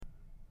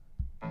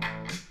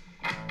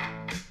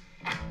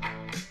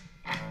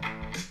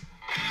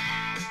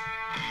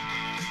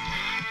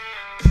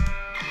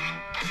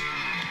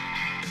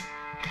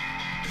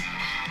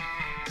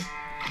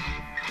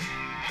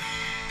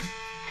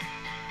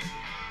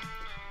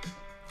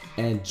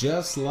And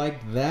just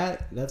like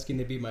that, that's going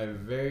to be my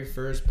very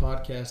first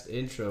podcast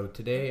intro.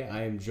 Today,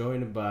 I am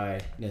joined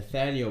by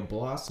Nathaniel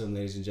Blossom,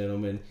 ladies and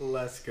gentlemen.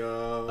 Let's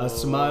go. A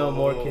smile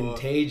more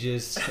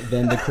contagious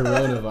than the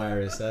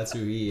coronavirus. That's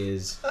who he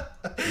is.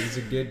 He's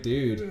a good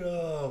dude.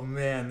 Oh,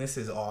 man, this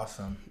is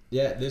awesome.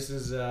 Yeah, this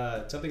is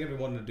something I've been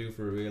wanting to do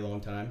for a really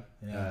long time.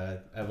 Yeah.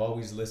 I've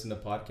always listened to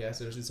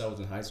podcasts ever since I was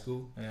in high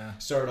school. Yeah.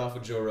 Started off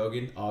with Joe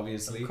Rogan,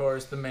 obviously. Of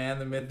course, the man,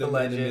 the myth, the man,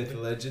 legend. the myth, the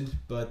legend.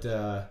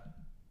 But,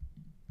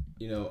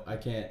 you know, I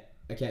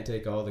can't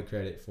take all the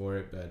credit for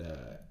it,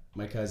 but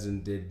my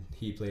cousin did.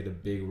 He played a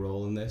big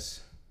role in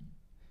this,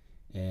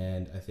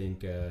 and I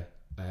think I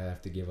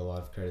have to give a lot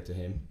of credit to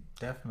him.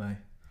 Definitely.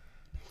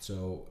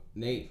 So,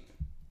 Nate,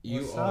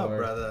 What's up,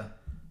 brother?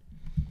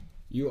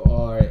 You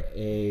are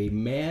a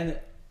man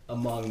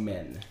among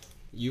men.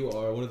 You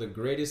are one of the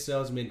greatest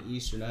salesmen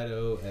Eastern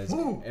Idaho has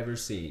ever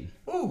seen.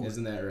 Ooh.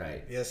 Isn't that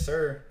right? Yes,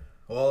 sir.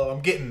 Well,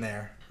 I'm getting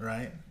there,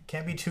 right?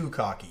 Can't be too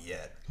cocky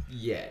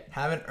yet.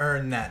 Haven't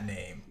earned that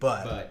name,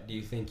 but do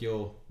you think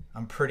you'll...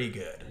 I'm pretty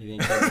good. You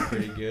think you're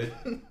pretty good?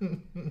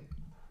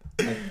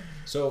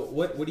 So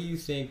what do you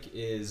think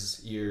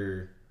is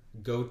your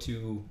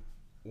go-to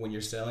when you're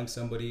selling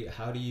somebody?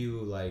 How do you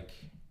like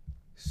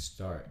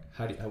start?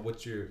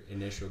 What's your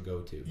initial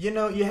go-to? You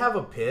know, you have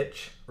a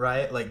pitch,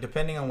 right? Like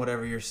depending on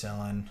whatever you're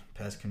selling,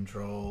 pest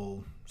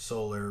control,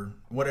 solar,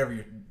 whatever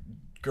your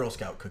Girl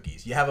Scout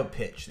cookies. You have a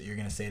pitch that you're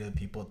going to say to the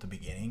people at the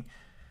beginning.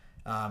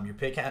 Your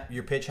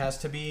pitch has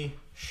to be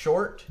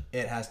short,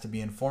 it has to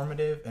be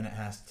informative, and it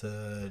has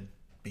to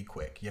be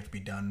quick. You have to be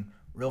done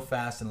real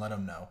fast and let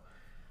them know.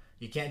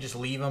 You can't just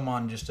leave them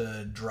on just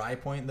a dry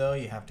point, though.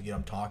 You have to get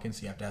them talking,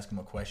 so you have to ask them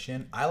a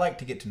question. I like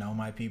to get to know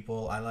my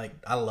people.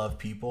 I love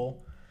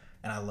people,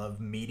 and I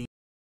love meeting.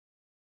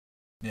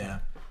 Yeah.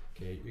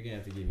 Okay, you're going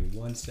to have to give me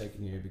 1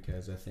 second here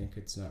because I think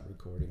it's not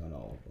recording on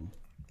all of them.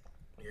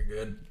 You're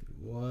good.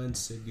 1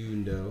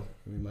 segundo.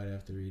 We might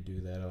have to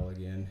redo that all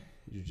again.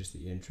 These are just the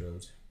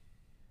intros.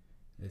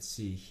 Let's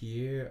see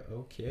here.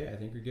 Okay, I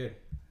think we're good.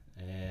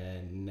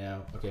 And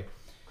now, okay.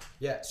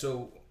 Yeah,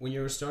 so when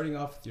you're starting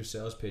off with your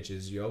sales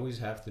pitches, you always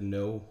have to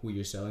know who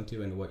you're selling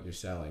to and what you're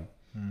selling.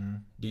 Mm-hmm.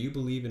 Do you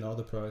believe in all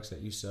the products that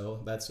you sell?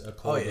 That's a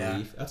core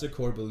belief. That's a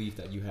core belief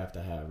that you have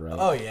to have, right?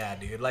 Oh, yeah,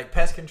 dude. Like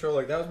pest control,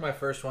 like that was my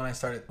first one I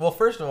started. Well,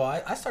 first of all,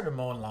 I started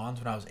mowing lawns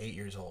when I was 8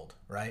 years old,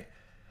 right?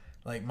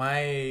 Like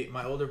my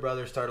older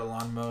brother started a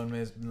lawn mowing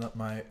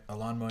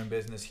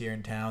business here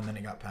in town. Then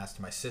it got passed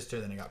to my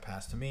sister. Then it got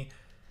passed to me.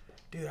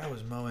 Dude, I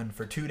was mowing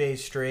for 2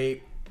 days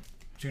straight,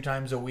 2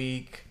 times a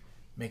week,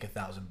 make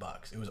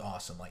 $1,000. It was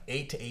awesome. Like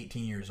 8 to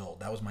 18 years old.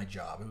 That was my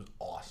job. It was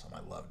awesome. I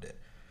loved it.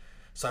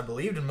 So I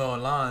believed in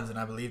mowing lawns, and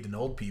I believed in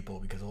old people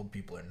because old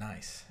people are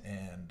nice,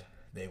 and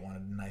they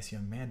wanted a nice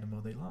young man to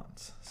mow their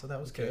lawns. So that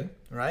was good,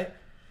 right?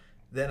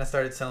 Then I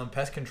started selling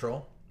pest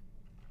control,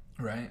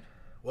 right?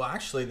 Well,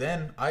 actually,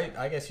 then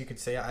I guess you could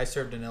say I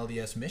served an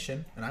LDS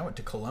mission, and I went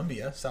to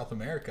Colombia, South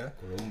America.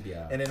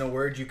 And in a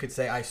word, you could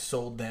say I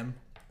sold them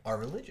our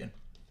religion,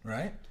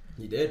 right?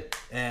 You did.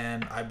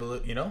 And I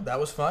believe, that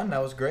was fun.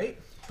 That was great.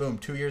 Boom,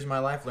 2 years of my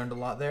life, learned a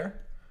lot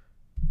there.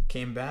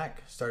 Came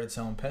back, started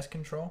selling pest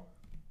control.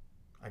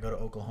 I go to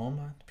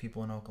Oklahoma. The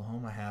people in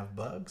Oklahoma have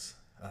bugs.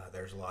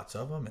 There's lots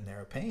of them, and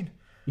they're a pain.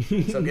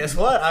 So guess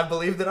what? I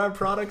believe that our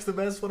product's the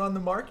best one on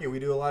the market. We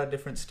do a lot of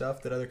different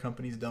stuff that other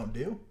companies don't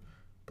do.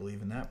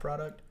 Believe in that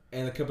product.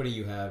 And the company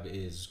you have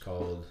is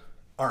called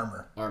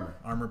Armor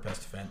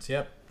Pest Defense.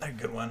 Yep, a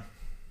good one.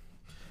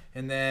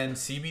 And then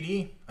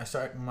CBD.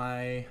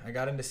 I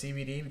got into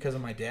CBD because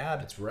of my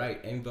dad. That's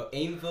right. Aimvo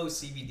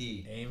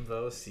CBD.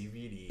 Aimvo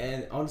CBD.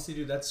 And honestly,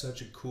 dude, that's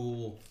such a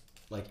cool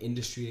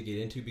industry to get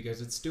into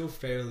because it's still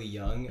fairly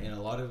young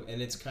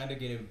and it's kind of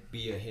going to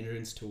be a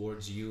hindrance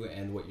towards you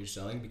and what you're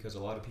selling because a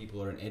lot of people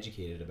aren't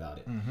educated about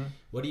it. Mm-hmm.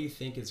 What do you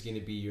think is going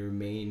to be your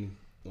main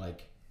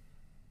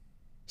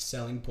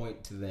selling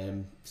point to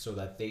them so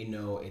that they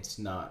know it's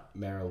not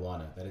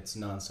marijuana, that it's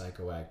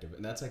non-psychoactive?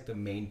 And that's the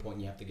main point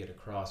you have to get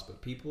across.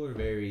 But people are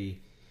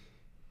very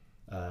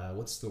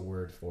what's the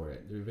word for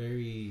it?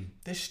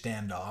 They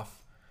stand off.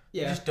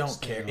 Yeah, they just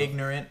don't care.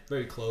 Ignorant.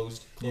 Very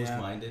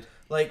closed-minded. Yeah.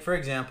 Like, for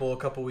example, a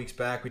couple weeks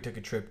back, we took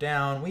a trip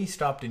down. We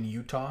stopped in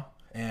Utah,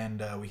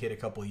 and we hit a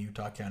couple of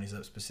Utah counties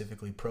up,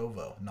 specifically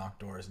Provo, knocked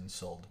doors and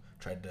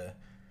tried to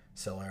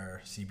sell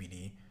our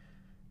CBD.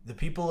 The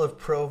people of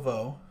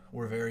Provo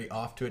were very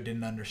off to it,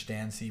 didn't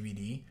understand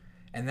CBD,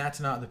 and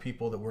that's not the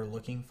people that we're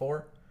looking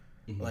for.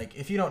 Mm-hmm.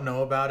 If you don't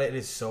know about it, it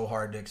is so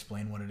hard to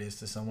explain what it is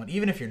to someone.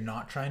 Even if you're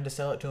not trying to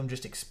sell it to them,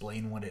 just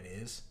explain what it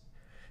is.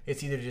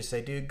 It's either just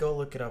say, dude, go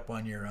look it up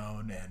on your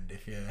own, and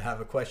if you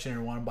have a question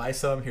or want to buy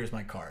some, here's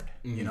my card.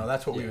 Mm-hmm.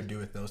 That's what we would do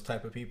with those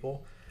type of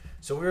people.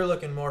 So we were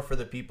looking more for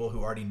the people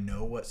who already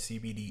know what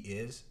CBD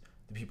is,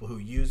 the people who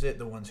use it,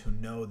 the ones who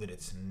know that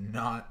it's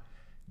not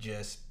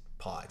just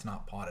pot. It's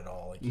not pot at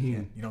all.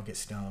 You don't get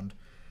stoned.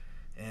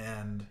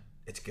 And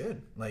it's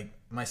good.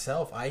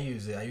 Myself, I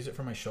use it. I use it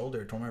for my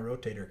shoulder, tore my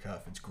rotator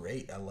cuff. It's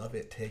great. I love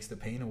it. Takes the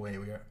pain away.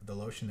 The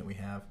lotion that we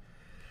have.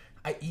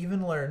 I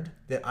even learned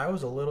that I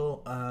have a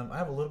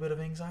little bit of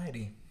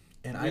anxiety.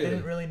 And Really? I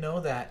didn't really know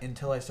that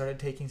until I started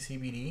taking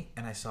CBD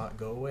and I saw it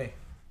go away.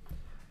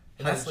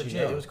 And How that's did you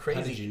legit. know? It was crazy.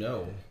 How did you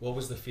know? What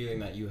was the feeling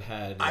that you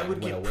had? I that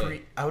would went get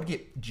away? I would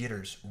get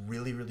jitters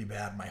really, really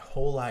bad. My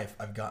whole life,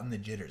 I've gotten the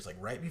jitters. Like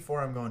right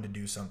before I'm going to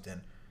do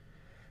something.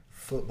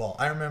 Football.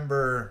 I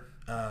remember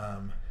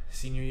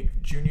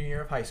junior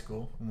year of high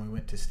school when we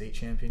went to state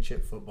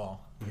championship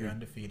football. We were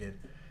undefeated,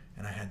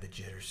 and I had the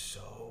jitters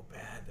so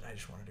bad that I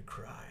just wanted to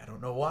cry. I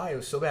don't know why. It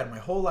was so bad. My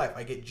whole life,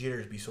 I get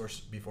jitters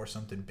before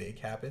something big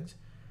happens.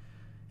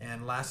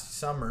 And last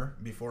summer,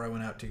 before I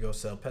went out to go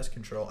sell pest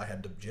control, I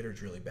had the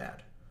jitters really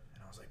bad.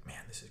 And I was like,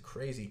 man, this is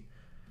crazy.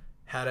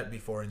 Had it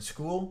before in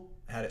school,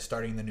 had it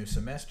starting the new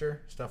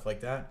semester, stuff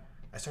like that.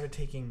 I started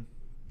taking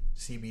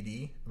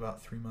CBD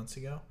about 3 months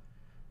ago.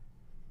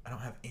 I don't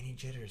have any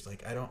jitters.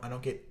 Like I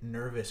don't get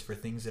nervous for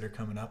things that are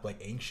coming up,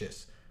 like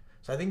anxious.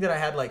 So I think that I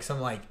had like some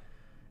like,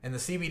 and the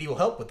CBD will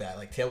help with that.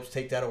 Like helps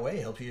take that away,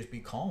 helps you just be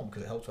calm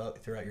because it helps out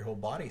throughout your whole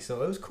body.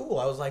 So it was cool.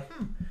 I was like,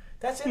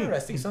 that's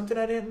interesting. Something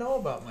I didn't know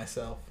about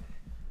myself.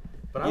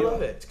 But I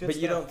love it. It's good But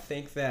stuff. you don't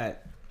think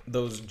that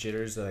those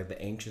jitters, like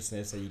the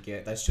anxiousness that you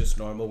get, that's just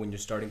normal when you're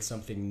starting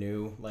something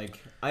new? Like,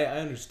 I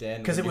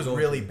understand. Because it was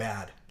really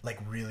bad. Like,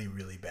 really,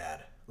 really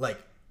bad.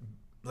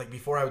 Like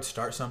before I would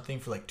start something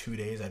for like 2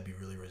 days, I'd be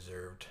really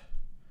reserved.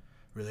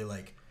 Really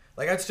like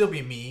I'd still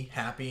be me,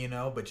 happy, you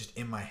know, but just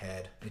in my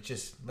head. It's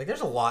just, like,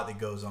 there's a lot that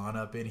goes on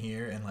up in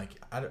here. And, like,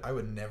 I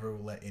would never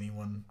let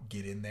anyone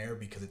get in there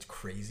because it's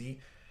crazy.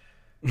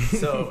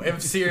 So I'm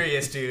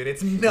serious, dude.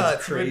 It's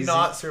nuts. I would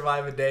not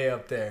survive a day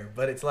up there.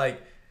 But it's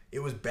like it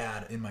was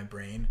bad in my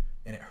brain,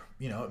 and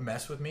it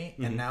messed with me.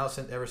 And now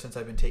ever since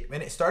I've been taking,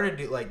 and it started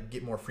to like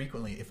get more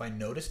frequently. If I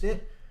noticed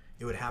it,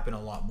 it would happen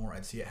a lot more.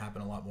 I'd see it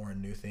happen a lot more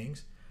in new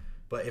things.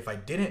 But if I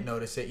didn't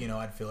notice it,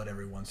 I'd feel it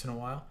every once in a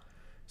while.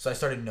 So I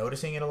started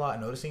noticing it a lot.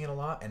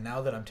 And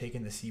now that I'm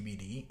taking the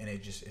CBD and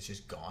it's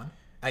just gone.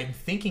 I'm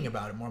thinking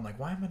about it more. I'm like,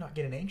 why am I not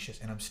getting anxious?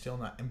 And I'm still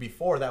not. And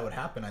before that would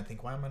happen, I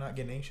think, why am I not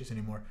getting anxious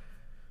anymore?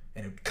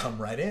 And it would come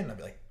right in. I'd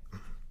be like,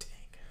 dang.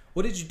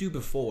 What did you do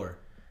before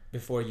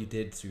you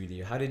did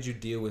 3D? How did you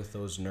deal with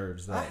those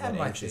nerves, that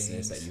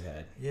anxiousness that you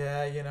had?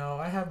 Yeah,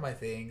 I have my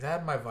things. I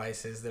have my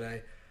vices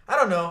that I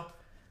don't know.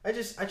 I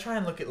try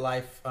and look at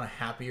life on a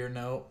happier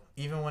note,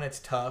 even when it's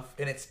tough,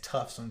 and it's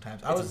tough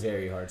sometimes. It's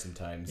very hard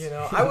sometimes.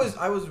 I was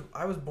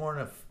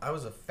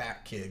a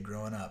fat kid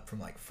growing up from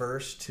like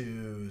 1st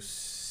to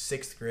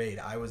 6th grade.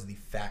 I was the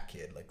fat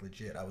kid, like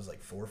legit. I was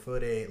like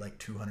 4'8", like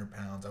 200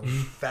 pounds. I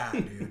was fat,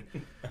 dude.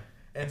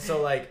 And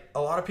so like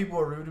a lot of people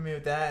were rude to me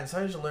with that, and so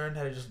I just learned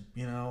how to just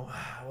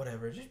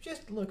whatever,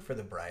 just look for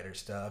the brighter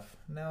stuff.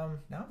 Now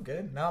I'm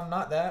good. Now I'm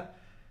not that,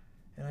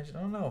 and I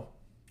don't know.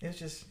 It's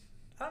just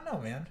I don't know,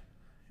 man.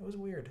 It was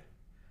weird.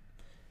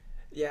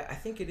 Yeah, I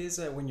think it is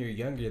when you're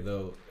younger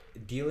though.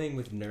 Dealing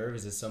with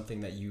nerves is something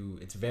that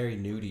it's very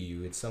new to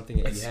you. It's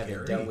something that you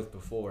haven't dealt with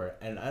before,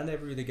 and I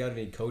never really got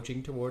any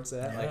coaching towards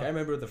that. Yeah. Like I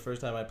remember the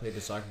first time I played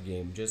the soccer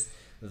game, just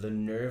the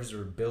nerves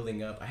were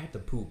building up. I had to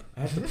poop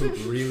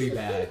really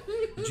bad.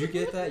 Did you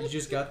get that? You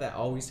just got that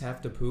always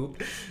have to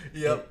poop.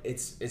 Yep.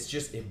 It's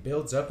just it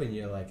builds up in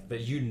you, like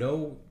that.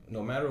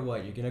 No matter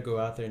what, you're gonna go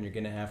out there and you're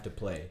gonna have to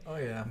play. Oh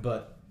yeah.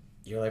 But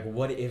you're like,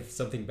 what if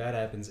something bad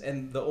happens?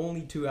 And the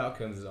only two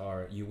outcomes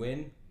are you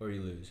win or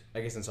you lose.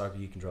 I guess in soccer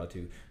you can draw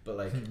two, but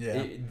like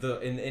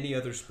in any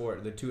other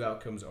sport, the two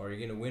outcomes are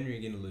you're gonna win or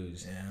you're gonna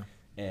lose. Yeah.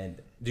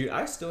 And dude,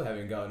 I still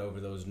haven't gotten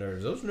over those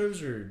nerves. Those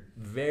nerves are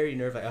very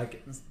nerve.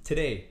 Like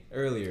today,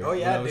 earlier,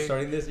 when I was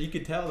starting this, you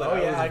could tell that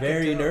I was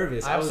very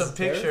nervous. I have some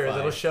terrified. pictures.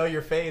 It'll show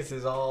your face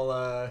is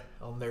all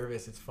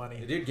nervous. It's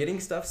funny. Dude, getting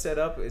stuff set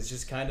up is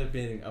just kind of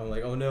been. I'm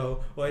like, oh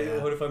no, what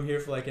if I'm here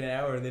for like an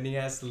hour and then he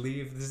has to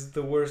leave? This is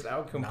the worst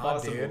outcome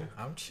possible. Dude,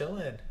 I'm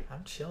chilling.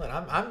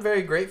 I'm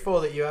very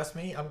grateful that you asked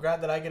me. I'm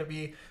glad that I get to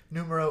be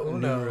numero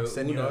uno,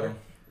 senor.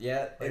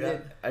 Yeah, and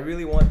then I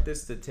really want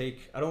this to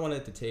I don't want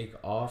it to take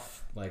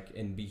off, like,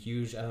 and be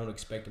huge. I don't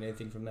expect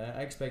anything from that.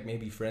 I expect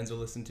maybe friends will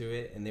listen to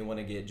it, and they want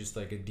to get just,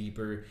 like, a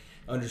deeper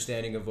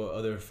understanding of what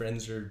other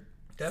friends are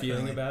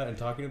feeling about and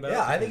talking about.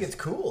 Yeah, I think it's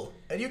cool.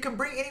 And you can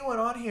bring anyone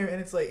on here, and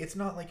it's, like, it's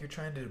not like you're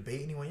trying to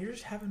debate anyone. You're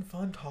just having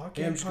fun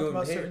talking, talking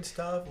about certain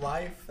stuff,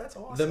 life. That's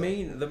awesome.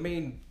 The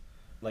main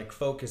like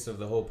focus of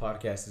the whole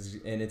podcast is,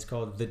 and it's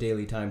called The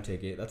Daily Time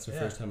Ticket. That's the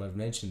first time I've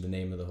mentioned the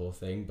name of the whole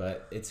thing,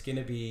 but it's going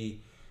to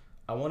be...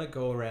 I want to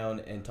go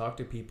around and talk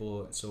to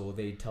people so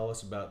they tell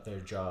us about their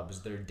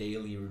jobs, their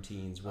daily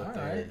routines, what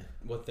they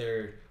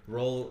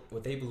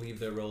believe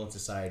their role in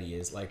society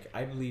is. Like,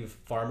 I believe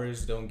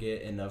farmers don't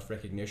get enough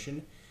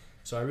recognition,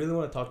 so I really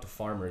want to talk to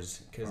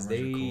farmers because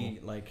they're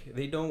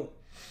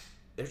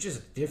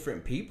just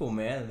different people,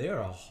 man. They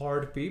are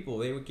hard people.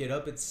 They would get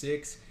up at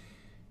 6,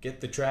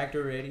 get the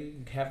tractor ready,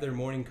 have their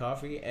morning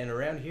coffee, and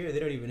around here they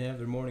don't even have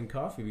their morning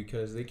coffee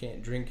because they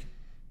can't drink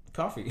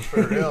coffee.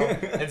 For real.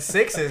 And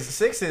 6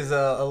 is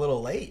a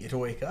little late to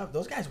wake up.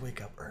 Those guys wake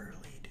up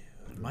early,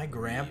 dude. My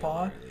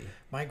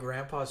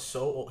grandpa's so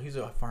old. He's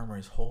a farmer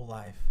his whole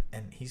life,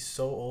 and he's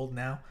so old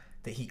now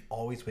that he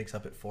always wakes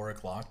up at 4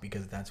 o'clock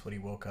because that's what he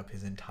woke up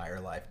his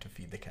entire life to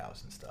feed the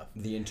cows and stuff.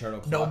 The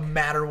internal clock. No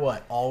matter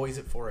what, always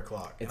at 4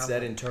 o'clock. It's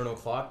that internal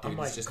clock, dude. I'm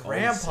like, it's just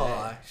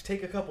Grandpa, just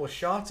take a couple of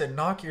shots and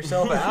knock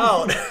yourself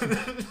out.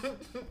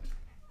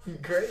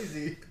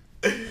 Crazy.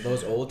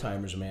 Those old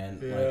timers, man.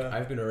 Yeah. Like,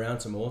 I've been around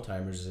some old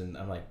timers, and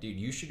I'm like, dude,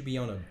 you should be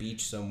on a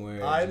beach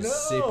somewhere, I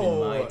just know. sipping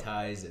Mai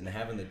Tais and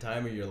having the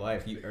time of your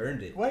life. You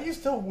earned it. Why do you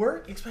still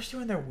work? Especially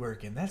when they're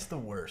working. That's the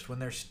worst. When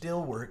they're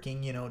still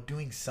working, you know,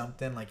 doing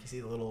something. Like you see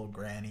the little old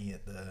granny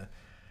at the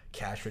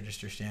cash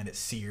register stand at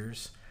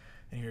Sears,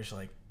 and you're just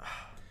like,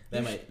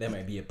 that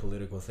might be a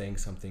political thing,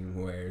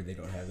 something where they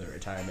don't have their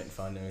retirement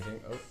fund and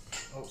everything.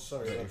 Oh,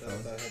 sorry Is that about your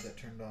phone? that. I had that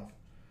turned off.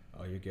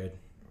 Oh, you're good.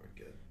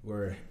 We're good.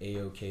 We're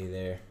A-okay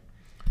there.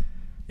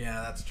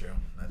 Yeah, that's true.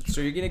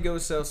 So you're gonna go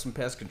sell some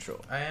pest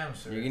control. I am,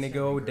 sir. You're gonna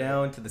go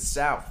down to the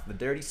south, the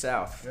dirty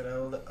south. Good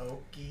old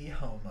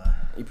Oklahoma.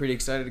 You pretty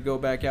excited to go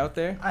back out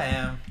there? I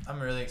am. I'm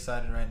really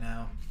excited right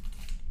now.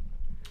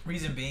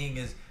 Reason being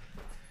is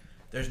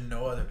there's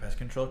no other pest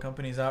control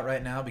companies out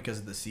right now because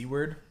of the C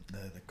word, the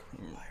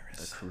coronavirus.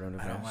 The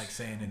coronavirus. I don't like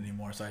saying it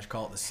anymore, so I just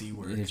call it the C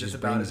word. It It's just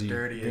about as brings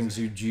dirty you, brings as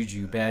you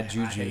juju, bad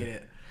juju. I hate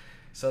it.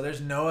 So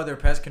there's no other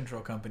pest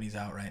control companies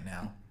out right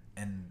now,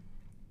 and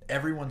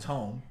everyone's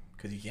home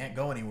because you can't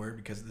go anywhere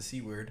because of the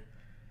C word,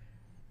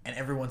 and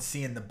everyone's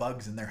seeing the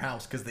bugs in their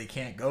house because they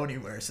can't go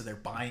anywhere, so they're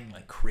buying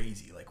like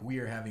crazy. Like, we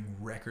are having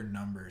record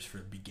numbers for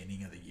the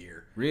beginning of the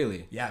year.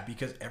 Really? Yeah,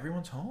 because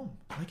everyone's home.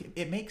 Like,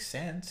 it makes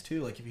sense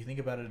too. Like, if you think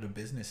about it at a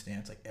business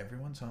stance, like,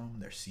 everyone's home,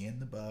 they're seeing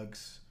the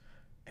bugs,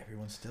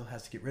 everyone still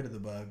has to get rid of the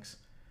bugs,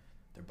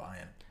 they're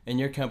buying. And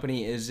your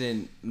company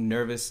isn't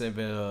nervous of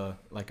a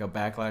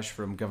backlash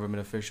from government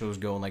officials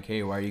going like,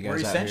 "Hey, why are you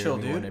guys We're out essential,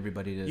 here? We dude. want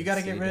everybody to You got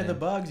to stay get rid of the dead."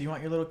 bugs. You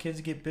want your little kids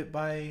to get bit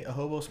by a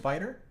hobo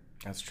spider?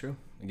 That's true.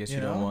 I guess You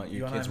you don't know? want your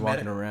You wanna kids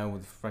walking around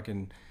with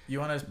fucking. You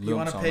want to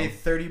Lumps on pay them.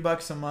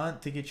 $30 a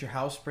month to get your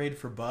house sprayed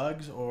for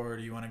bugs, or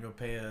do you want to go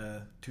pay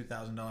a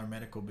 $2,000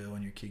 medical bill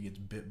when your kid gets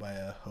bit by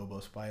a hobo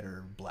spider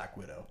or black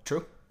widow?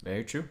 True.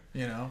 Very true.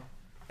 You know?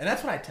 And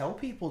that's what I tell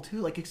people too.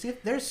 Like,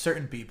 if there's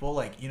certain people,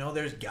 like, you know,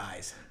 there's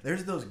guys.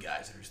 There's those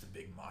guys that are just the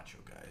big macho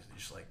guys. They're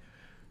just like,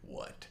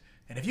 what?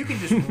 And if you can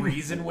just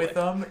reason with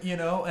them, you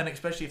know, and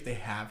especially if they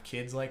have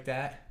kids like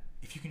that,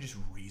 if you can just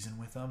reason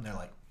with them, they're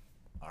like,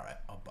 all right,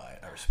 I'll buy it.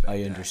 I respect I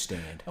that.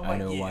 understand. I'm I like,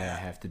 know why I yeah.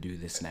 have to do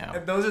this now.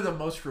 And those are the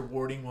most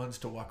rewarding ones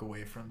to walk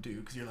away from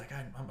too, because you're like,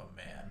 I'm a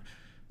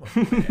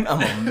man.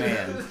 I'm a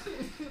man.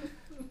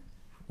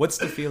 What's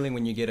the feeling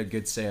when you get a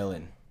good sale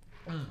in?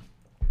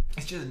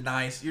 It's just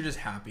nice. You're just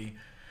happy.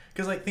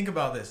 Because, like, think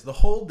about this. The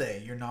whole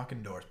day, you're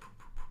knocking doors.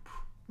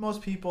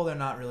 Most people, they're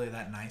not really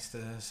that nice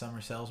to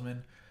summer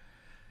salesmen.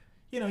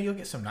 You know, you'll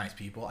get some nice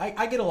people.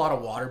 I get a lot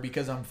of water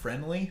because I'm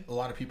friendly. A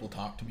lot of people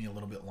talk to me a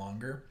little bit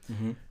longer.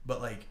 Mm-hmm.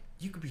 But, like,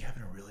 you could be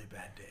having a really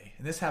bad day.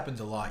 And this happens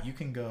a lot. You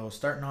can go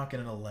start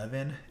knocking at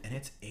 11, and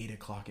it's 8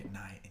 o'clock at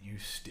night, and you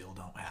still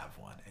don't have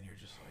one. And you're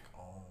just like,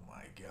 oh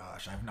my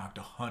gosh, I've knocked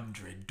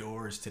 100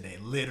 doors today,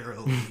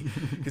 literally.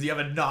 Because you have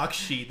a knock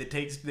sheet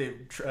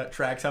that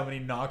tracks how many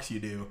knocks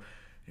you do.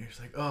 And you're just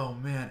like, oh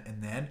man.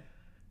 And then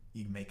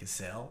you make a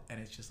sale,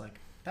 and it's just like,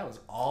 that was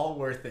all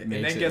worth it. Makes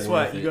and then it guess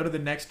what? worth You it. go to the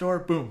next door,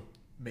 boom,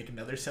 make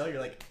another sale. You're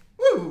like,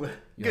 woo,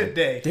 You're good like,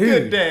 day, dude,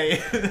 good day.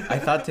 I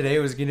thought today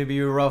was gonna be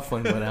a rough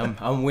one, but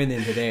I'm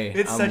winning today.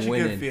 It's I'm such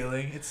winning. a good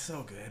feeling. It's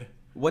so good.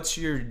 What's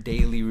your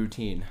daily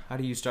routine? How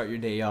do you start your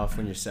day off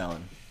when you're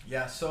selling?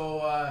 Yeah,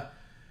 so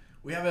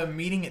we have a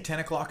meeting at 10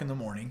 o'clock in the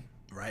morning,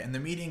 right? And the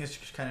meeting is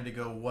just kind of to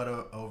go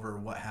over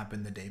what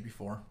happened the day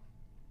before.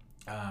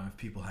 If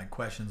people had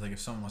questions, like if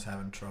someone was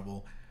having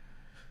trouble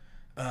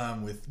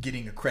with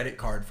getting a credit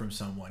card from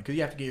someone, because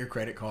you have to get your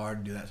credit card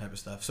and do that type of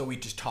stuff. So we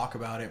just talk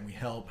about it and we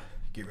help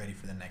get ready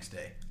for the next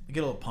day. We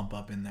get a little pump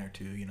up in there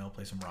too, you know,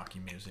 play some Rocky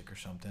music or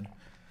something.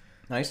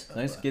 Nice.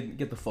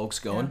 Get the folks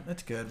going. Yeah,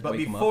 that's good. But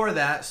Wake 'em before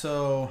that,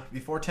 so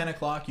before 10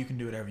 o'clock, you can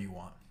do whatever you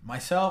want.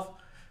 Myself,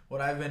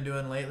 what I've been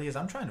doing lately is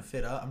I'm trying to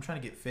fit up. I'm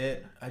trying to get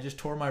fit. I just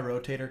tore my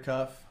rotator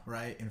cuff,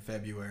 right, in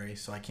February,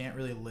 so I can't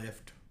really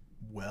lift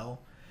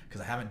well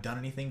because I haven't done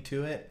anything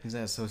to it. Is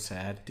that so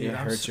sad? Dude, It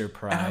hurts your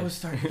pride. And I was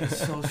starting to get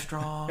so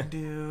strong,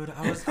 dude.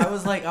 I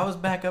was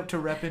back up to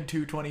repping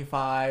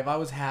 225. I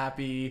was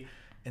happy,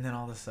 and then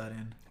all of a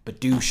sudden,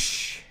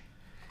 Badoosh.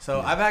 so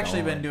Yeah, I've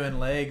actually gone. been doing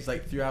legs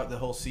like throughout the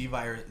whole C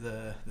virus,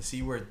 the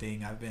C word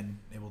thing. I've been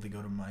able to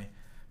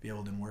be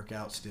able to work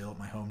out still at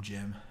my home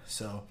gym.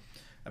 So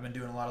I've been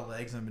doing a lot of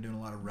legs and I've been doing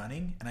a lot of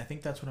running, and I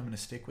think that's what I'm going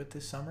to stick with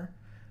this summer.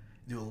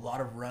 Do a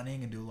lot of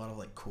running and do a lot of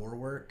like core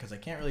work because I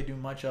can't really do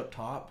much up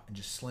top and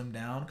just slim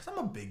down because I'm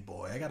a big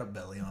boy. I got a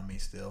belly on me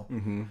still.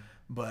 Mm-hmm.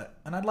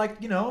 And I'd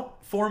like,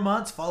 4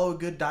 months, follow a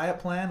good diet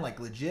plan, like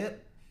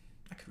legit.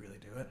 I could really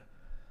do it.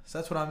 So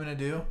that's what I'm going to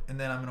do. And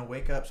then I'm going to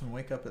wake up. So I'm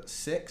going to wake up at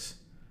 6,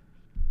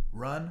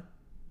 run,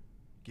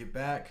 get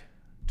back,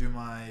 do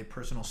my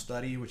personal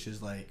study, which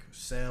is like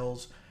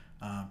sales,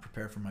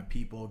 prepare for my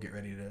people, get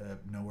ready to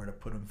know where to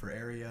put them for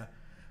area.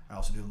 I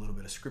also do a little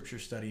bit of scripture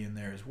study in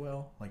there as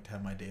well. Like to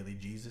have my daily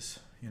Jesus,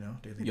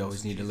 daily. You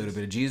always need a little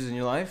bit of Jesus in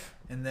your life.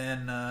 And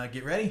then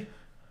get ready.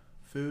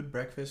 Food,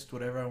 breakfast,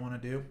 whatever I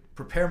want to do.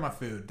 Prepare my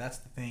food. That's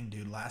the thing,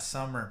 dude. Last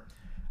summer,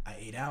 I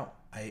ate out.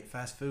 I ate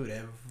fast food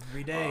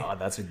every day. Oh,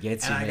 that's what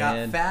gets you, and man.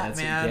 I got fat, that's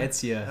man. What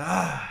gets you.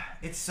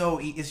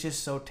 It's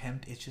just so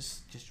tempting. It's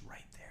just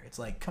right there. It's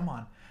like, come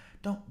on,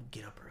 don't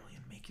get up early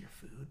and make your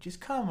food. Just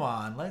come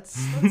on, let's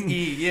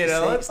eat.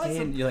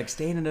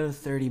 Stay in another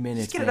 30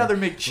 minutes. Just get another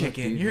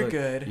McChicken. You're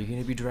good. You're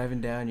gonna be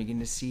driving down. You're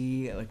gonna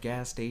see a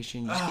gas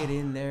station. You just get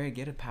in there,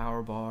 get a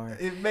power bar.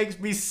 It makes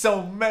me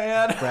so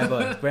mad.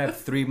 grab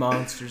 3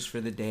 monsters for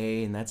the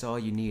day, and that's all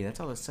you need. That's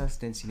all the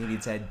sustenance you need.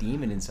 It's that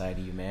demon inside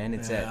of you, man.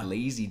 It's that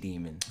lazy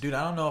demon. Dude,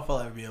 I don't know if I'll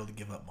ever be able to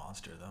give up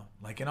Monster though.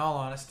 Like in all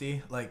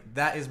honesty, like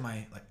that is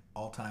my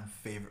all-time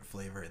favorite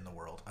flavor in the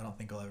world. I don't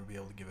think I'll ever be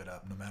able to give it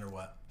up, no matter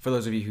what. For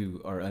those of you who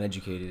are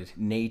uneducated,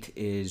 Nate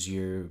is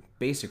your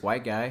basic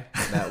white guy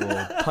that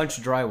will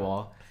punch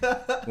drywall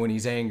when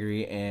he's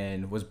angry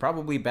and was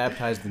probably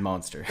baptized in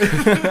Monster.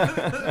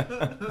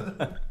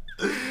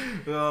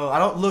 Oh, I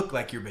don't look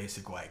like your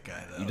basic white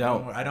guy, though. You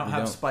don't. I don't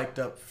have spiked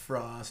up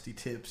frosty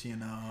tips, He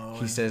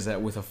says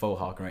that with a faux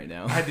hawk right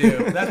now. I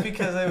do. That's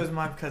because it was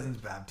my cousin's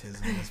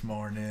baptism this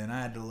morning. I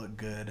had to look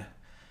good.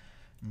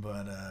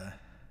 But,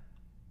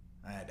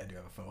 I do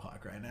have a faux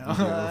hawk right now.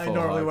 I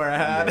normally wear a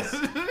hat. Yes.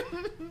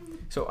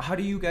 So how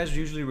do you guys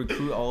usually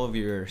recruit all of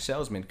your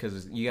salesmen?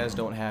 Because you guys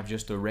don't have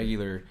just a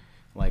regular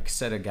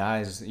set of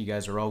guys. You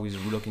guys are always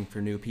looking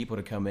for new people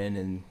to come in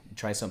and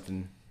try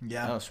something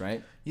else,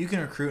 right? You can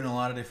recruit in a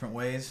lot of different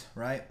ways,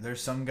 right?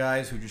 There's some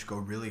guys who just go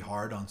really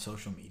hard on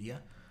social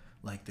media.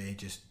 Like they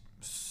just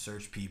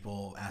search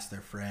people, ask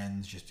their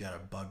friends, just gotta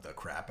bug the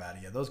crap out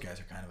of you. Those guys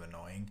are kind of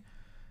annoying.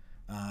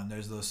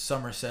 There's those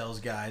summer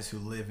sales guys who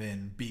live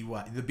in the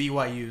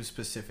BYU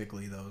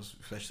specifically, those,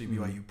 especially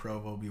BYU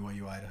Provo,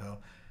 BYU Idaho.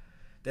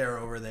 They're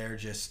over there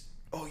just,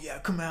 oh yeah,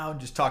 come out,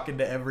 just talking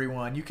to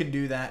everyone. You can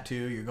do that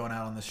too. You're going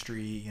out on the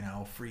street,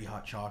 free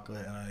hot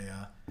chocolate.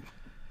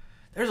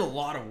 There's a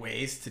lot of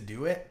ways to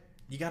do it.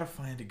 You got to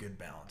find a good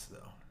balance though.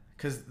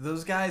 Because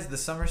those guys, the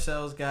summer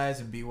sales guys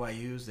and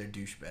BYUs, they're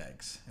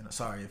douchebags. And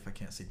sorry if I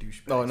can't say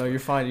douchebags. Oh, no, you're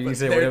fine. You can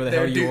say whatever the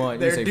hell you want.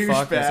 You They're can say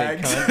fuck, you say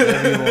cunt,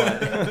 whatever you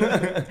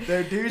want.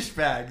 They're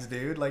douchebags,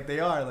 dude. Like,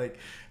 they are.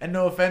 And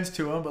no offense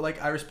to them,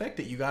 but, I respect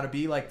it. You got to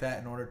be like that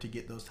in order to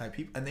get those type of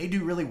people. And they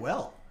do really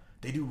well.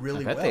 They do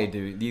really well. I bet they do.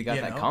 You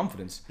got that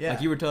confidence. Yeah.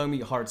 Like you were telling me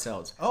hard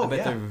sells. Oh, I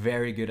bet they're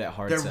very good at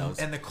hard sells.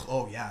 And the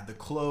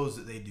clothes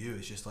that they do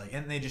is just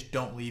and they just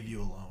don't leave you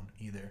alone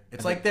either.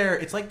 It's like they're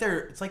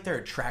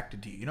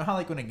attracted to you. You know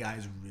how when a guy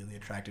is really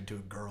attracted to a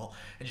girl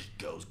and just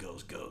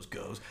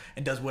goes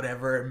and does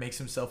whatever and makes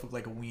himself look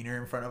like a wiener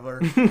in front of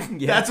her?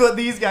 Yeah. That's what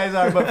these guys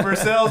are, but for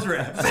sales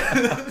reps.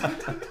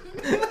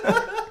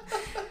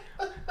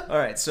 All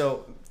right,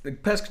 so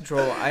pest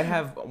control. I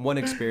have one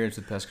experience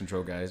with pest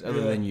control, guys,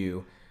 other than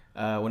you.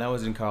 When I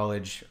was in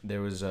college,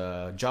 there was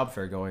a job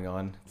fair going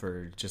on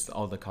for just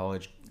all the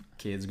college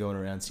kids going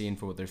around seeing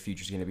for what their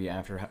future's going to be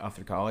after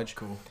college.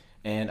 Cool.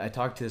 And I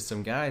talked to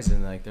some guys,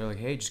 and they're like,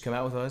 "Hey, just come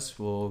out with us.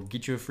 We'll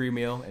get you a free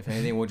meal. If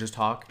anything, we'll just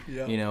talk."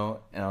 Yeah.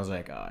 And I was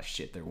like, "Oh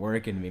shit, they're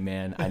working me,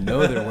 man. I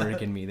know they're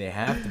working me. They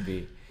have to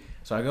be."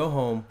 So I go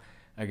home.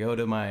 I go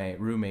to my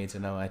roommates,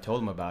 and I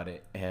told them about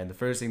it. And the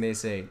first thing they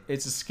say,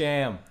 "It's a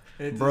scam,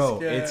 bro.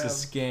 It's a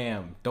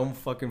scam. Don't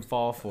fucking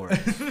fall for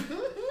it."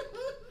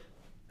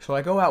 So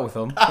I go out with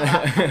them.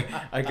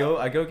 I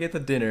go get the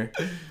dinner.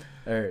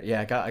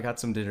 I got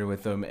some dinner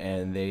with them,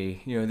 and they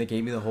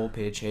gave me the whole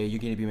pitch. Hey, you're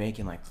gonna be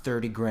making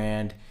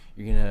 $30,000.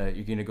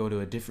 You're gonna go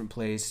to a different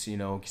place. See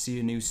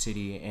a new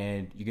city,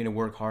 and you're gonna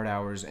work hard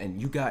hours.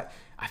 And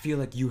I feel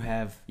like you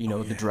have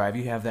the drive.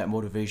 You have that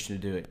motivation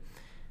to do it.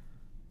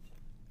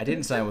 I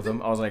didn't sign with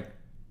them. I was like,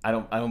 I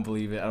don't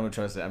believe it. I don't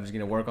trust it. I'm just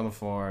gonna work on the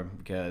farm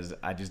because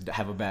I just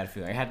have a bad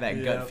feeling. I had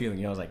that gut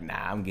feeling. I was like,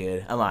 nah, I'm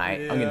good. I'm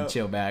alright. I'm gonna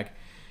chill back.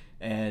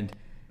 And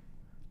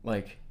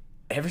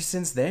ever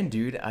since then,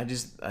 dude, I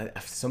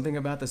something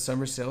about the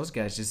summer sales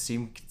guys just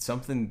seemed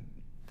something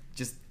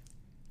just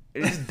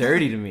it's just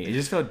dirty to me. It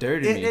just felt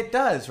dirty to me. It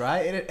does,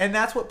 right? And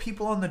that's what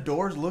people on the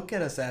doors look at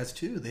us as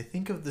too. They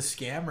think of the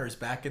scammers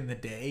back in the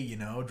day,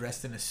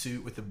 dressed in a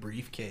suit with a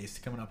briefcase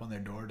coming up on their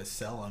door to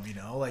sell them,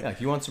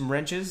 you want some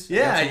wrenches?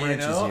 Yeah, some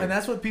wrenches here. And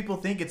that's what people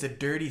think. It's a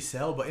dirty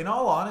sell. But in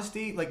all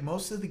honesty,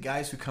 most of the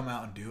guys who come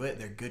out and do it,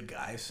 they're good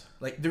guys.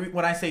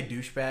 When I say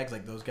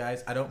douchebags, those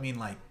guys, I don't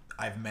mean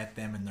I've met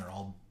them and they're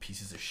all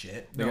pieces of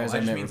shit. The guys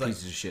I met were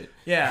pieces of shit.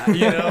 Yeah,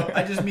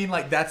 I just mean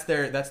that's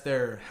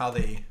their how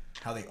they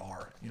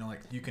are.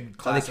 You can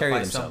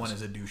classify someone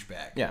as a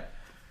douchebag. Yeah.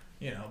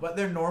 But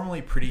they're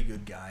normally pretty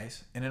good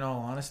guys. And in all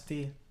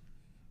honesty,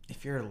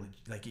 if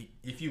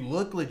you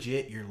look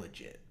legit, you're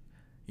legit.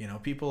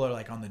 People are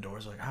on the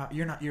doors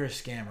you're a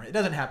scammer. It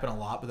doesn't happen a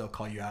lot, but they'll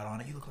call you out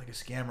on it. You look like a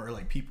scammer.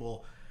 Or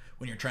people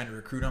when you're trying to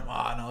recruit them,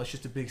 no, it's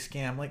just a big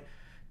scam.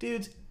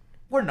 Dudes,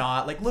 we're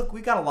not. Look, we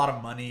got a lot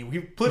of money. We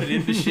put it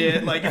into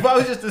shit. If I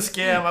was just a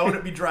scam, I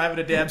wouldn't be driving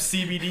a damn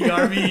CBD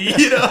RV,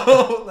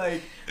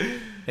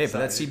 Hey, but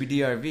that CBD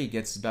RV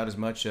gets about as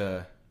much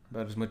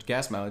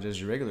gas mileage as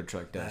your regular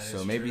truck does.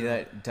 So maybe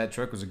true. that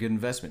truck was a good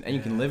investment, and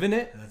you can live in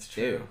it. That's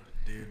true,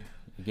 dude.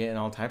 You're getting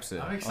all types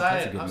of. I'm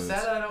excited. I'm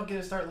sad that I don't get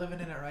to start living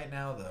in it right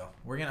now, though.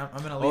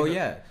 I'm gonna leave. Oh it.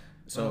 yeah.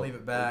 So leave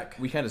it back.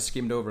 We kind of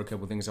skimmed over a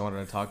couple things I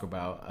wanted to talk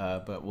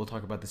about, but we'll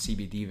talk about the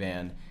CBD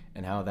van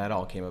and how that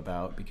all came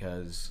about,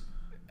 because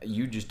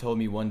you just told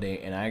me one day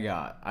and I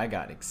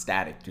got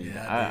ecstatic, dude.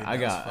 Yeah, I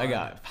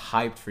got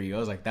hyped for you. I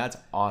was like, that's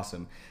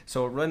awesome.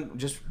 So run,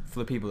 just for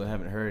the people that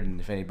haven't heard,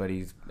 and if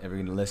anybody's ever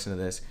going to listen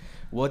to this,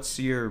 what's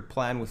your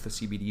plan with the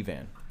CBD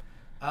van?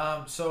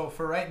 So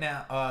for right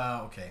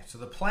now, okay. So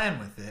the plan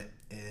with it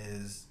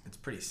is, it's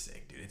pretty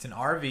sick, dude. It's an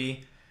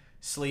RV.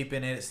 Sleep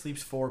in it. It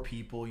sleeps 4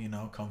 people,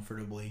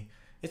 comfortably.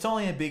 It's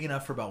only big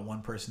enough for about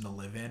one person to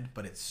live in,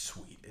 but it's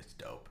sweet. It's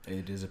dope.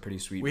 It is a pretty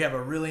sweet. We have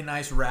a really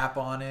nice wrap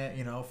on it,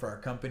 for our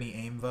company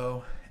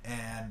Aimvo,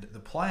 and the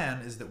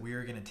plan is that we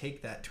are going to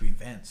take that to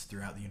events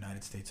throughout the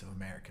United States of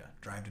America.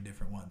 Drive to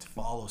different ones,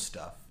 follow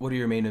stuff. What are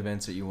your main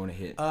events that you want to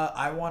hit?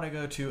 I want to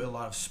go to a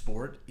lot of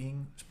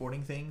sporting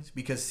things,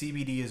 because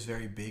CBD is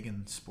very big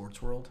in the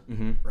sports world,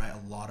 right?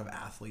 A lot of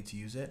athletes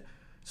use it.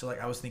 So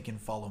I was thinking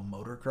follow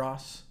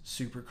motocross,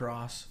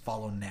 supercross,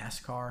 follow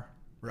NASCAR,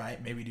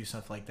 right? Maybe do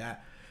stuff like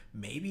that.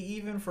 Maybe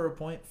even for a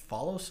point,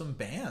 follow some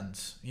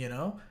bands,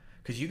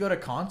 because you go to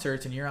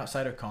concerts and you're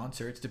outside of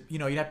concerts.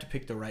 You'd have to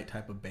pick the right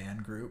type of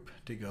band group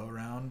to go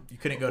around. You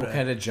couldn't go to... What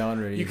kind of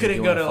genre? You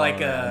couldn't go to like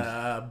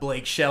a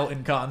Blake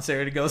Shelton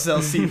concert to go sell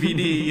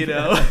CBD,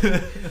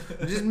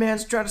 This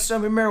man's trying to sell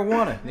me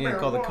marijuana. You need to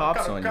call the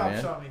cops on you,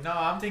 man. No,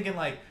 I'm thinking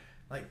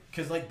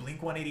because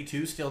Blink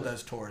 182 still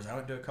does tours. I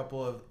went to a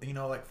couple of,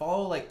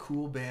 follow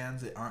cool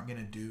bands that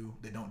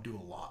don't do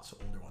a lot. So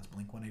older ones.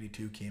 Blink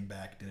 182 came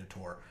back, did a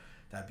tour.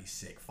 That'd be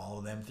sick. Follow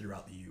them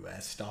throughout the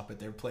U.S. Stop at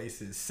their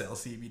places. Sell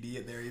CBD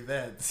at their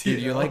events. Dude,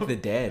 you're like the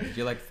Dead.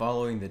 You're like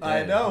following the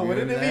Dead. I know.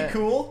 Wouldn't it be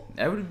cool?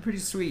 That would be pretty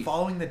sweet.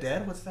 Following the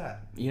Dead? What's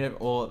that?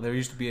 There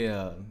used to be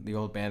the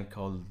old band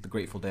called the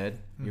Grateful Dead.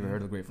 You ever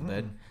heard of the Grateful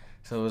Dead?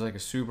 So it was like a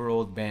super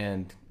old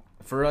band.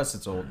 For us,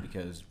 it's old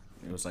because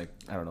it was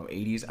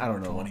 80s. I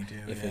don't know 22,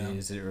 if it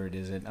is or it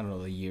isn't. I don't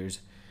know the years.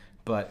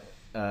 But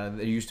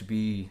there used to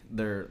be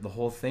the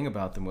whole thing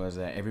about them was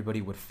that everybody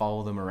would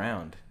follow them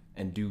around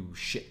and do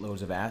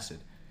shitloads of acid.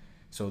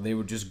 So they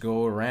would just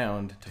go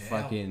around to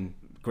fucking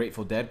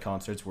Grateful Dead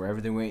concerts wherever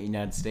they went in the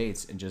United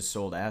States and just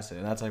sold acid.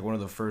 And that's one of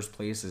the first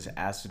places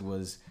acid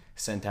was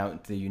sent out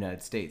into the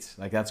United States.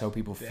 That's how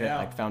people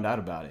found out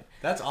about it.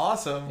 That's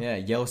awesome. Yeah,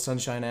 Yellow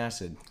Sunshine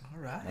Acid.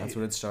 All right. That's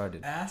what it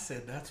started.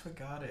 Acid, that's what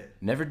got it.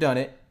 Never done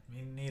it.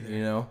 Me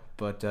neither.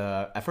 But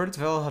I've heard it's a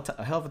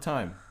hell of a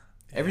time.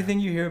 Yeah. Everything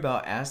you hear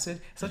about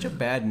acid, such a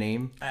bad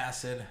name.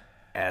 Acid.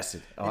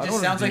 Oh, it just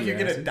sounds like you're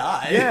going to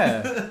die.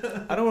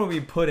 Yeah. I don't want to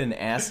be put in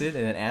acid,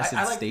 in an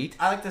acid state.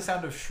 I like the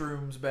sound of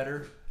shrooms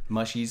better.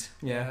 Mushies.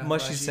 Yeah,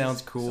 mushies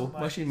sounds cool.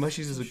 Mushies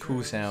is a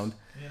cool sound.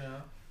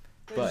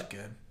 But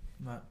good.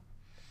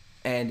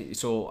 And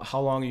so how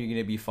long are you going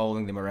to be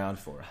following them around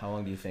for? How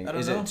long do you think?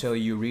 Is it until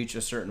you reach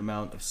a certain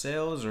amount of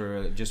sales,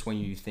 or just when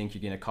you think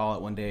you're going to call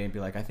it one day and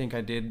be like, I think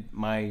I did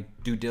my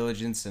due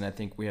diligence and I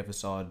think we have a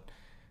solid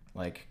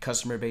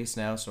customer base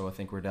now, so I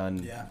think we're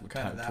done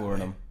touring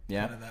them.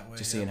 Yeah,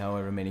 just seeing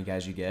however many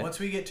guys you get. Once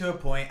we get to a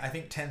point, I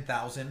think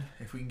 10,000.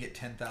 If we can get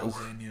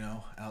 10,000,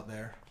 out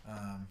there.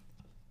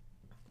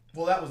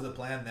 Well, that was the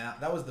plan.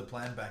 That was the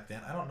plan back then.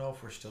 I don't know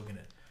if we're still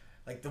gonna.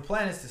 The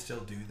plan is to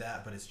still do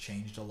that, but it's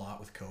changed a lot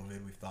with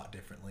COVID. We've thought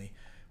differently.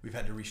 We've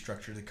had to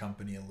restructure the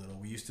company a little.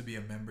 We used to be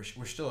a membership.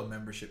 We're still a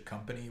membership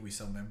company. We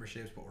sell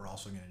memberships, but we're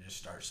also going to just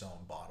start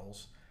selling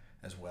bottles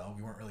as well.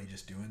 We weren't really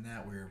just doing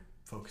that. We were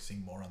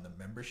focusing more on the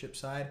membership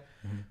side.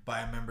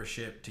 Buy a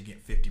membership to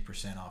get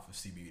 50% off of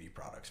CBD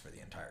products for the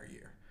entire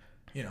year.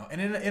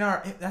 And in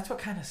our that's what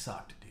kind of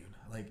sucked, dude.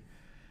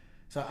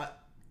 How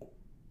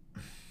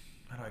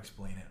do I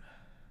explain it?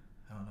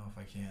 I don't know if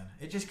I can.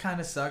 It just kind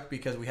of sucked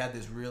because we had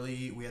this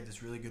really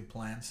good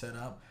plan set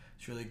up,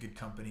 this really good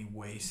company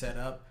way set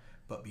up,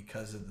 but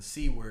because of the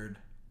C word,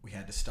 we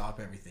had to stop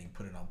everything,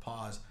 put it on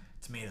pause.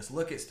 It's made us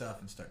look at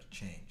stuff and start to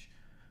change.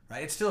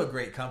 Right? It's still a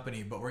great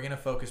company, but we're going to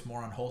focus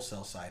more on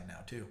wholesale side now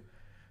too.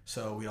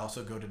 So we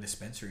also go to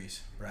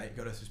dispensaries, right?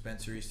 Go to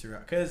dispensaries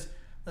throughout, because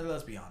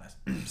let's be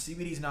honest,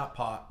 CBD's not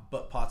pot,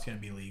 but pot's going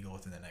to be legal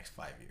within the next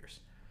 5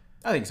 years.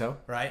 I think so.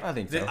 Right? I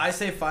think so. I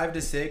say 5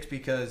 to 6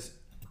 because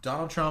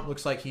Donald Trump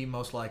looks like he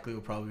most likely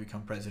will probably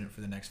become president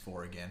for the next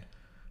 4 again.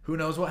 Who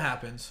knows what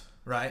happens,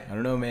 right? I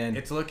don't know, man.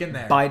 It's looking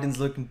there. Biden's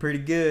looking pretty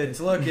good. It's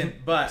looking,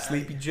 but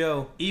Sleepy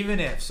Joe. Even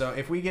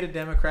if we get a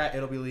Democrat,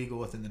 it'll be legal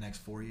within the next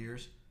 4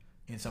 years,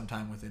 and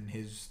sometime within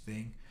his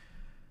thing.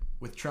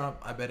 With Trump,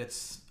 I bet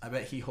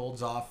he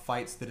holds off,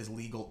 fights that is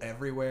legal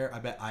everywhere. I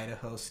bet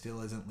Idaho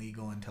still isn't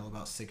legal until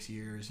about 6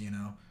 years,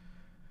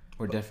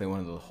 We're definitely one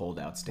of the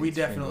holdout states. We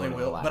definitely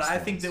will. But I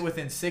think that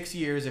within 6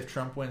 years, if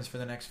Trump wins for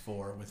the next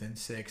 4, within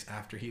 6,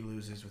 after he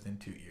loses, within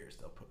 2 years,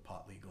 they'll put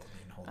pot legal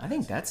and hold. I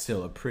think that's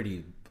still a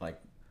pretty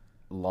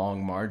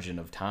long margin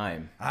of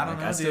time. I don't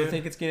know. I still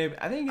think it's gonna.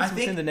 I think it's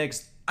within the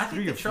next 3 or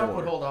 4. I think Trump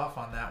would hold off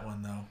on that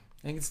one though.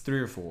 I think it's 3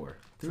 or 4.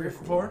 3 or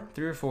 4?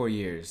 3 or 4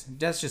 years.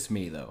 That's just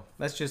me, though.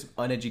 That's just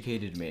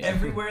uneducated me.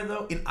 Everywhere,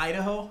 though, in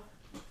Idaho,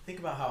 think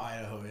about how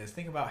Idaho is.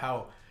 Think about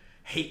how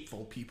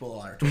hateful people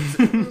are towards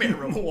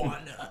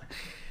marijuana.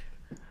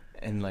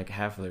 And like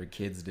half of their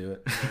kids do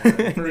it.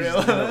 For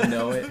real? They don't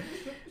know it.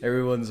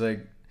 Everyone's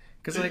like,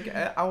 because like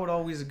I would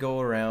always go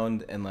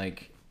around and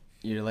like,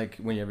 you're like,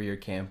 whenever you're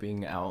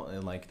camping out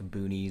in like the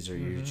boonies or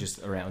you're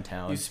just around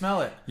town, You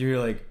smell it. you're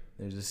like,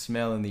 there's a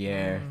smell in the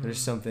air. There's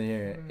something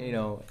here, you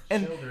know.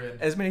 And Children.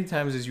 as many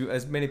times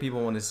as many people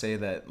want to say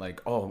that,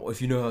 like, oh,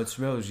 if you know how it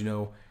smells, you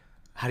know,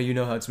 how do you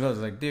know how it smells?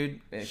 Like,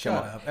 dude,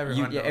 Shut come on. up.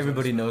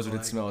 Everybody knows what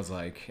like. it smells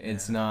like.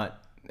 It's not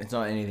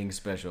anything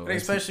special. But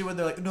especially when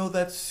they're like, no,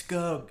 that's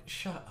skunk.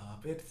 Shut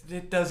up.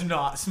 It does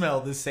not smell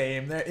the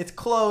same. It's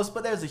close,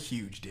 but there's a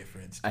huge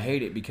difference. I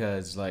hate it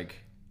because like,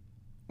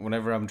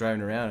 whenever I'm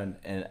driving around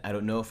and I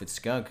don't know if it's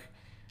skunk,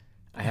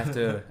 I have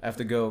to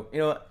go. You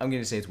know what? I'm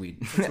gonna say it's weed.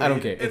 I don't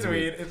care. It's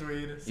weed. It's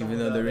weed. Even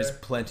though there is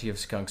plenty of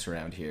skunks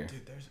around here.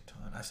 Dude, there's a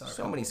ton. I saw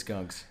so many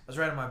skunks. I was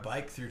riding my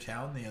bike through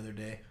town the other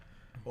day,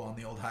 well, on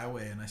the old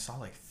highway, and I saw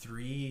like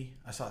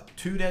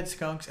 2 dead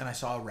skunks, and I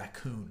saw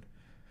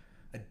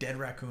a dead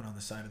raccoon on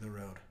the side of the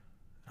road.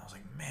 And I was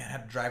like, man, I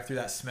had to drive through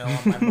that smell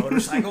on my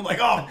motorcycle. I'm like,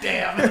 oh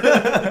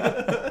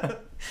damn.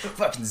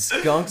 Fucking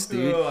skunks,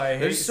 dude. Oh, I hate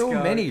There's so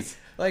skunks. many.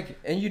 Like,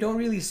 and you don't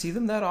really see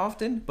them that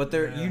often, but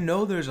you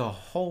know there's a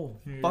whole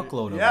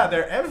fuckload of them. Yeah,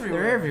 they're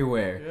everywhere. They're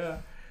everywhere. Yeah.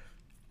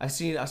 I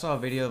saw a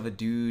video of a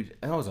dude,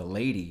 I know it was a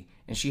lady,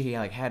 and she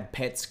like had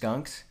pet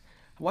skunks.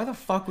 Why the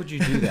fuck would you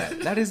do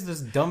that? That is the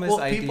dumbest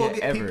idea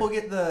ever. People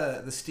get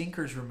the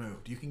stinkers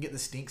removed. You can get the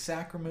stink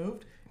sack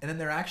removed, and then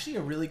they're actually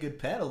a really good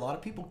pet. A lot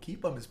of people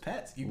keep them as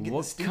pets. You can get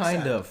what the stink kind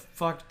sack. of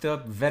fucked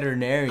up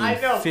veterinarian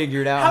I know.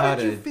 figured out how how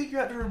did to you figure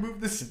out to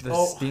remove the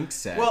stink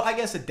sack? Well, I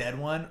guess a dead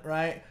one,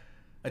 right?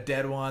 A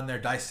dead one,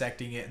 they're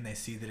dissecting it and they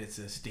see that it's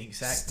a stink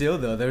sack. Still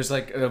though, there's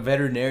like a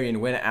veterinarian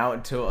went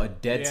out to a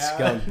dead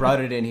skunk,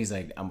 brought it in. He's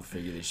like, I'm gonna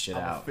figure this shit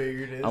out.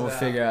 I'm gonna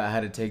figure out how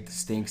to take the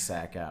stink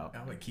sack out.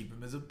 I'm gonna keep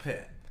him as a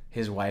pet.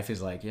 His wife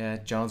is like, yeah,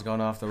 John's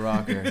gone off the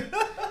rocker.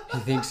 he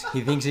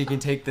thinks he can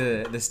take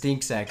the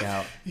stink sack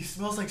out. He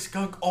smells like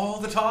skunk all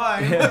the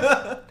time.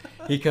 Yeah.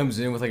 He comes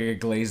in with like a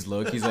glazed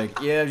look. He's like,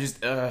 yeah,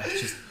 just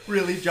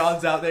really,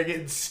 John's out there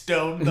getting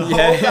stoned the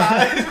whole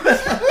time.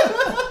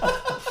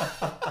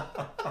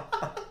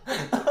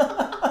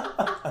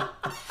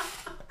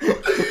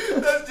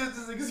 That's just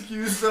his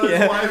excuse so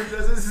his wife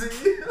doesn't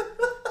see.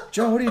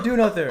 John, what are you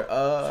doing out there?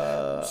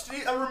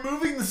 I'm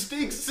removing the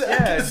stink sack.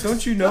 Yeah,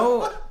 don't you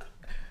know?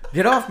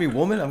 Get off me,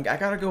 woman! I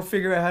gotta go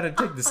figure out how to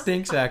take the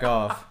stink sack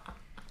off.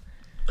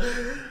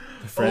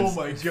 Oh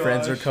my gosh.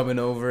 Friends are coming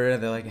over.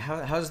 They're like,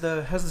 how's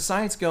the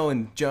science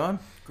going, John?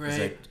 Great. He's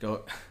like,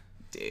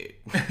 dude,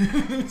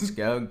 it's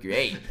going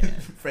great. Man.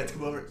 Friends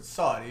come over.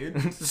 Saw,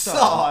 dude.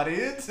 Saw,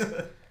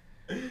 dude.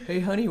 Hey,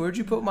 honey, where'd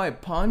you put my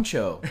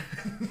poncho?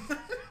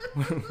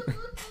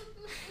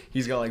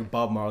 He's got like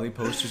Bob Marley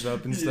posters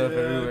up and stuff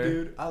everywhere.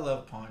 Dude, I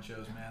love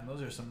ponchos, man.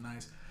 Those are some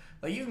nice.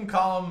 Like you can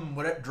call them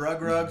whatever,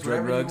 drug rugs,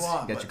 whatever you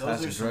want. Got your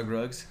classic drug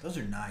rugs. Those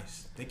are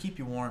nice. They keep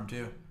you warm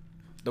too.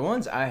 The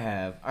ones I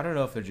have, I don't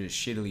know if they're just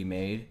shittily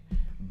made,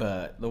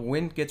 but the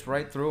wind gets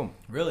right through them.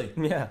 Really?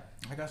 Yeah.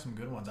 I got some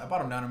good ones. I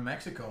bought them down in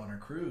Mexico on our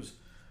cruise.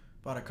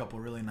 Bought a couple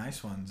really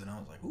nice ones, and I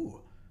was like, ooh,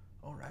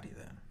 alrighty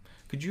then.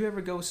 Could you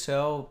ever go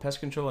sell pest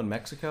control in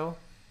Mexico?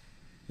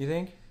 You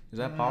think? Is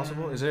that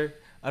possible? Is there?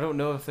 I don't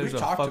know if there's a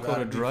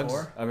fuckload of drugs.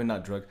 Before. I mean,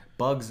 not drugs.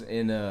 Bugs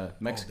in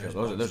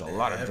Mexico. There's a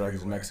lot of drugs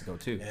in everywhere. Mexico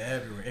too.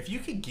 Everywhere. If you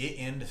could get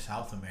into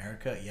South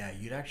America, yeah,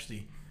 you'd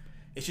actually.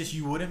 It's just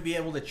you wouldn't be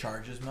able to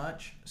charge as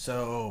much.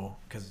 So,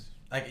 because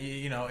like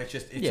you know, it's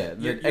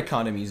the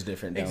economy is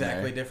different. Down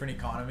exactly, there. different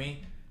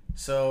economy.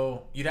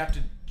 So you'd have to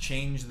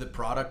change the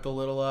product a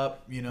little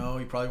up. You know,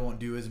 you probably won't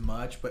do as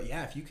much. But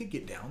yeah, if you could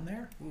get down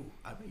there, ooh,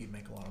 I bet you'd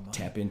make a lot of money.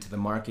 Tap into the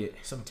market.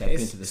 Some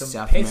into the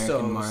South pesos.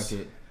 American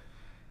market.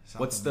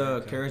 What's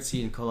the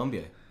currency in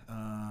Colombia?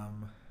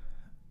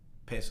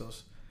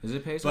 Pesos. Is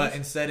it pesos? But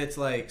instead it's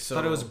like so. I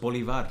thought it was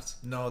bolivars.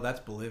 No, that's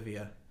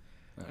Bolivia.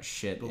 Oh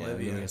shit!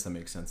 Bolivia. Yeah, I guess that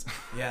makes sense.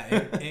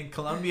 Yeah, in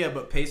Colombia,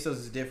 but pesos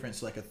is different.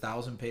 So like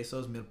 1,000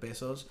 pesos, 1,000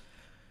 pesos,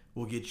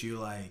 will get you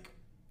like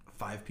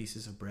 5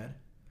 pieces of bread.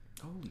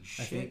 Holy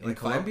shit! I think, in like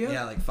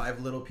Colombia? like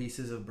 5 little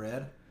pieces of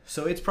bread.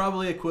 So it's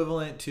probably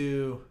equivalent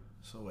to.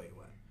 So wait,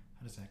 what?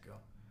 How does that go?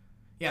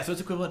 Yeah, so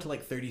it's equivalent to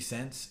like 30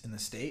 cents in the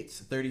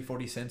States,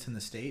 40 cents in the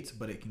States,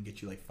 but it can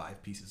get you like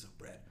 5 pieces of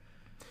bread.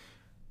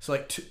 So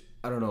like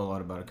I don't know a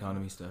lot about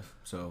economy stuff,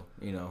 so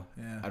yeah.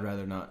 I'd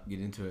rather not get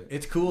into it.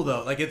 It's cool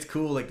though. Like it's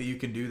cool like that you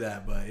can do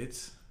that, but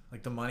it's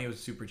like the money was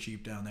super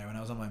cheap down there. When I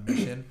was on my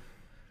mission,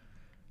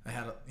 I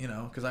had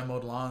because I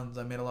mowed lawns,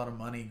 I made a lot of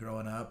money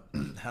growing up.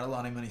 Had a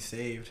lot of money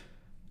saved.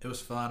 It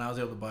was fun. I was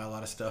able to buy a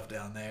lot of stuff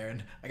down there,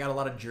 and I got a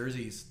lot of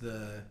jerseys.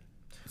 The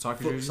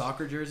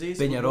soccer jerseys.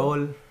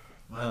 Peñarol.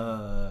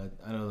 I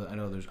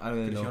know. There's. I don't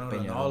really know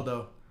Peñarol.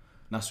 Ronaldo.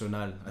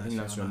 Nacional. I think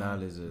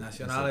Nacional is a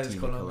Nacional is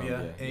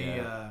Colombia.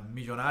 Yeah.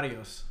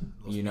 Millonarios.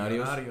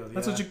 Millonarios.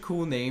 That's such a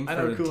cool name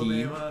for a cool team.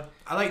 name.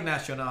 I like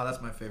Nacional.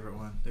 That's my favorite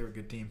one. They were a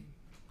good team.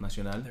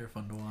 Nacional. They were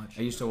fun to watch.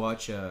 I used to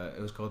watch. It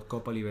was called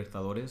Copa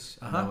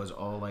Libertadores. And that was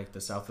all like the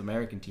South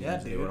American teams. Yeah,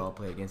 they would all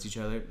play against each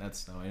other.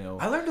 That's how I know.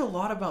 I learned a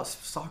lot about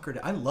soccer.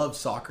 I love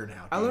soccer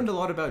now. Dude. I learned a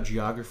lot about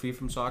geography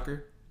from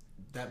soccer.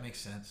 That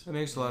makes sense. That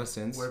makes a lot of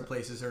sense. Where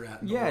places are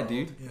at. In the yeah, world.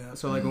 dude. Yeah.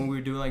 So like when we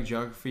were doing like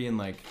geography in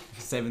like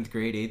 7th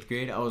grade, 8th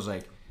grade, I was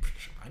like,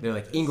 they're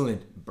like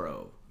England,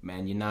 bro.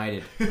 Man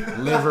United,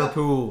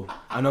 Liverpool.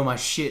 I know my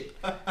shit.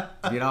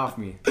 Get off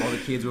me. All the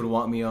kids would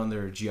want me on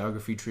their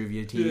geography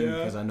trivia team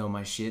because I know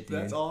my shit, dude.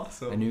 That's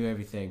awesome. I knew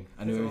everything.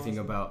 I knew everything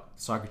about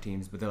soccer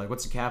teams. But they're like,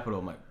 "What's the capital?"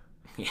 I'm like,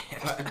 "Yeah,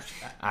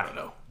 I don't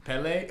know."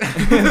 Pele.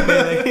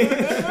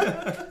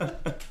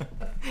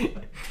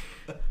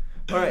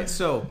 All right,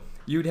 so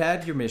you'd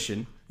had your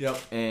mission. Yep.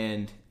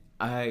 And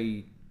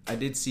I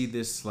did see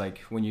this like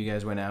when you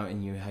guys went out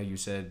and how you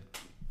said,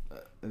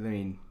 I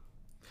mean,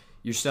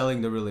 you're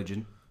selling the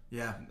religion.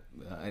 Yeah.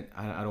 I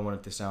don't want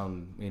it to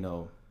sound,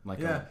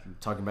 like I'm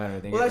talking about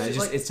anything. Well,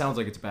 it sounds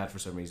like it's bad for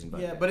some reason. But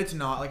yeah, but it's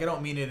not. Like I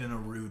don't mean it in a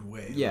rude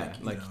way. Yeah,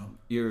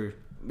 you're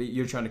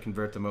trying to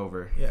convert them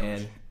over,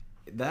 and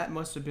that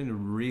must have been a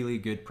really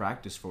good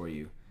practice for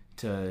you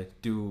to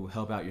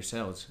help out your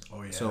sales.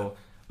 Oh yeah. So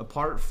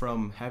apart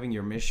from having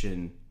your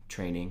mission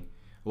training,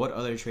 what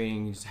other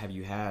trainings have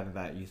you had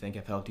that you think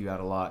have helped you out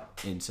a lot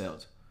in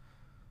sales?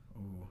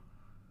 Ooh,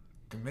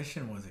 the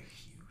mission was a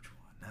huge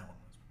one. That one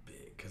was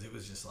big because it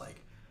was just like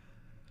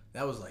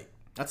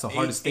that's the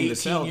hardest thing to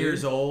sell. 18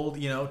 years old,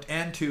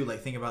 and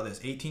think about this.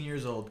 18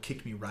 years old,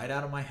 kicked me right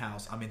out of my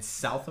house. I'm in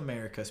South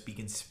America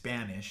speaking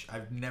Spanish.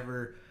 I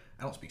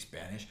don't speak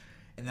Spanish.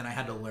 And then I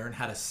had to learn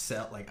how to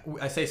sell,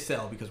 I say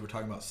sell because we're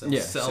talking about sell. Yeah,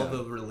 sell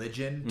the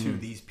religion to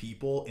these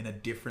people in a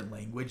different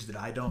language that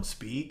I don't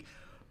speak.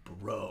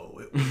 Bro,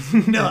 it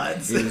was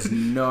nuts. It was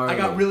gnarly. I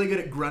got really good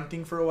at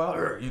grunting for a while,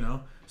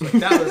 So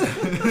that was,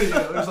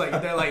 it was like,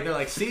 they're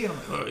like, see? And I'm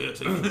like, oh, yeah,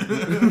 see.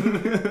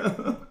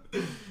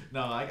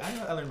 No,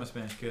 I learned my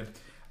Spanish good.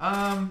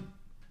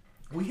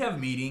 We have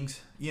meetings,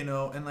 and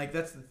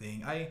that's the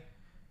thing. I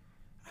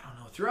don't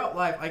know. Throughout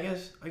life, I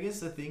guess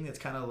the thing that's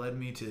kind of led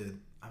me to,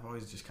 I've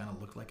always just kind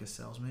of looked like a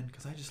salesman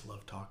because I just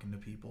love talking to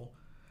people.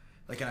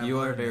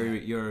 You're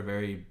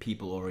very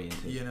people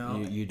oriented.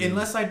 You do.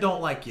 Unless I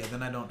don't like you,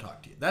 then I don't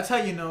talk to you. That's how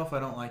you know if I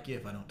don't like you,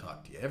 if I don't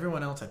talk to you.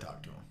 Everyone else I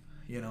talk to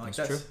them.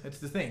 That's true. It's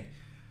the thing.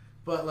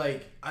 But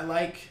I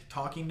like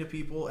talking to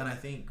people, and I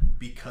think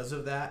because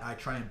of that, I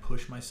try and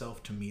push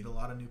myself to meet a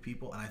lot of new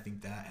people, and I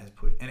think that has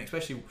and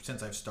especially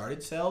since I've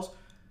started sales,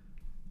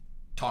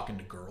 talking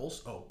to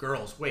girls. Oh,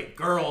 girls! Wait,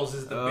 girls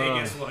is the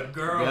biggest one.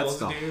 Girls,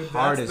 that's dude,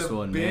 hardest that's the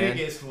one,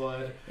 biggest man.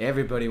 one.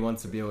 Everybody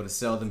wants to be able to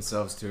sell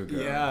themselves to a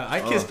girl. Yeah,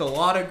 I kissed a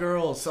lot of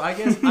girls, so I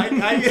guess I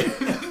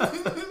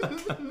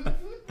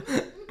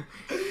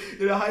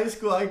in high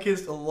school I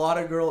kissed a lot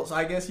of girls.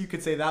 I guess you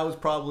could say that was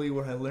probably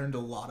where I learned a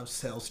lot of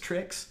sales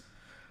tricks.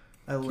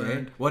 I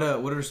learned. What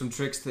are some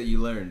tricks that you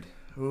learned?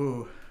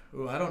 Ooh,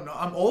 I don't know.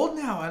 I'm old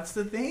now. That's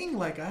the thing.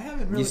 I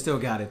haven't really. You still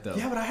got it though.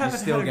 Yeah, but I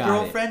haven't had a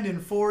girlfriend in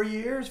 4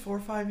 or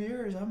 5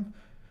 years.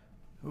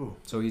 Ooh.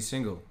 So he's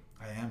single.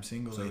 I am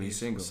single. So ladies. he's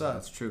single. What's up?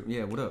 That's true.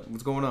 Yeah. What up?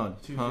 What's going on?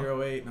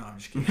 208. No, I'm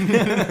just kidding.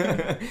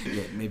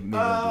 Yeah, maybe.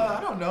 I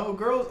don't know,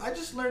 girls. I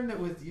just learned that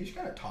you just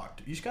gotta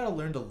talk. You just gotta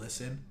learn to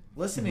listen.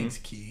 Listening's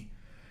key.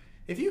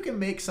 If you can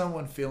make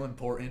someone feel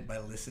important by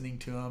listening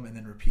to them and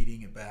then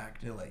repeating it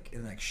back to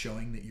and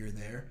showing that you're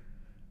there,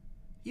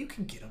 you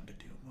can get them to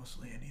do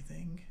mostly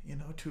anything,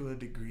 to a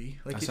degree.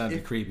 That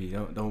sounded creepy.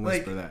 Don't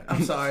whisper that.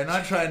 I'm sorry,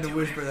 not trying to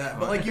whisper that,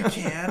 but you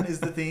can is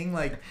the thing.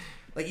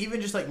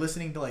 Even just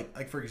listening to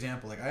for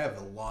example, I have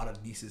a lot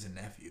of nieces and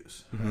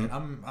nephews. Right?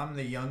 I'm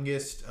the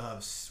youngest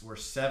of we're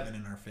 7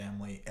 in our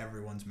family.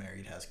 Everyone's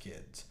married, has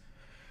kids.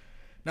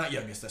 Not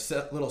youngest,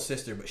 a little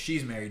sister, but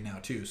she's married now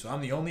too. So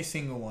I'm the only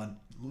single one.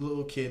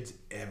 Little kids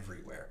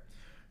everywhere.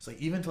 It's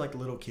even to the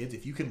little kids,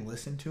 if you can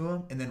listen to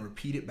them and then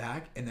repeat it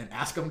back and then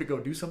ask them to go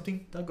do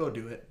something, they'll go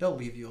do it. They'll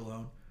leave you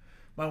alone.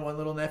 My one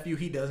little nephew,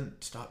 he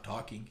doesn't stop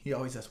talking. He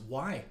always asks,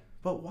 why?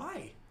 But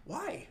why?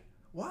 Why?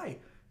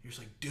 You're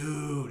just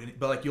dude.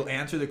 But you'll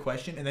answer the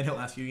question and then he'll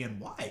ask you again,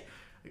 why?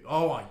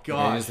 Oh my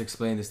god! I just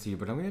explained this to you,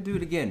 but I'm gonna do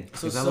it again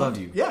because I love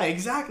you. Yeah,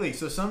 exactly.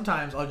 So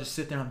sometimes I'll just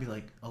sit there and be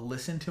I'll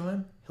listen to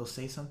him. He'll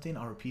say something.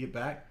 I'll repeat it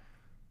back.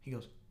 He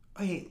goes,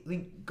 "Oh, hey,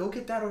 Link, go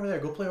get that over there.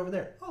 Go play over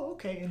there." Oh,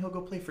 okay. And he'll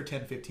go play for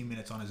 10, 15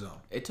 minutes on his own.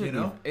 It took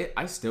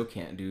I still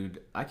can't,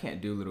 dude. I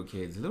can't do little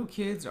kids. Little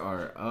kids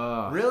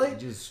are really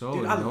just so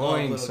dude,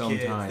 annoying I love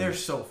sometimes. Kids. They're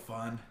so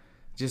fun.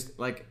 Just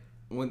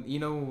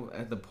when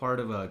at the part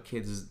of a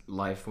kid's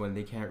life when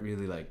they can't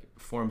really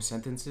form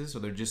sentences, so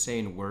they're just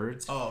saying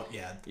words. Oh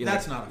yeah,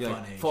 that's not a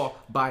fun age. Fall,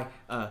 buy,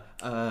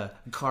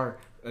 car,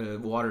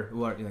 water.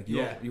 What do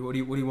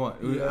you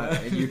want?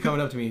 Yeah. You're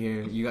coming up to me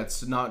here. You got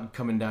snot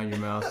coming down your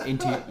mouth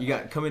you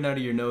got coming out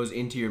of your nose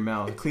into your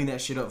mouth. Clean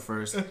that shit up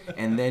first,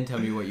 and then tell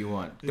me what you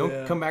want.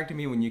 Don't come back to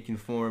me when you can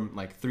form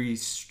 3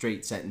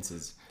 straight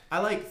sentences. I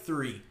like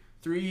 3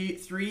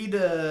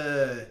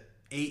 to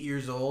 8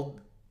 years old.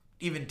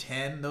 even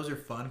 10, those are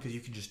fun because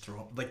you can just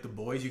throw, like the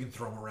boys, you can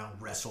throw them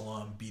around, wrestle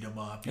them, beat them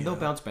up. And they'll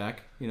bounce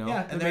back, you know.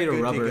 Yeah, and they're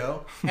good to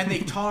go. And they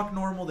talk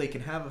normal. They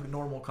can have a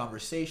normal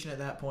conversation at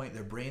that point.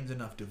 Their brain's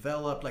enough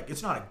developed. Like,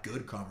 it's not a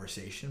good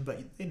conversation,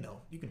 but they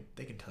know.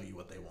 They can tell you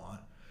what they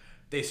want.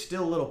 They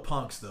still little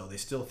punks, though. They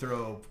still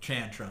throw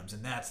tantrums,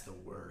 and that's the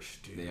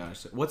worst, dude. They are.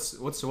 So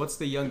what's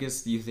the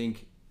youngest you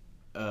think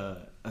a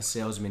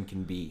salesman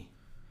can be?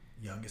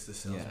 Youngest a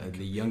salesman Yeah, can the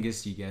be.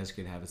 youngest you guys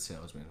could have a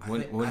salesman.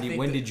 When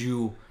think did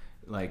you,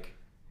 like,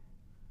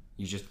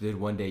 you just did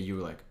one day, you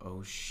were like,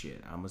 oh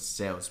shit, I'm a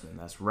salesman.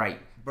 That's right.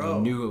 Bro.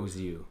 You knew it was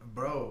you.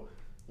 Bro,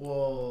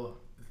 well,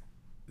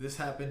 this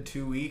happened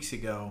 2 weeks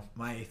ago.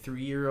 My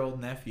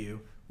 3-year-old nephew,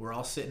 we're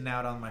all sitting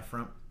out on my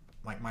front,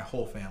 like my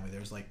whole family.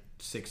 There's like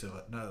 6 of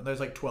us. No, there's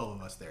like 12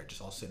 of us there,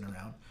 just all sitting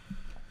around.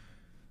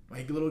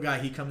 My little guy,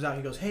 he comes out,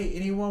 he goes, hey,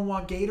 anyone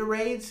want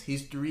Gatorades?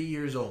 He's 3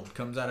 years old,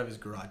 comes out of his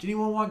garage.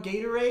 Anyone want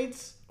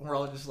Gatorades? And we're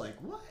all just like,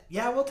 what?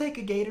 Yeah, we'll take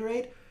a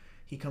Gatorade.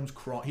 He comes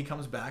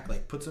back,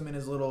 like puts him in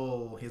his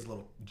little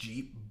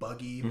Jeep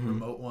buggy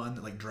remote one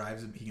that like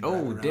drives him. He can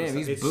drive around. Damn,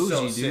 he's it's bougie,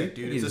 so dude. sick,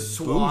 dude. He's It's a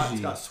SWAT. bougie.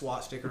 It's got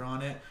SWAT sticker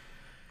on it.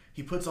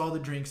 He puts all the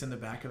drinks in the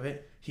back of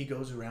it. He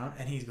goes around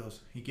and he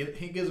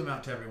gives them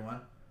out to everyone.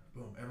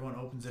 Boom! Everyone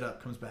opens it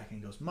up, comes back and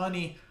he goes,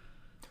 money.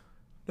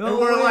 No and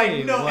we're way.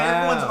 like, no, Wow.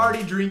 everyone's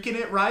already drinking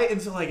it, right?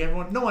 And so like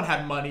no one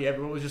had money.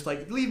 Everyone was just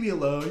like, leave me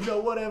alone,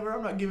 whatever.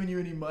 I'm not giving you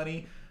any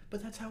money.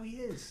 But that's how he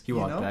is. He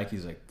walked back.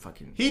 He's like,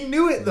 fucking. He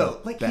knew it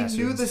though. Like bastards.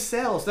 he knew the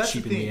sales. That's the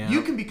Cheaping me thing. out.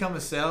 You can become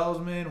a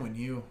salesman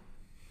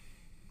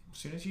as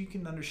soon as you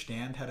can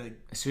understand how to.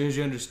 As soon as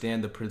you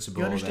understand the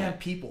principle, You understand that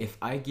people. If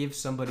I give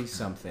somebody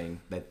something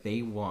that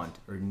they want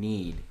or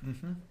need,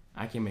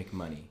 I can make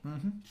money.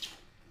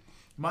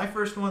 My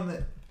first one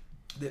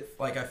that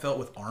like I felt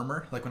with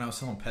Armor, like when I was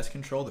selling pest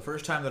control, the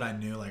first time that I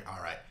knew, like,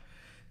 all right,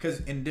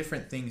 because in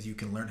different things you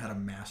can learn how to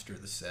master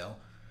the sale,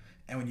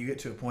 and when you get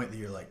to a point that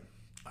you're like,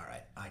 all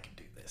right, I can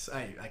do this,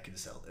 I can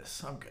sell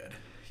this, I'm good.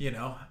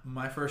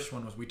 My first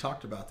one was, we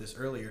talked about this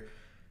earlier,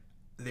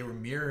 they were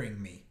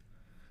mirroring me.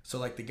 So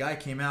like the guy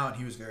came out and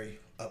he was very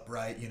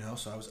upright,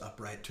 so I was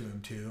upright to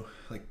him too,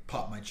 like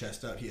popped my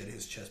chest up, he had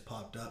his chest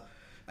popped up.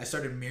 I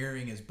started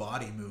mirroring his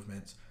body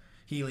movements.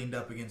 He leaned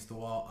up against the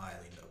wall, I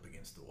leaned up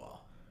against the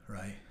wall,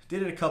 right?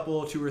 Did it a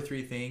couple, 2 or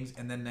 3 things,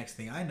 and then next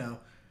thing I know,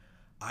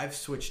 I've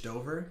switched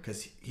over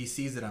because he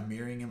sees that I'm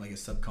mirroring him, like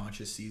his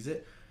subconscious sees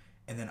it,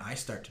 and then I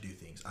start to do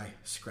things. I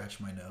scratch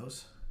my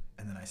nose,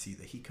 and then I see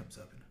that he comes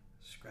up and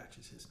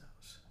scratches his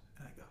nose,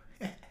 and I go,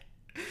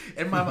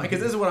 in my mind, because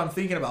this is what I'm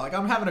thinking about. Like,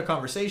 I'm having a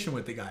conversation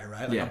with the guy,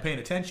 right? Like, Yeah. I'm paying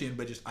attention,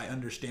 but just I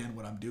understand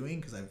what I'm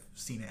doing because I've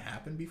seen it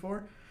happen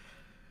before.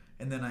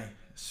 And then I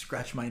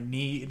scratch my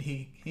knee, and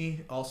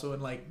he also,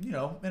 in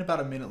about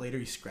a minute later,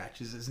 he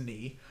scratches his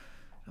knee.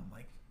 I'm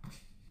like,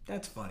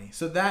 that's funny.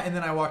 So that, and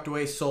then I walked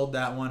away, sold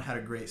that one, had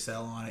a great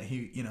sell on it.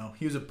 He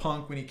was a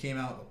punk when he came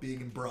out,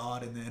 big and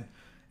broad, and then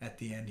at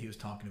the end, he was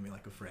talking to me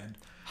like a friend.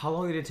 How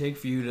long did it take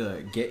for you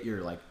to get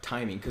your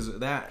timing? Because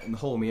that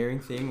whole mirroring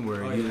thing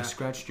where you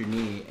scratched your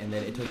knee and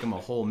then it took him a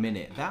whole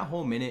minute. That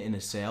whole minute in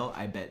a sale,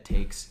 I bet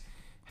takes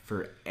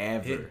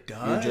forever. It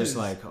does. You're just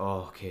like,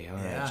 oh, okay, all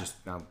right, just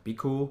be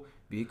cool.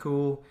 Be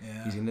cool.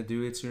 Yeah. He's gonna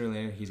do it sooner or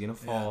later. He's gonna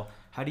fall. Yeah.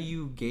 How do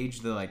you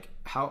gauge the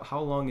how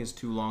long is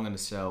too long on a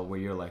sell where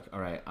you're like, all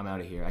right, I'm out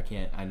of here.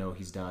 I know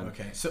he's done.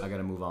 Okay, so I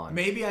gotta move on.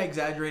 Maybe I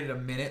exaggerated a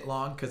minute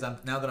long because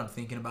now that I'm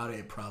thinking about it,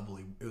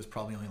 it was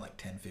probably only like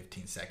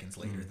 10-15 seconds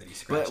later that he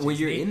scratched. But when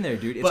you're in there,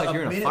 dude, it's like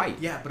you're in a fight.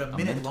 Yeah, but a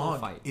minute long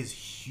fight is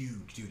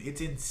huge, dude.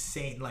 It's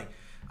insane. Like,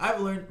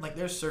 I've learned,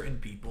 there's certain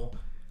people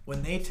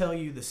when they tell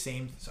you the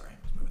same. Sorry,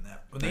 I was moving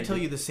that. When they tell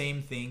you the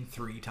same thing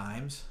 3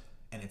 times,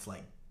 and it's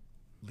like,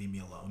 leave me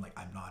alone. Like,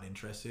 I'm not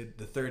interested.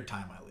 The 3rd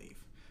time I leave.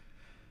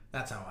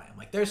 That's how I am.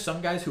 Like, there's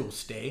some guys who will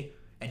stay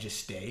and just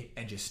stay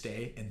and just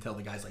stay until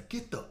the guy's like,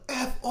 get the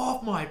F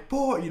off my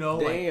board, Damn.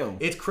 Like,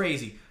 it's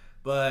crazy.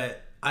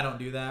 But I don't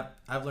do that.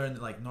 I've learned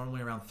that,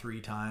 normally around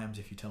 3 times,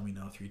 if you tell me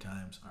no 3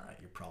 times, all right,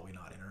 you're probably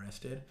not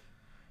interested.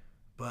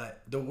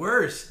 But the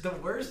worst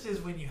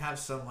is when you have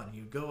someone,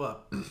 you go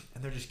up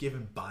and they're just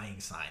giving buying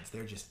signs.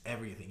 They're just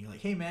everything. You're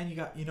like, hey man, you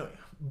got,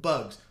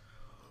 bugs.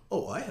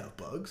 Oh, I have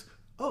bugs.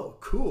 Oh,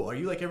 cool. Are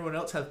you like everyone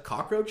else have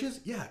cockroaches?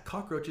 Yeah,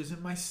 cockroaches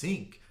in my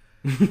sink.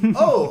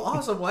 Oh,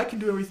 awesome. Well, I can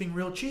do everything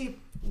real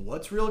cheap.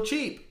 What's real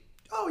cheap?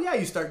 Oh, yeah.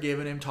 You start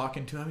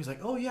talking to him. He's like,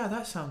 oh, yeah,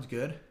 that sounds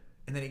good.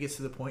 And then he gets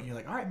to the point and you're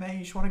like, all right, man,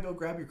 you just want to go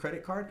grab your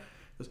credit card?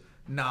 He goes,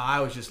 nah,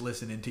 I was just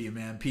listening to you,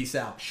 man. Peace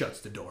out.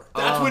 Shuts the door.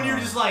 That's when you're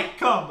just like,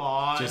 come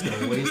on. Just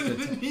a waste of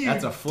time.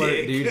 That's a flirt,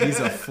 dick. dude. He's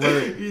a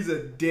flirt. He's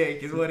a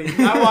dick is what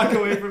I walk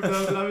away from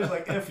those and I was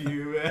like, F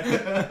you,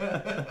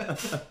 man.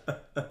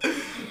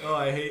 Oh,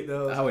 I hate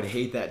those. I would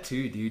hate that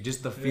too, dude.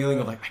 Just the feeling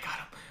of like, I got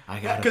him.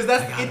 Because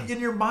that's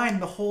in your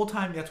mind the whole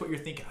time. That's what you're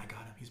thinking. I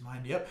got him. He's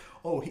mine. Yep.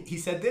 Oh, he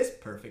said this.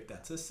 Perfect.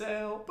 That's a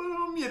sale.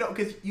 Boom.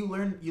 Because you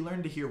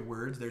learn to hear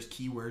words. There's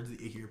key words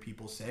that you hear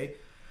people say,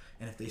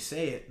 and if they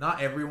say it,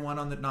 not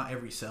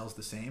every sale's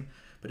the same,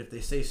 but if they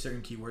say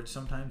certain keywords,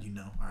 sometimes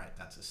all right,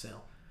 that's a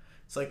sale.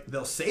 It's like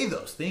they'll say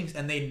those things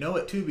and they know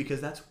it too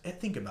because that's,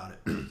 think about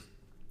it.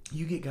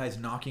 You get guys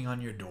knocking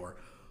on your door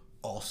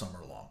all summer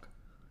long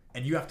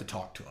and you have to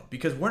talk to them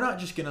because we're not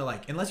just going to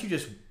like, unless you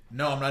just,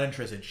 no, I'm not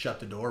interested,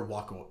 shut the door,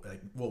 walk away, like,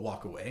 we'll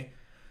walk away.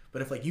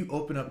 But if like you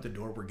open up the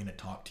door, we're going to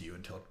talk to you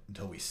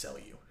until we sell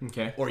you.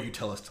 Okay. Or you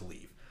tell us to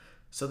leave.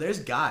 So there's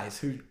guys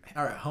who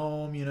are at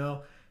home,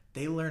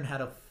 they learn how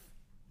to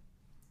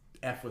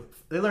I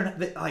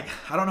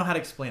don't know how to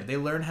explain it. They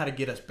learn how to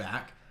get us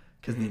back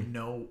because they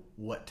know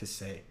what to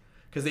say.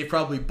 Because they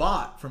probably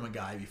bought from a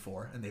guy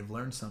before and they've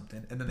learned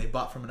something. And then they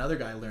bought from another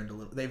guy, learned a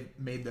little. They've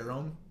made their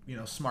own,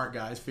 smart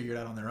guys, figured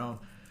out on their own.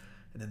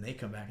 And then they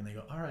come back and they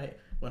go, all right,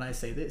 when I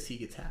say this, he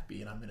gets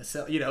happy and I'm going to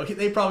sell.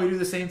 They probably do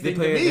the same thing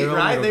to me,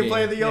 right? They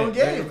play their own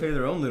game. They play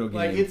their own little game.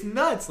 Like, it's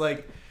nuts.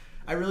 Like,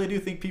 I really do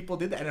think people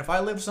did that. And if I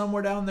lived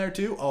somewhere down there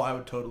too, I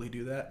would totally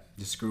do that.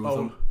 Just screw with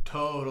them.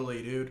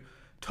 Totally, dude.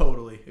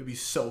 Totally. It'd be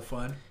so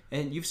fun.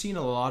 And you've seen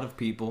a lot of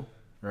people,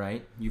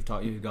 right? You've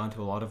gone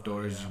to a lot of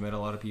doors. You've met a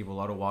lot of people, a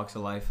lot of walks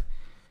of life.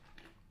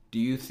 Do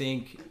you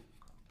think,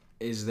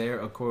 is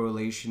there a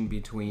correlation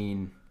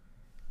between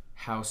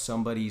how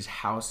somebody's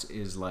house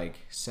is like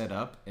set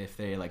up, if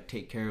they like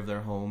take care of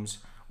their homes,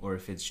 or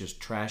if it's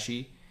just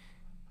trashy,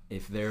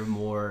 if they're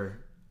more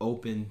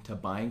open to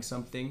buying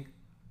something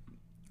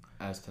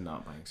as to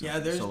not buying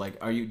something? Yeah, so like,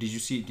 do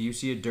you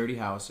see a dirty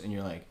house and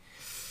you're like,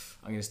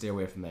 I'm going to stay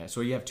away from that.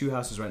 So you have two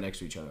houses right next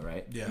to each other,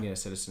 right? Yeah. I'm going to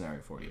set a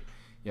scenario for you.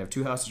 You have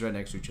two houses right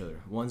next to each other.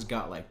 One's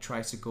got like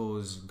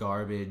tricycles,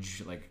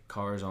 garbage, like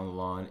cars on the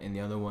lawn, and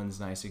the other one's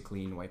nice and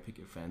clean, white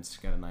picket fence,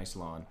 got a nice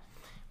lawn.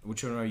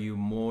 Which one are you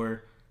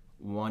more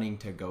wanting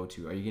to go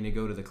to? Are you going to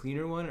go to the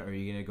cleaner one, or are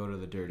you going to go to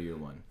the dirtier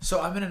one? So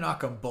I'm going to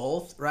knock them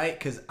both, right?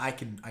 Because I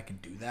can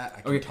do that.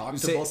 I can talk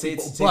to both people. Say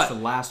it's the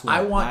last one.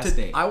 I want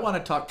to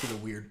talk to the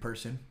weird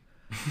person.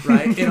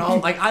 Right,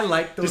 I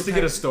like those just to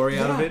get a story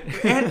out of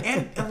it.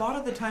 and a lot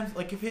of the times,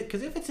 like if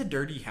it's a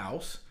dirty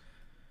house,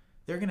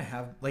 they're gonna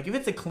have, like, if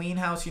it's a clean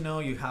house, you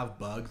have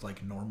bugs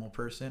like a normal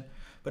person.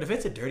 But if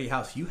it's a dirty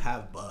house, you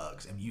have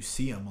bugs and you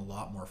see them a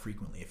lot more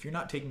frequently. If you're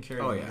not taking care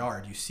of your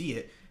yard, you see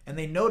it, and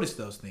they notice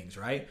those things,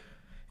 right?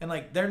 And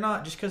like, they're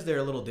not, just because they're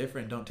a little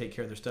different, don't take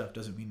care of their stuff,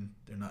 doesn't mean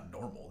they're not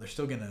normal. They're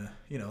still gonna,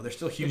 they're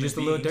still human. They're just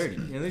beings. a little dirty.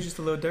 They're just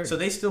a little dirty. So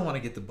they still want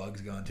to get the bugs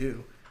gone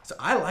too. So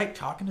I like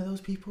talking to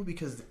those people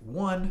because,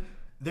 one,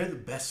 they're the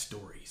best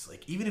stories.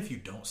 Like, even if you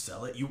don't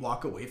sell it, you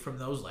walk away from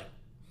those like,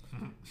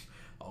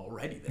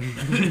 alrighty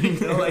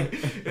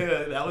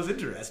then. That was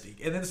interesting.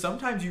 And then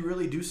sometimes you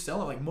really do sell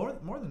them. Like,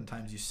 more than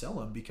times you sell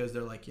them because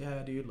they're like,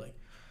 yeah, dude, like,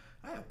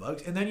 I have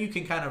bugs. And then you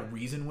can kind of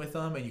reason with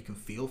them and you can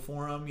feel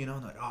for them,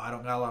 like, I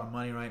don't got a lot of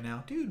money right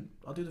now. Dude,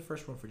 I'll do the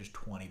first one for just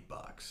 $20.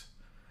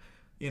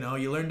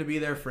 You learn to be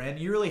their friend.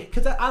 You really,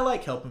 because I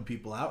like helping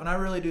people out, and I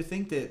really do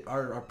think that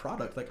our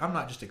product, like, I'm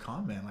not just a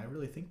con man. I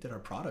really think that our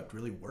product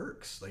really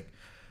works. Like,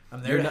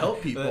 I'm there to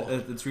help people.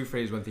 Let's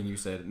rephrase one thing you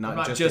said.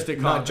 Not just a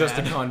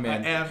con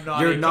man. I am not.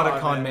 You're not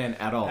a con man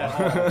at all.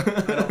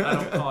 I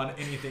don't con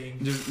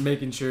anything. Just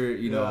making sure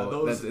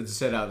that it's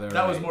set out there.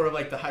 That was more of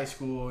like the high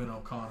school,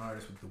 con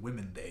artist with the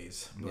women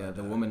days. Yeah,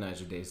 the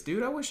womanizer days,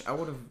 dude. I wish I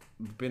would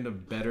have been a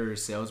better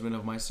salesman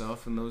of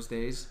myself in those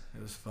days.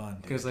 It was fun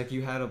because like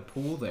you had a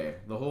pool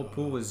there. The whole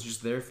pool was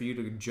just there for you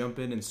to jump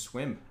in and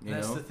swim.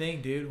 That's the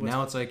thing, dude.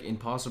 Now it's like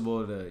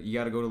impossible to. You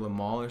got to go to the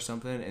mall or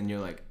something, and you're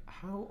like,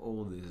 how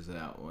old is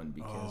that one?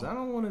 Because I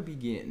don't want to be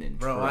getting in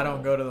trouble. I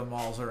don't go to the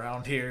malls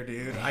around here,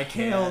 dude. I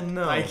can't. Hell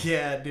no. I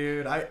can't,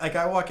 dude.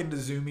 I walk into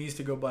Zoomies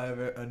to go buy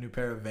a new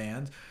pair of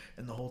Vans,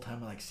 and the whole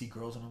time I like see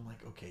girls, and I'm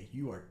like, okay,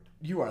 you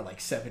are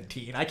like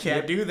 17. I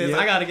can't do this.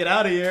 I got to get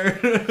out of here.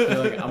 You're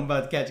like, I'm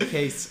about to catch a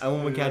case. I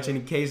won't catch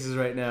any cases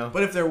right now.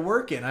 But if they're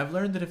working, I've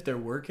learned that if they're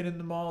working in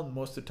the mall,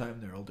 most of the time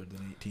they're older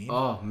than 18.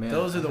 Oh, man.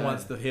 Those are the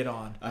ones to hit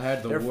on. I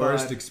had the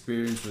worst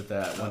experience with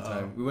that one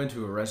time. We went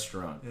to a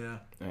restaurant. Yeah.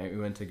 Right, we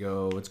went to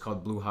go, it's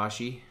called Blue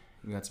Hashi.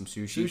 We got some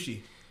sushi.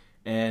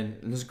 And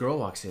this girl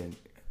walks in.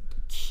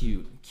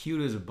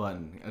 Cute as a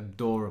button,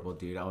 adorable,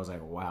 dude. I was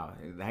like, wow,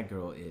 that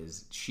girl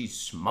she's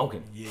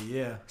smoking.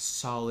 Yeah.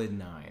 Solid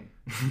 9.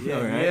 Yeah,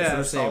 right? yeah,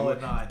 so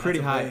solid 9. Pretty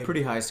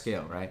high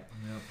scale, right?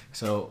 Yep.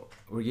 So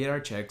we get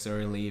our checks and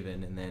we're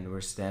leaving, and then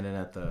we're standing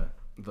at the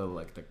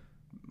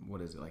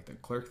what is it, like the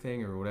clerk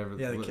thing or whatever?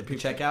 Yeah, the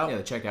checkout. Yeah,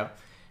 the checkout.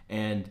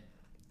 And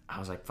I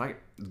was like, fuck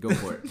it, go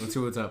for it. Let's see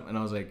what's up. And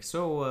I was like,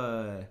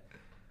 so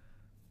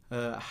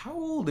how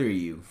old are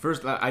you?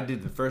 First, I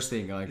did the first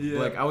thing.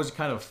 Like I was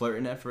kind of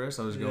flirting at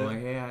first. I was going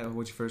like, hey,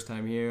 what's your first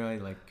time here?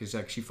 Cause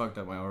like she fucked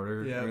up my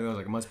order. Yeah. I was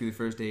like, it must be the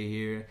first day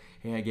here.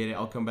 Hey, I get it.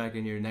 I'll come back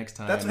in here next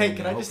time.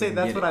 Can I just say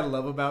that's what I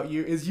love about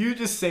you is you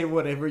just say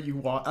whatever you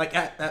want. Like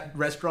at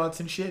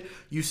restaurants and shit,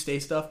 you say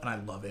stuff and I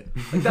love it.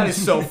 Like that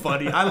is so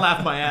funny. I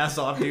laugh my ass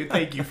off, dude.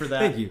 Thank you for that.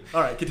 Thank you.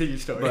 All right, continue your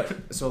story.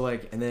 But so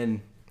and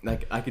then.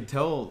 Like, I could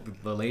tell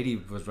the lady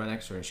was right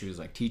next to her, and she was,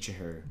 like, teaching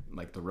her,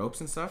 like, the ropes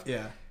and stuff.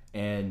 Yeah.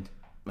 And,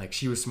 like,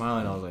 she was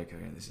smiling. I was like,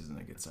 okay, this isn't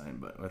a good sign,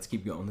 but let's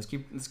keep going. Let's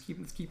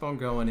keep on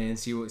going and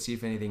see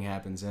if anything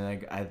happens.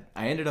 And I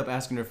ended up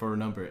asking her for her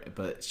number,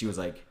 but she was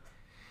like,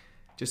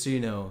 just so you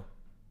know,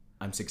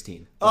 I'm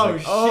 16. Oh,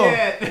 like,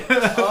 shit.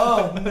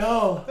 Oh,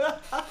 no.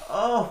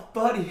 Oh,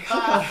 buddy.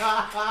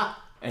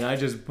 And I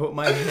just put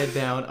my head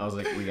down. I was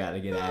like, we got to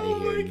get out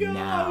of here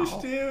now.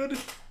 Dude.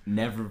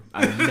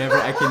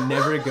 I can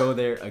never go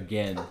there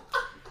again.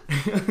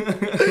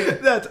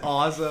 That's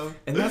awesome.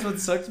 And that's what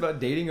sucks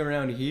about dating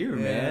around here,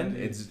 man.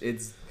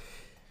 It's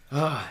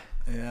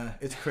yeah,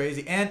 it's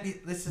crazy. And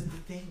this is the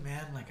thing,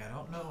 man. Like, I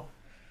don't know.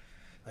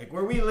 Like,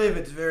 where we live,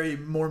 it's very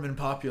Mormon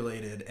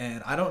populated,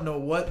 and I don't know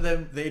what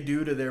they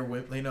do to their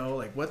women. You know,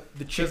 like what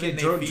the chicken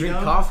they feed drink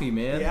them. coffee,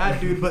 man. Yeah,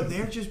 dude. But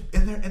they're just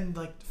and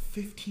like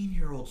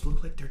 15-year-olds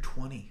look like they're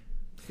 20.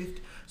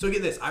 50. So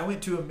get this. I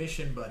went to a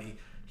mission buddy.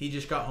 He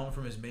just got home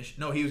from his mission.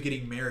 No, he was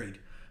getting married.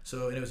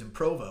 So, and it was in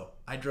Provo.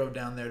 I drove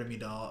down there to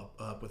meet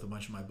up with a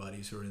bunch of my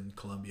buddies who are in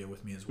Columbia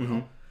with me as well.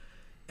 Mm-hmm.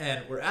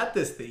 And we're at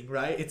this thing,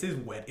 right? It's his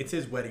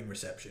wedding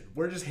reception.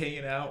 We're just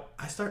hanging out.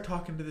 I start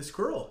talking to this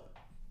girl.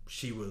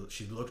 She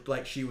looked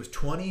like she was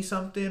 20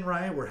 something,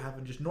 right? We're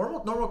having just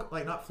normal,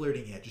 like not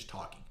flirting yet, just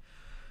talking.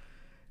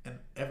 And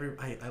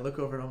I look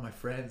over at all my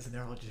friends and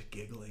they're all just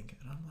giggling.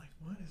 And I'm like,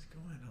 what is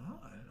going on?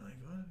 Like,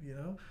 what, you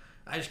know?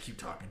 I just keep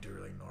talking to her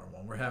like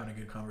normal. And we're having a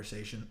good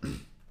conversation. And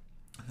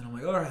then I'm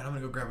like, all right, I'm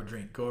going to go grab a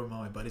drink. Go over to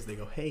all my buddies. They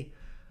go, hey.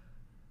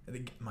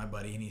 And my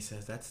buddy, and he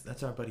says,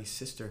 that's our buddy's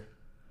sister.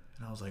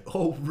 And I was like,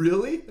 oh,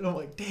 really? And I'm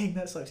like, dang,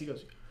 that sucks. He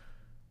goes,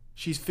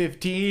 she's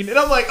 15. And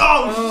I'm like,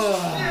 oh,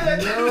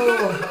 shit.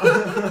 No.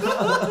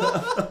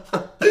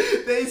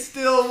 They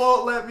still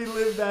won't let me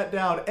live that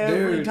down.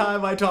 Every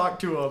time I talk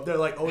to them, they're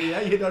like, oh,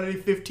 yeah, you hit on any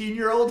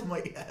 15-year-olds? I'm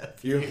like, yeah.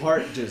 Your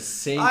heart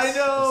just sinks. I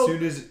know. As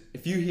soon as,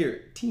 if you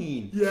hear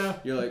teen, yeah,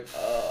 you're like,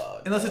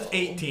 unless it's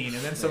 18,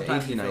 and then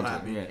sometimes 18, you feel 19,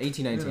 happy. Yeah,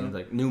 18, 19, you know?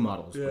 Like new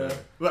models. Yeah. Whatever.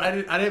 But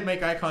I didn't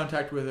make eye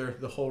contact with her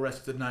the whole rest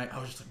of the night. I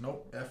was just like,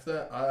 nope, F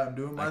that. I'm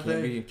doing my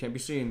thing. Can't be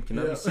seen.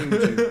 Cannot be seen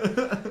with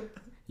you.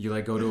 You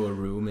like go to a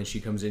room and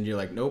she comes in. You're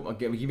like, nope. I'll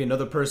give me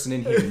another person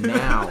in here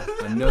now.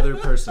 Another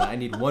person. I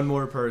need one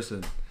more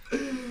person.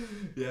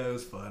 Yeah, it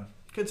was fun.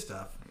 Good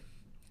stuff.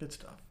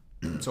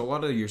 So a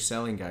lot of your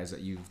selling guys that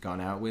you've gone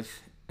out with,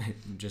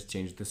 just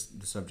changed the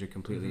subject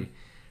completely.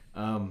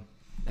 Mm-hmm.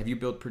 Have you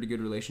built pretty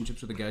good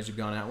relationships with the guys you've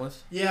gone out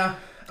with? Yeah.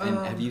 And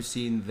have you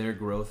seen their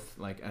growth,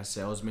 like as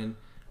salesmen?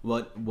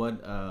 What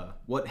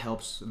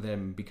helps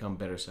them become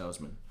better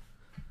salesmen?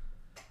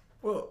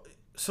 Well,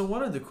 so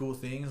one of the cool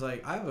things,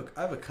 like I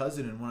have a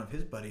cousin and one of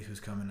his buddies who's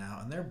coming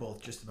out, and they're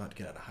both just about to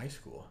get out of high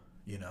school.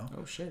 You know?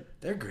 Oh shit.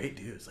 They're great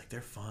dudes. Like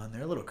they're fun.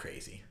 They're a little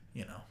crazy.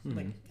 You know? Mm-hmm.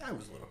 Like I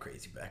was a little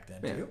crazy back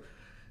then too.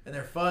 And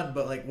they're fun,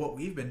 but like what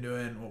we've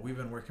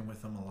been working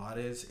with them a lot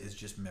is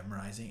just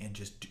memorizing and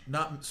just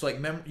not so like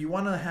you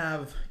want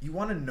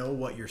to know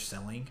what you're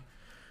selling,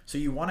 so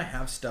you want to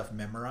have stuff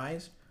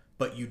memorized,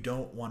 but you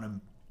don't want to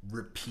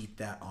repeat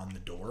that on the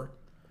door.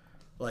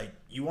 Like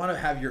you want to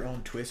have your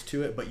own twist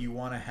to it, but you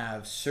want to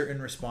have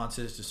certain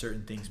responses to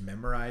certain things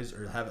memorized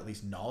or have at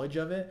least knowledge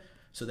of it.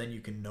 So then you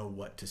can know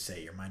what to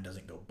say. Your mind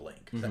doesn't go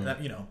blank.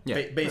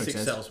 Mm-hmm. Basic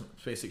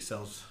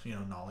sales,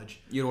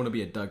 knowledge. You don't want to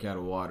be a duck out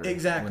of water.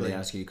 Exactly. When they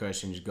ask you a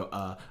question, you just go,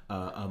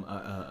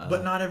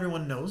 But not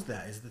everyone knows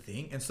that is the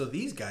thing. And so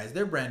these guys,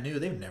 they're brand new.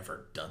 They've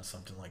never done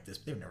something like this.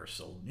 They've never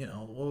sold,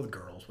 with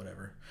girls,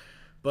 whatever.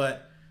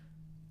 But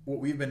what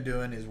we've been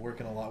doing is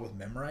working a lot with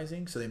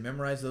memorizing. So they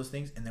memorize those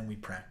things, and then we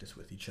practice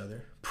with each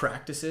other.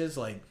 Practices,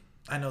 like,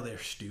 I know they're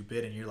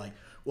stupid, and you're like,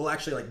 we'll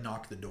actually like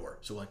knock the door.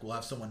 So like we'll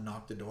have someone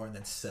knock the door and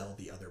then sell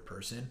the other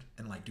person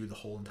and like do the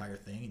whole entire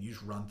thing, and you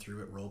just run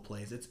through it, role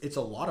plays. It's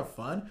a lot of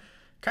fun.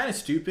 Kind of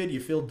stupid. You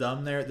feel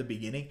dumb there at the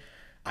beginning.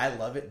 I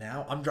love it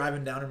now. I'm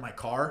driving down in my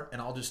car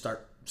and I'll just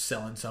start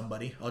selling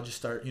somebody. I'll just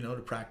start, to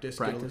practice.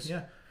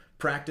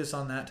 Practice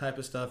on that type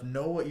of stuff.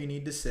 Know what you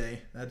need to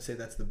say. I'd say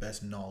that's the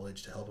best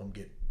knowledge to help them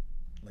get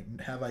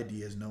have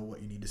ideas, know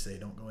what you need to say.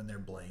 Don't go in there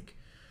blank.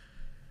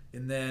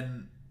 And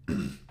then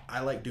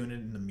I like doing it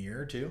in the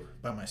mirror too,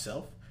 by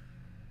myself.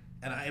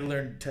 And I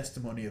learned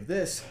testimony of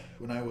this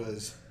when I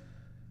was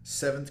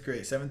 7th,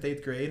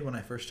 8th grade, when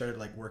I first started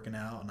like working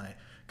out and I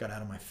got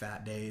out of my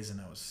fat days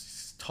and I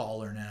was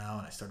taller now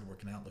and I started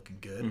working out looking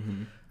good.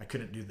 Mm-hmm. I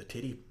couldn't do the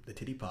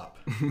titty pop.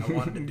 I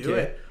wanted to do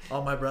it.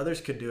 All my brothers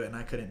could do it and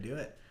I couldn't do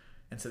it.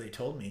 And so they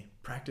told me,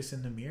 practice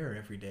in the mirror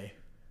every day.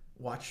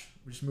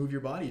 Just move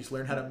your body. Just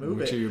learn how to move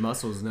it. Make sure your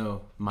muscles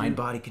know.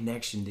 Mind-body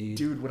connection, dude.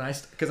 Dude,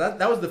 because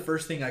that was the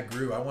first thing I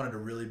grew. I wanted a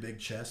really big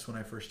chest when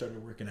I first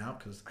started working out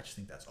because I just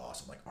think that's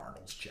awesome. Like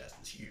Arnold's chest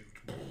is huge.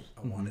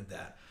 I wanted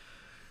that.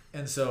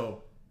 And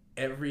so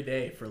every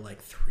day for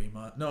like 3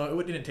 months. No,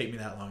 it didn't take me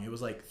that long. It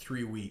was like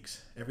 3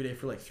 weeks. Every day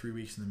for like 3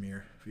 weeks in the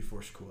mirror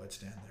before school. I'd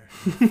stand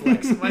there,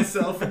 flex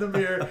myself in the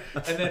mirror,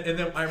 and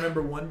then I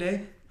remember one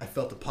day I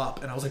felt a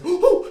pop, and I was like,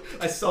 "Oh!"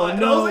 I saw it,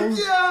 and I was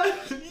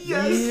like,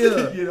 "Yeah,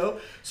 yes!" Yeah.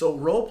 So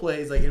role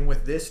plays and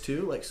with this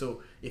too,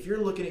 so if you're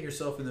looking at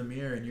yourself in the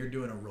mirror and you're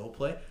doing a role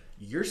play,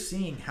 you're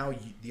seeing how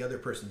the other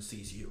person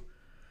sees you,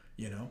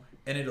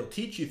 and it'll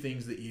teach you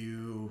things that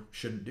you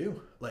shouldn't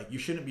do. Like you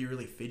shouldn't be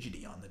really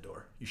fidgety on the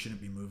door. You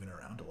shouldn't be moving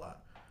around a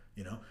lot.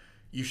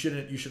 You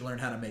should learn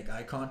how to make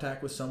eye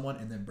contact with someone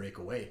and then break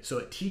away. So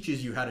it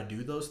teaches you how to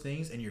do those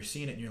things, and you're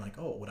seeing it, and you're like,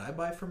 oh, would I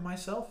buy from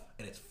myself?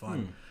 And it's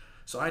fun.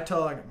 So I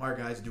tell our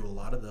guys to do a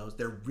lot of those.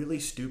 They're really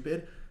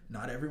stupid.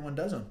 Not everyone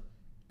does them,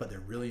 but they're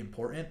really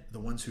important. The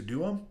ones who do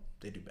them,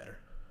 they do better.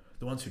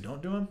 The ones who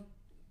don't do them,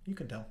 you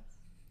can tell.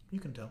 You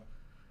can tell.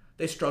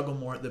 They struggle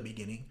more at the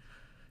beginning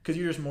because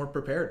you're just more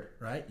prepared,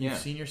 right? You've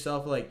seen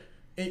yourself I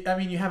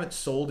mean, you haven't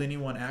sold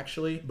anyone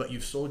actually, but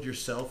you've sold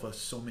yourself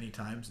so many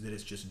times that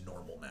it's just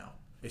normal now.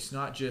 It's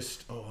not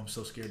just, oh, I'm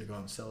so scared to go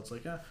out and sell. It's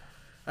like,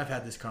 I've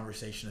had this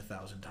conversation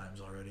 1,000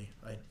 times already.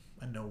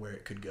 I know where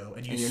it could go.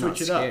 And you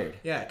switch it up.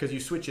 Yeah, because you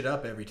switch it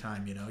up every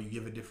time, you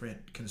give a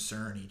different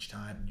concern each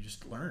time, and you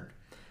just learn.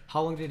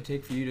 How long did it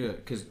take for you to,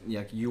 because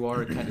you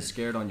are kind of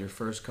scared on your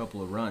first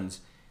couple of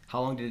runs. How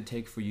long did it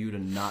take for you to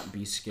not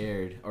be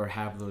scared or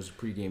have those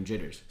pregame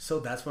jitters? So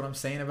that's what I'm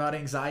saying about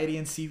anxiety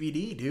and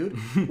CBD, dude.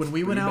 When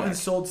we went out and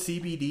sold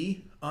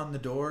CBD on the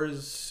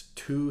doors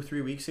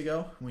 2-3 weeks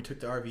ago, when we took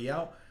the RV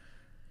out,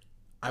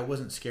 I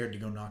wasn't scared to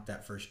go knock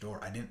that first door.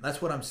 I didn't.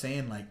 That's what I'm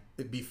saying.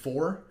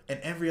 Before,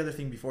 and every other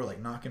thing before,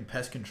 knocking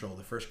pest control,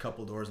 the first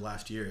couple doors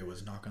last year, it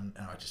was knocking,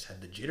 and I just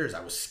had the jitters.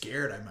 I was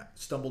scared. I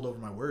stumbled over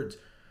my words.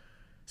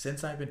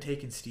 Since I've been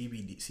taking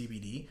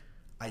CBD,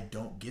 I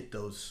don't get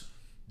those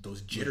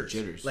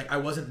jitters. I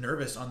wasn't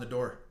nervous on the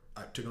door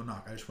to go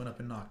knock. I just went up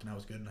and knocked, and I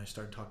was good, and I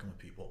started talking with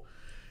people.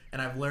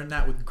 And I've learned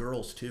that with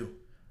girls too.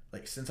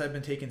 Since I've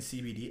been taking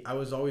CBD, I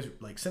was always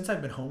since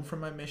I've been home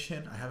from my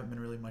mission, I haven't been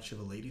really much of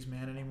a ladies'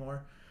 man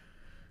anymore.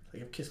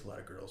 I've kissed a lot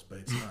of girls, but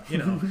it's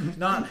not,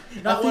 not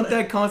I think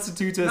that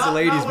constitutes as a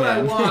ladies' man.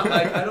 I want.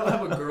 I don't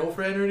have a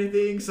girlfriend or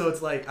anything, so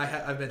it's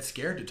I've been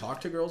scared to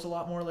talk to girls a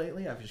lot more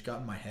lately. I've just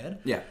gotten my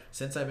head. Yeah.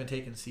 Since I've been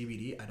taking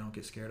CBD, I don't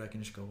get scared. I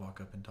can just go walk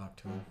up and talk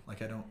to them.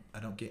 I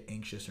don't get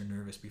anxious or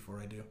nervous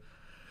before I do.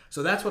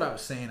 So that's what I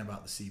was saying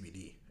about the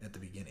CBD at the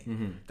beginning.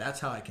 Mm-hmm.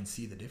 That's how I can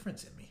see the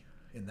difference in me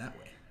in that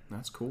way.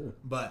 That's cool.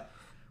 But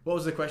what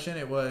was the question?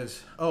 It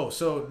was,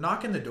 so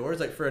knocking the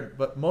doors,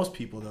 but most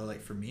people though,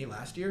 for me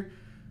last year,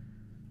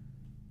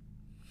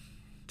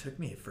 took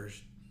me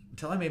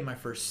until I made my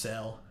first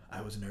sale,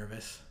 I was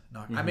nervous.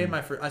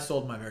 I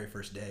sold my very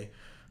first day,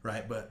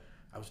 right? But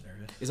I was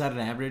nervous. Is that an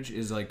average?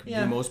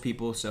 Do most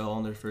people sell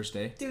on their first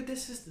day? Dude,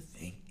 this is the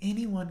thing.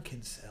 Anyone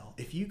can sell.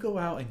 If you go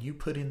out and you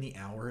put in the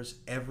hours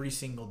every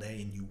single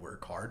day and you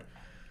work hard,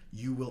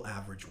 you will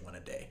average one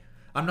a day.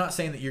 I'm not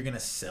saying that you're going to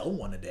sell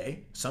one a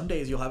day. Some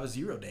days you'll have a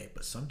 0 day,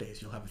 but some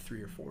days you'll have a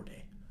 3 or 4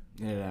 day.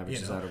 And it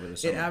averages out over the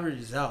summer. It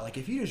averages out.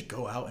 If you just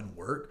go out and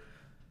work,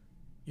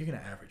 you're going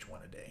to average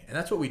one a day. And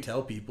that's what we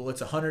tell people.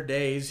 It's 100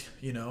 days,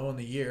 in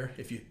the year.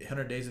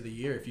 100 days of the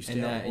year if you stay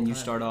out and you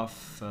start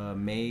off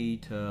May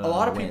to a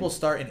lot of people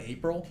start in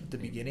April at the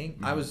beginning.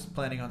 Mm-hmm. I was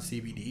planning on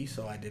CBD,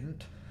 so I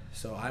didn't.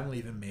 So I'm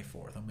leaving May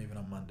 4th. I'm leaving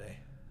on Monday.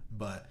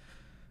 But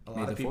a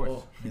lot of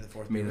people... May the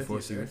 4th be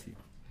with you.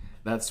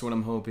 That's what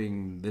I'm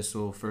hoping this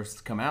will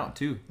first come out,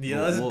 too.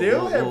 Yeah, let's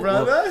do it,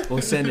 brother.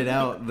 We'll send it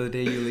out the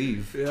day you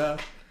leave. Yeah.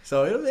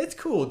 So it's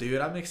cool,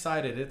 dude. I'm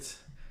excited.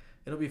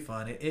 It'll be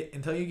fun.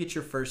 Until you get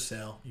your first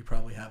sale, you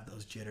probably have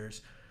those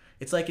jitters.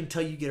 It's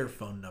until you get her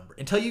phone number.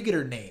 Until you get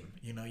her name.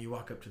 You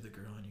walk up to the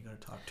girl and you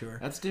got to talk to her.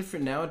 That's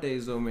different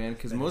nowadays, though, man.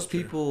 Because most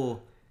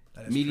people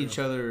meet each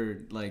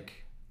other,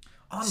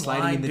 online,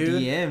 sliding in the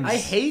dude. DMs. I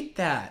hate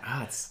that.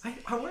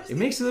 It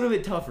makes it a little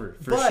bit tougher,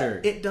 for sure.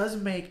 It does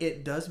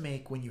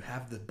make when you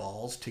have the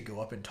balls to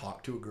go up and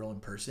talk to a girl in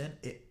person,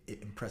 it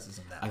impresses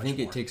them that much. I think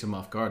more. it takes them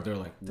off guard. They're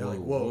like,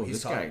 whoa,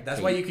 this guy.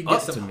 That's why you can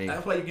get some.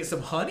 That's why you get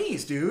some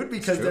honeys, dude,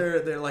 because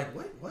they're like,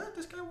 what?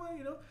 This guy, what?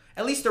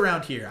 At least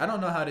around here, I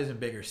don't know how it is in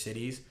bigger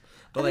cities,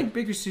 but I think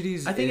bigger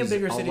cities. I think in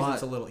bigger cities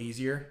it's a little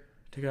easier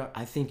to go.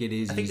 I think it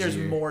is. I think there's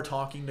more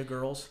talking to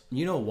girls.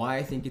 You know why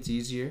I think it's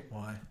easier?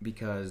 Why?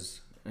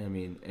 Because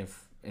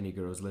if any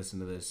girls listen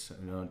to this,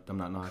 I'm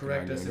not knocking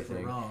Correct on you us or anything,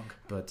 if we're wrong.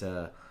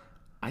 But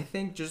I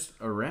think just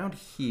around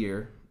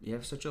here, you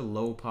have such a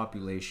low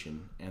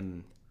population,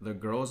 and the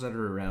girls that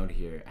are around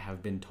here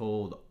have been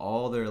told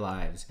all their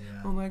lives,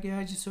 "Oh my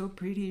God, you're so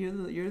pretty.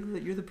 You're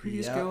the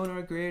prettiest girl in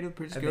our grade, the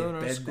prettiest girl in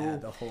our school."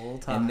 The whole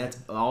time, and that's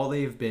all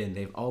they've been.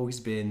 They've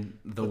always been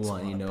the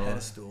one, a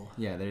pedestal.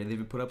 Yeah, they've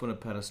been put up on a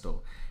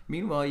pedestal.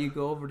 Meanwhile, you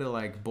go over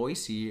to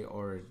Boise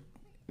or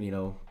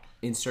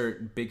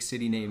insert big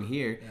city name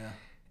here,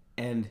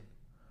 and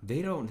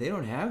they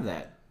don't have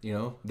that.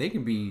 They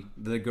can be,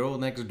 the girl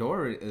next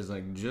door is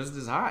just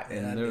as hot,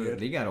 and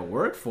they gotta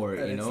work for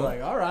it. And it's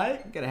all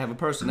right, you gotta have a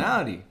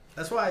personality.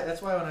 That's why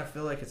when I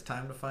feel like it's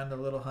time to find a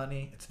little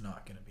honey, she's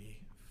not gonna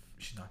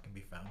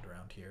be found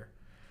around here.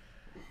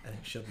 I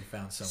think she'll be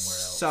found somewhere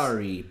else.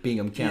 Sorry,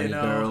 Bingham County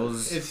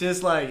girls. It's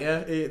just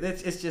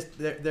it's just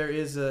there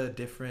is a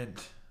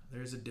different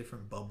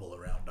bubble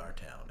around our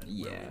town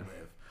and where we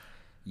live.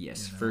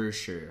 Yes, for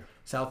sure.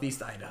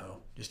 Southeast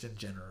Idaho, just in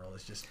general,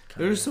 is just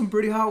there's some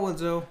pretty hot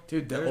ones though,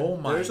 dude. Oh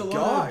my gosh, there's a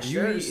lot of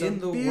beauty in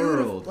the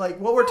world.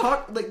 What we're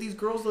talking, these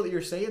girls that you're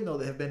saying though,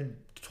 that have been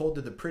told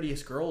they're the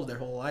prettiest girls their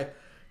whole life.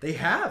 They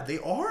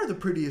are the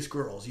prettiest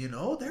girls.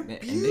 They're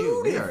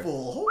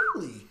beautiful.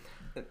 Holy.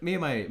 me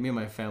and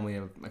my family,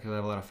 because I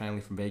have a lot of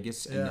family from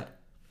Vegas, and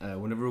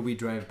whenever we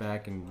drive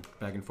back and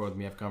forth,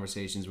 we have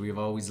conversations. We've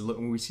always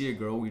when we see a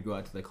girl, we go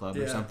out to the club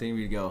or something.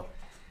 We go,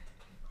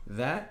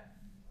 that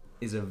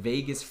is a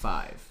Vegas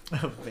 5.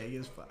 A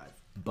Vegas 5.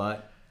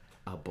 But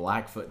a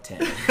Blackfoot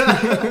 10.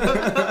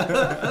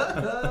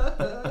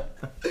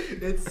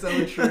 It's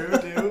so true,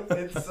 dude.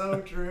 It's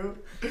so true.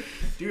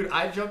 Dude,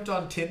 I jumped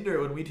on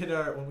Tinder when we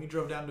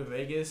drove down to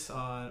Vegas in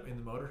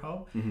the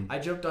motorhome. Mm-hmm. I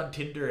jumped on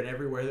Tinder and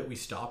everywhere that we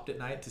stopped at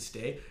night to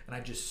stay, and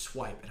I just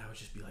swipe, and I would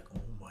just be like,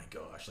 oh my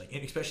gosh. Like,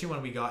 and especially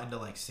when we got into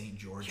like St.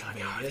 George,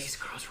 Vegas. Oh, these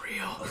girls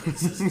real. Oh,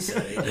 this is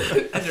insane.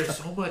 And there's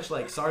so much,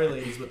 like, sorry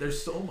ladies, but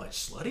there's so much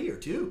sluttier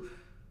too.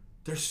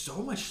 There's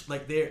so much,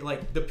 like, they're,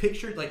 like, the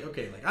picture, like,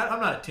 okay, like, I'm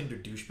not a Tinder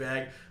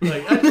douchebag.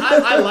 Like,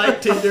 I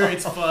like Tinder,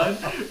 it's fun.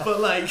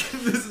 But, like,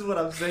 this is what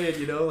I'm saying,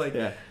 you know? Like,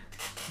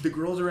 the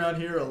girls around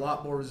here are a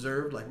lot more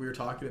reserved. Like, we were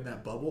talking in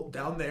that bubble.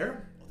 Down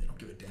there, well, they don't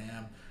give a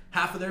damn.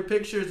 Half of their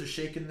pictures are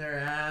shaking their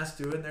ass,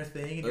 doing their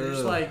thing, and you're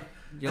just like,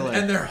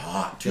 and they're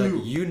hot, too.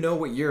 Like, you know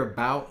what you're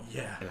about,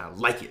 yeah, and I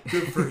like it.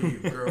 Good for you,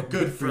 girl.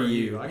 Good for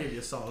you. I'll give you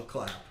a solid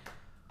clap.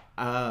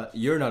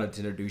 You're not a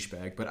Tinder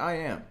douchebag, but I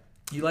am.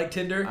 You like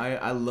Tinder?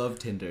 I love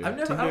Tinder.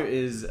 Tinder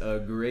is a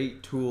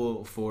great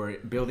tool for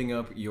building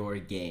up your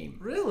game.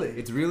 Really?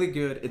 It's really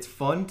good. It's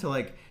fun to,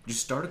 like, just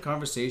start a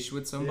conversation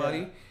with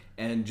somebody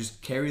and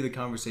just carry the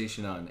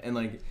conversation on. And,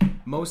 like,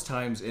 most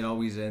times it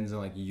always ends in,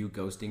 like, you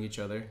ghosting each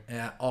other.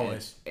 Yeah,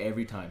 always.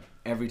 Every time.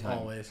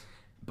 Always.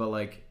 But,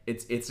 like,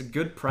 it's a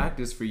good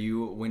practice for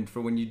you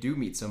when you do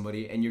meet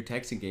somebody and your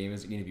texting game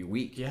isn't going to be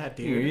weak. Yeah,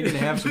 dude. You're going to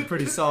have some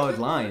pretty solid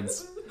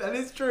lines. That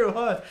is true,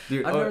 huh?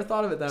 Dude, I've never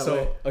thought of it that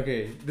way.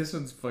 Okay, this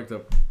one's fucked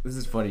up. This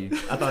is funny.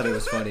 I thought it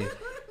was funny.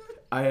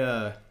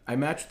 I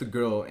matched with the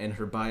girl and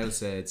her bio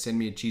said, send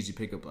me a cheesy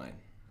pickup line.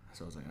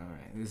 So I was like, all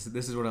right,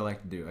 this is what I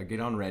like to do. I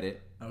get on Reddit.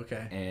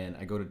 Okay. And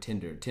I go to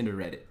Tinder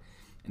Reddit.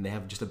 And they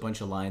have just a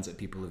bunch of lines that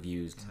people have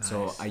used. Nice.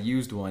 So I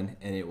used one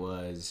and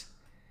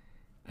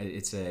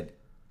it said,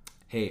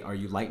 hey, are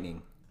you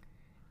lightning?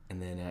 And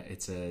then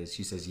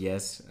she says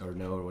yes or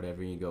no or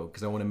whatever, and you go,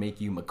 because I want to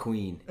make you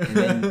McQueen.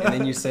 And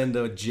then you send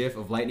a gif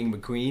of Lightning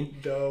McQueen,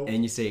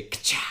 and you say,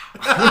 ka-chow.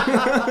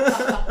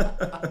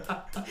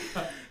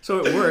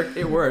 So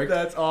it worked.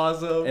 That's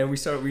awesome. And we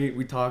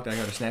talked, I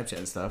got a Snapchat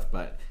and stuff,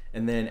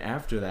 and then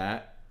after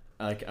that,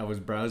 like, I was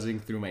browsing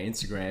through my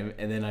Instagram,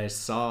 and then I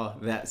saw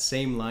that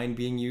same line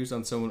being used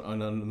on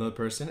another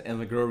person,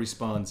 and the girl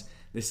responds,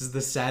 this is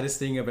the saddest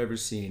thing I've ever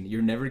seen.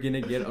 You're never going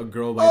to get a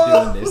girl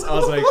by doing this. I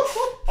was like,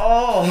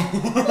 oh.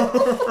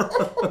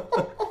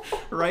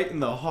 Right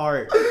in the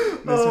heart.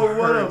 This hurts,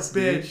 what a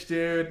bitch,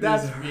 dude.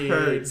 That's mean.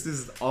 Hurts. This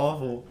is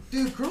awful.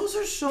 Dude, girls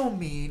are so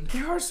mean. They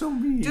are so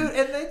mean. Dude,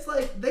 and it's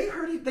like, they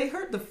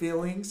hurt the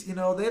feelings, you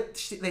know.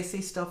 They say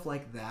stuff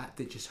like that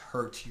just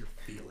hurts your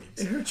feelings.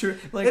 It hurts your,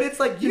 like, and it's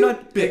like, you're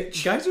not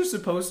bitch. Guys are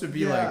supposed to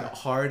be like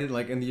hard and,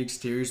 like, in the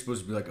exterior, you're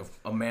supposed to be like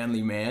a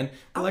manly man.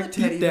 But, like,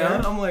 deep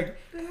down, I'm like,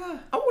 yeah,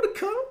 I want to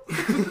cuddle.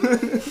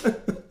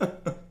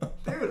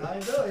 Dude, I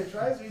know, it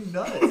drives me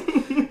nuts.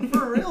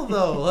 For real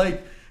though,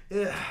 like,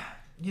 you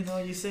know,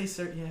 you say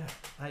certain,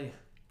 I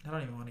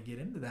don't even want to get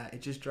into that.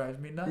 It just drives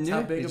me nuts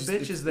how big of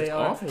bitches they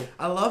are. Awful.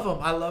 I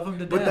love them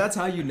to death. But that's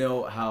how you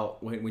know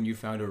when you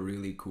found a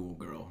really cool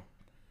girl.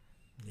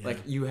 Yeah. Like,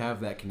 you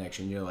have that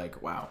connection. You're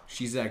like, wow,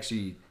 she's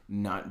actually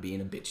not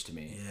being a bitch to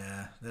me.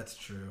 Yeah, that's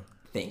true.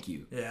 Thank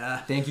you. Yeah.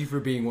 Thank you for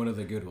being one of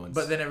the good ones.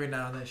 But then every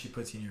now and then she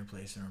puts you in your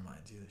place and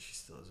reminds you that she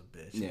still is a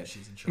bitch. Yeah. And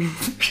she's in charge.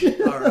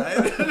 All right.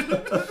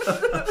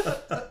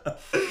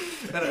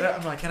 And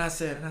I'm like, and I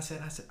said,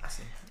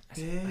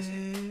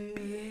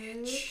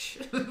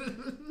 bitch.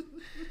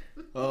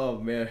 Oh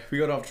man, we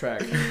got off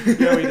track.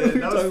 Yeah, we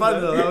did. That was fun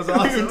though. That was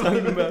awesome. We were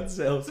talking about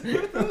sales.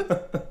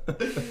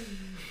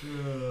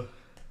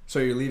 So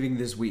you're leaving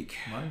this week.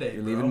 Monday.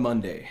 You're leaving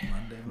Monday.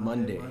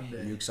 Monday.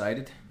 You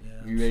excited?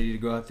 Yeah. You ready to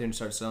go out there and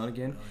start selling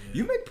again? Oh, yeah.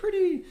 You make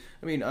pretty.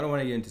 I mean, I don't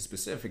want to get into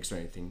specifics or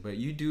anything, but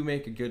you do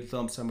make a good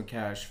lump sum of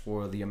cash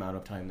for the amount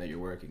of time that you're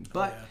working.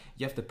 But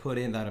you have to put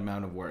in that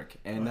amount of work,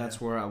 and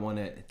that's where I want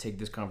to take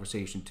this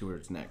conversation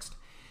towards next.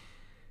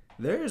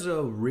 There's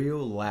a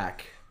real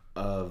lack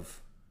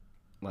of,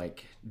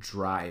 like,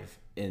 drive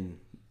in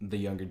the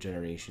younger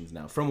generations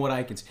now, from what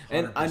I can see.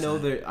 And I know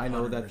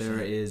that there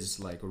is,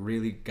 like,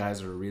 really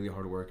guys that are really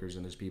hard workers,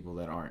 and there's people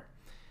that aren't.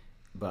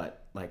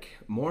 But, like,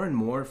 more and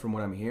more from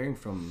what I'm hearing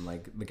from,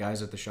 like, the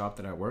guys at the shop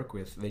that I work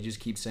with, they just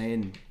keep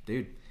saying,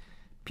 dude,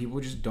 people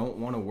just don't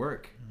want to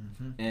work.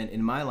 Mm-hmm. And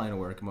in my line of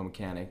work, I'm a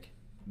mechanic.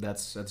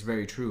 That's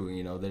very true.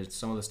 You know, there's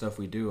some of the stuff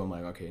we do, I'm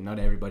like, okay, not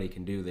everybody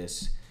can do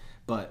this.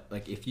 But,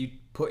 like, if you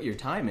put your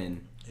time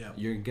in,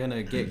 you're going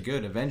to get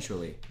good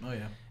eventually. Oh,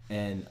 yeah.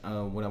 And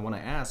what I want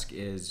to ask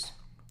is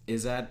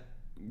that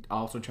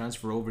also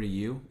transfer over to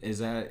you?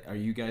 Are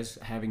you guys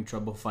having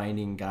trouble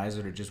finding guys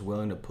that are just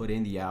willing to put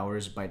in the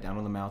hours, bite down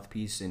on the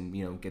mouthpiece, and,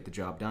 you know, get the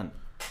job done?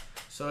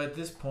 So at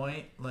this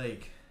point,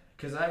 like,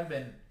 because I've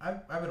been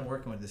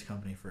working with this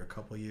company for a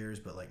couple years,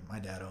 but, like, my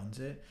dad owns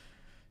it,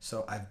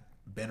 so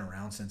been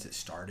around since it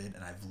started,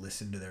 and I've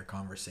listened to their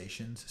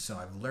conversations, so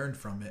I've learned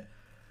from it.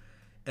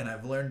 And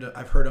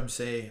I've heard him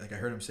say, like I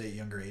heard him say at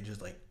younger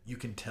ages, like, you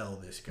can tell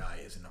this guy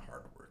isn't a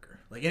hard worker.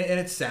 Like, and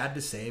it's sad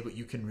to say, but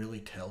you can really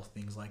tell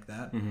things like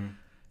that. Mm-hmm.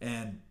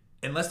 And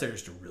unless they're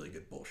just a really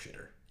good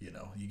bullshitter,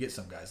 you get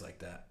some guys like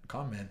that.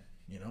 Con men,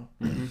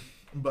 Mm-hmm.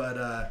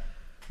 But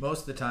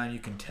most of the time you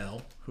can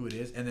tell who it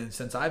is. And then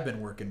since I've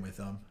been working with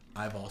them,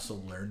 I've also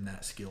learned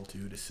that skill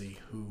too, to see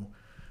who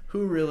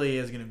really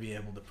is going to be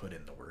able to put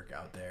in the work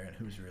out there, and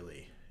who's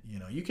really,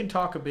 you can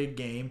talk a big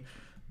game,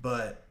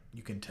 but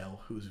you can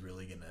tell who's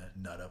really going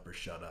to nut up or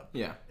shut up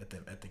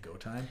at the go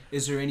time.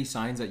 Is there any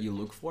signs that you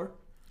look for?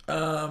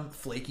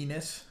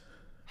 Flakiness.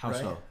 How right?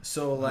 so?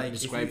 So like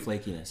describe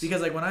flakiness.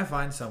 Because like when I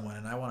find someone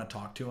and I want to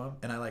talk to them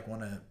and I like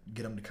want to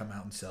get them to come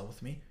out and sell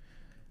with me,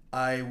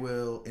 I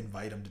will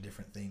invite them to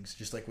different things,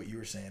 just like what you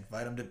were saying.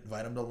 Invite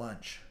them to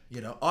lunch.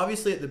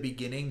 Obviously at the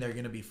beginning they're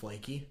going to be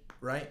flaky,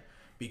 right?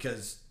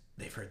 Because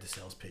they've heard the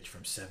sales pitch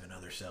from 7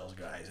 other sales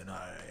guys and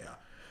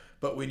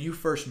But when you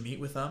first meet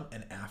with them,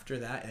 and after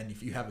that, and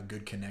if you have a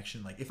good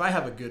connection, like if I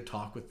have a good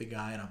talk with the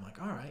guy and I'm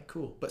like, all right,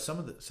 cool. But some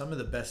of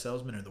the best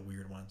salesmen are the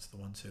weird ones, the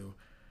ones who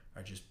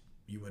are just,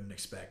 you wouldn't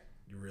expect.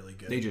 You're really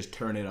good. They just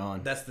turn it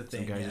on. That's the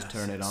thing. Some guys just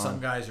turn it on. Some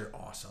guys are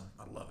awesome.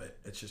 I love it.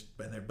 It's just,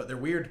 but they're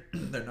weird.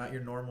 They're not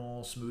your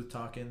normal smooth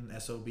talking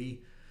SOB.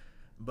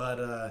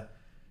 But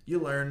you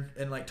learn,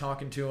 and like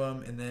talking to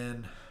them, and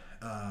then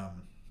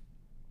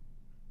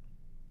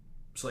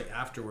so like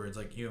afterwards,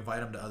 like you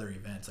invite them to other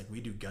events. Like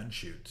we do gun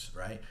shoots,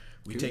 right?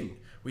 We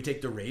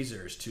take the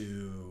razors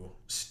to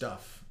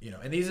stuff,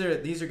 and these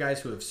are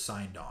guys who have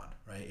signed on,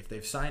 right? If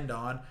they've signed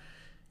on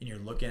and you're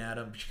looking at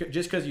them,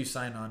 just because you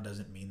sign on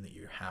doesn't mean that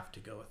you have to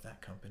go with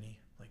that company.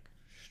 Like,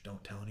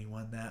 don't tell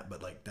anyone that,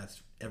 but like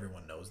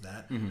everyone knows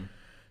that. Mm-hmm.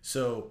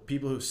 So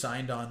people who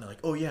signed on, they're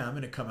like, oh yeah, I'm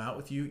going to come out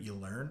with you. You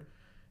learn.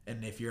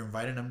 And if you're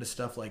inviting them to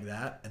stuff like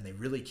that and they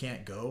really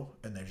can't go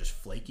and they're just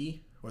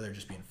flaky, or they're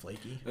just being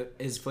flaky.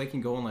 Is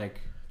flaking going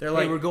like, they're hey,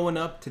 like, we're going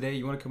up today,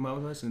 you want to come out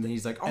with us? And then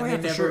he's like, oh and yeah,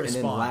 they for sure. never And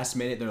then respond. last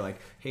minute they're like,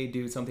 hey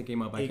dude, something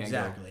came up, I can't go.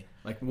 Exactly.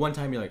 Like one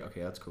time you're like,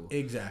 okay, that's cool.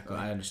 Exactly.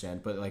 I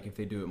understand. But like if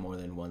they do it more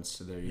than once,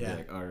 so you'd be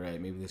like, all right,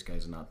 maybe this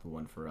guy's not the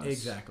one for us.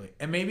 Exactly.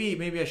 And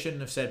maybe I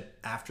shouldn't have said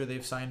after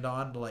they've signed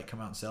on to like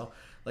come out and sell.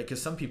 Like,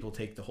 because some people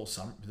take the whole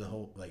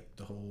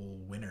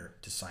winter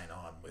to sign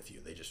on with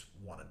you. They just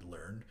wanted to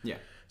learn. Yeah.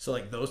 So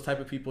like those type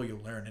of people,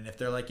 you'll learn. And if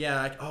they're like,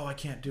 yeah, I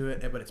can't do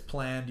it, but it's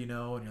planned, and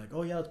you're like,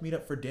 oh yeah, let's meet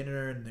up for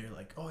dinner, and they're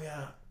like, oh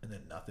yeah, and then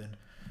nothing.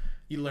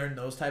 You learn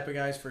those type of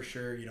guys for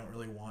sure. You don't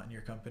really want in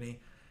your company,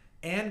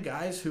 and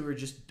guys who are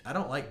just, I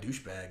don't like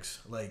douchebags.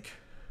 Like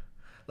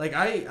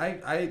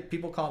I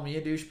people call me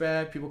a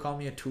douchebag. People call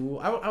me a tool.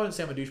 I wouldn't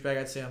say I'm a douchebag.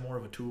 I'd say I'm more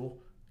of a tool.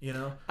 You're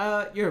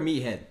a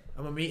meathead.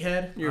 I'm a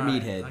meathead. You're a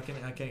meathead.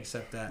 I can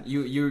accept that.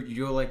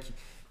 You're like,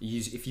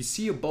 if you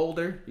see a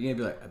boulder, you're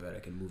gonna be like, I bet I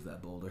can move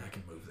that boulder. I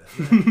can move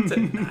that. It's a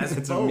nice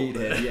it's boulder.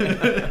 a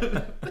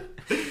meathead.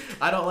 Yeah.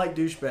 I don't like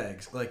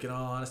douchebags. Like, in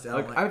all honesty,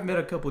 I've met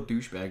a couple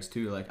douchebags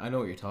too. Like, I know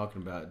what you're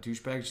talking about.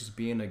 Douchebags just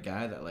being a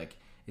guy that like,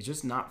 it's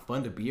just not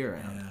fun to be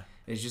around. Yeah.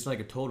 It's just like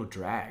a total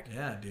drag.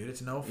 Yeah, dude,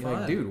 it's no fun. You're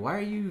like, dude, why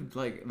are you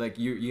like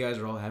you guys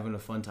are all having a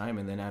fun time,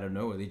 and then out of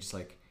nowhere they just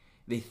like,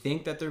 they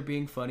think that they're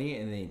being funny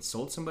and they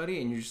insult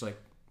somebody, and you're just like,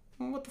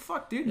 well, what the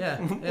fuck, dude? Yeah.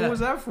 What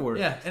was that for?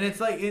 Yeah, and it's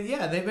like,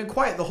 they've been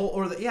quiet the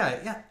whole,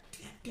 damn.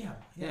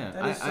 Yeah,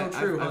 that is so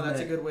true. That's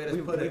a good way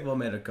to put it. We've all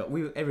met a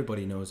couple.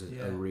 Everybody knows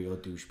a real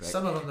douchebag.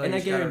 Some of them, though, and I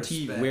you just gotta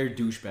guarantee respect. we're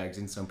douchebags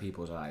in some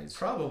people's eyes.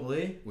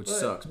 Probably, which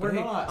sucks. We're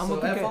but not. Hey, So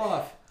F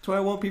off. That's why I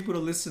want people to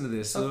listen to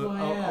this. Suck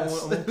my ass.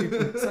 I want people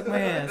to suck my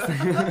ass.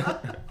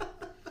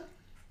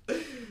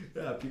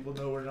 Yeah, people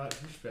know we're not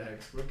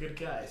douchebags. We're good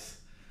guys.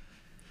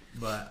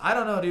 But I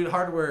don't know, dude.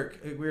 Hard work.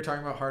 We were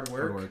talking about hard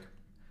work.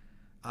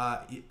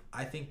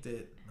 I think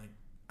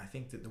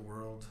that the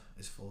world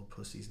is full of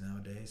pussies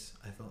nowadays.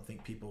 I don't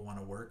think people want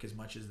to work as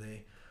much as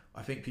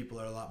I think people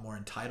are a lot more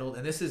entitled,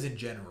 and this is in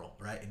general,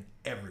 right? In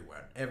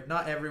everyone,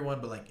 not everyone,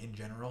 but like in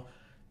general,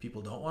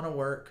 people don't want to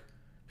work.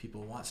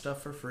 People want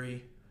stuff for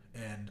free,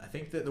 and I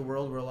think that the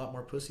world were a lot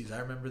more pussies. I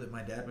remember that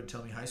my dad would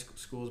tell me high school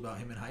schools about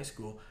him in high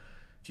school.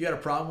 If you had a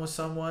problem with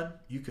someone,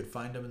 you could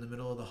find them in the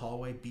middle of the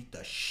hallway, beat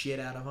the shit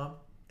out of them,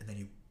 and then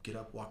you get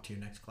up, walk to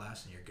your next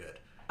class, and you're good.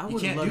 You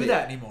can't do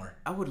that anymore.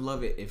 I would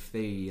love it if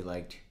they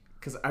like,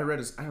 because I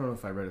don't know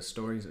if I read a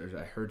story or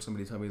I heard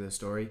somebody tell me this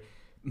story,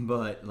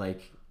 but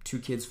like 2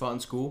 kids fought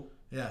in school.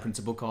 Yeah.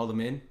 Principal called them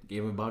in,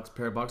 gave them a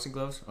pair of boxing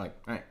gloves. Like,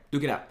 all right,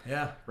 duke it out.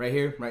 Yeah. Right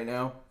here, right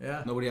now.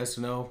 Yeah. Nobody has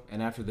to know.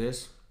 And after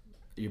this,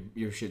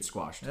 your shit's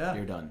squashed. Yeah.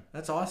 You're done.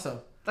 That's awesome.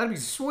 That'd be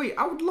sweet.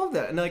 I would love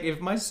that. And like,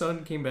 if my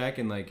son came back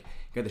and like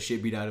got the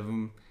shit beat out of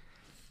him,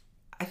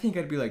 I think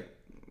I'd be like,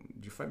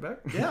 did you fight back?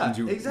 Yeah,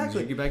 Did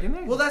exactly. you get back in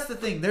there? Well, that's the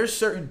thing. There's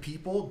certain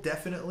people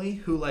definitely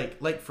who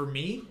like for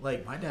me,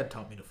 like my dad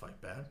taught me to fight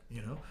back,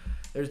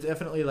 There's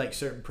definitely like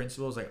certain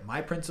principles. Like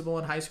my principal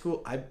in high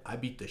school, I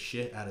beat the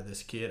shit out of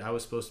this kid. I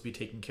was supposed to be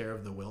taking care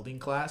of the welding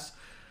class,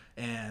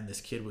 and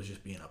this kid was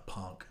just being a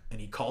punk,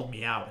 and he called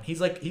me out. And he's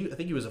like, I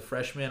think he was a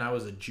freshman, I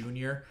was a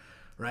junior,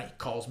 right? He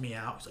calls me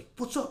out. He's like,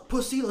 "What's up,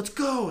 pussy? Let's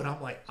go." And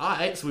I'm like, all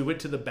right. So we went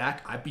to the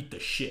back. I beat the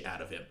shit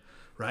out of him,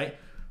 right?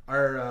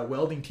 Our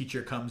welding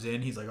teacher comes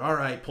in. He's like, all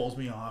right, pulls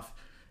me off.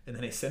 And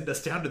then they send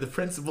us down to the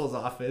principal's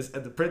office.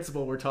 And the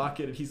principal, we're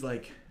talking, and he's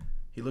like,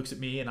 he looks at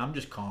me, and I'm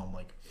just calm,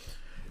 like,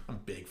 I'm a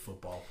big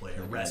football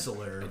player,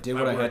 wrestler. I did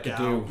what I had to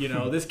do. You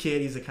know, this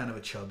kid, he's a kind of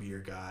a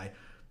chubbier guy.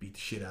 Beat the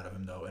shit out of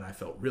him, though, and I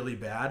felt really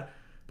bad.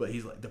 But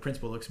he's like, the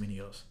principal looks at me, and he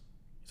goes,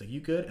 he's like,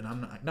 "You good?" And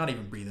I'm not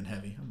even breathing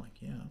heavy. I'm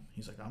like, "Yeah."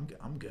 He's like,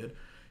 I'm good.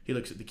 He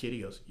looks at the kid.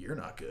 He goes, "You're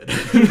not good."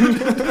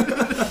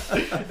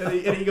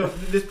 and he goes,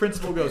 this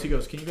principal goes,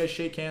 "Can you guys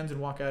shake hands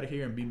and walk out of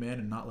here and be men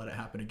and not let it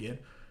happen again?"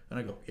 And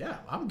I go, "Yeah,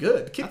 I'm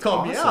good." The kid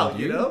called me out,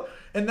 dude. You know?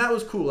 And that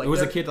was cool. Like, it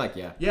was a kid like,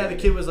 yeah, the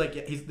kid was like,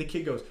 the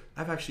kid goes,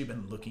 "I've actually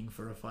been looking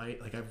for a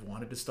fight. Like, I've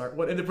wanted to start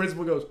one." And the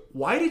principal goes,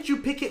 "Why did you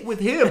pick it with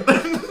him?"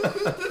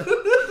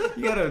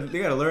 You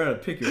gotta learn how to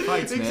pick your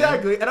fights, man.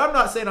 Exactly. And I'm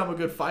not saying I'm a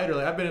good fighter.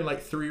 Like, I've been in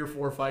like 3 or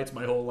 4 fights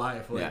my whole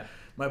life. Like,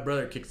 my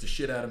brother kicks the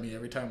shit out of me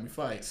every time we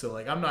fight. So,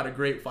 like, I'm not a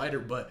great fighter,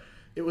 but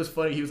it was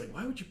funny. He was like,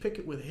 "Why would you pick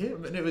it with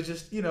him?" And it was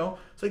just, you know,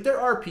 it's like there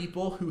are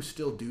people who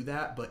still do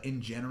that, but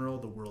in general,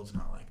 the world's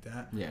not like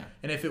that. Yeah.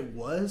 And if it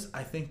was,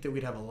 I think that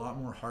we'd have a lot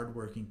more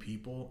hardworking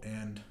people,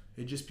 and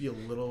it'd just be a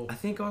little. I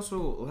think also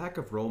lack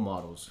of role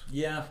models.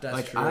 Yeah, that's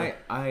like, true.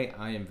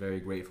 I am very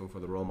grateful for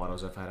the role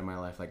models I've had in my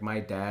life. Like, my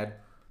dad,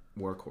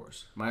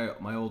 workhorse.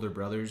 My older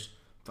brothers,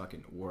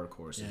 fucking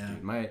workhorses,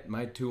 dude.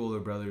 My 2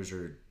 older brothers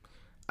are.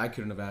 I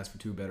couldn't have asked for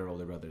 2 better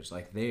older brothers.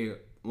 Like,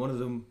 one of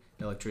them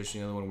electrician,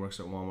 the other one works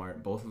at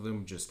Walmart. Both of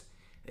them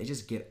they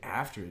just get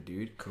after it,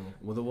 dude. Cool.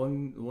 Well, the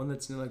one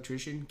that's an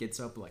electrician gets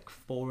up like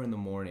 4 in the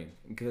morning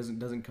because it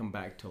doesn't come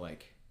back till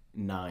like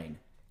 9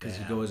 because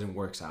he goes and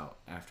works out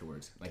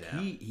afterwards. Like,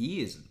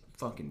 he is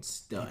fucking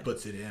stud. He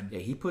puts it in. Yeah,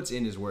 he puts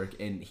in his work,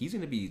 and he's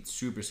gonna be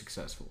super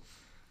successful.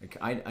 Like,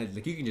 I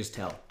like, you can just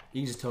tell.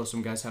 You can just tell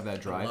some guys have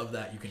that drive. I love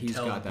that. You can he's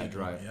tell. He's got that people.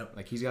 drive. Yep.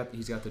 Like, he's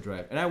got the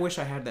drive. And I wish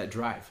I had that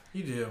drive.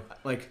 You do.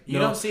 Like, you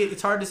don't see it.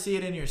 It's hard to see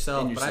it in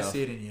yourself, but I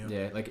see it in you.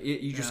 Yeah, like,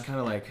 you just kind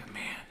of like,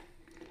 man.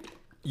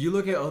 You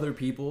look at other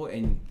people,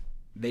 and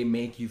they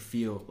make you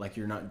feel like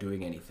you're not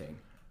doing anything.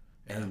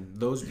 And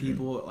those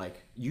people,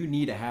 like, you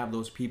need to have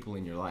those people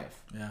in your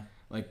life. Yeah.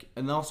 Like,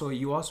 and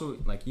you also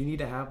like, you need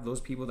to have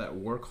those people that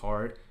work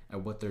hard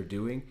at what they're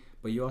doing,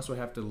 but you also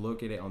have to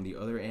look at it on the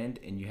other end,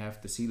 and you have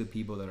to see the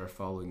people that are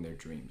following their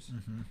dreams.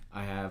 Mm-hmm.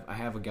 I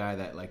have a guy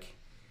that, like,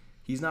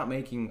 he's not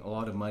making a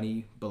lot of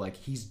money, but, like,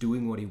 he's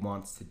doing what he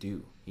wants to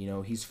do. You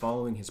know, he's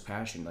following his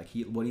passion. Like,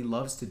 what he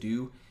loves to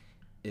do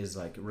is,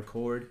 like,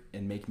 record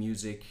and make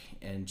music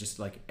and just,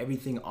 like,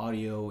 everything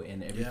audio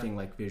and everything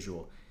like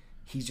visual.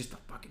 He's just a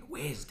fucking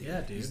whiz, dude.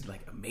 Yeah, dude. He's,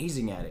 like,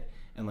 amazing at it.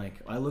 And, like,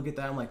 I look at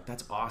that, I'm like,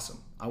 that's awesome.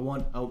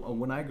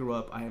 When I grew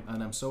up,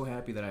 I'm so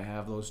happy that I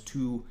have those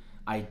 2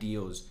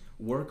 ideals: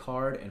 work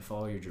hard and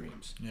follow your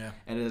dreams. Yeah.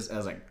 And as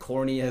like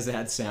corny as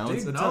that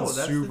sounds, it sounds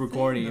super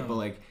corny, but,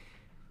 like,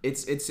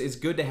 it's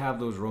good to have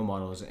those role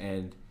models.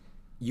 And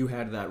you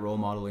had that role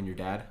model in your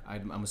dad,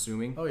 I'm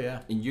assuming. Oh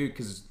yeah. And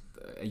because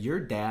your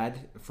dad,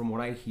 from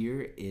what I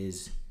hear,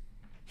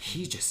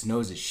 he just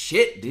knows his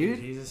shit, dude.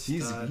 He's a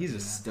stud. He's a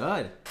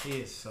stud. He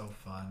is so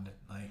fun.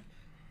 Like,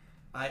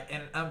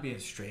 I'm being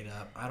straight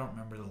up. I don't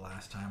remember the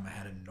last time I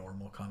had a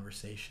normal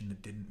conversation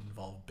that didn't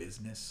involve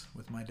business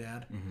with my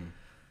dad. Mm-hmm.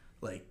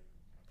 Like,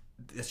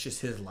 it's just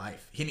his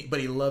life.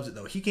 But he loves it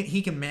though. He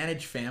can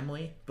manage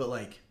family, but,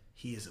 like,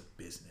 he is a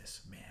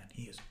business man.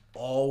 He is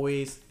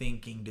always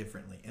thinking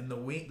differently. And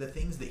the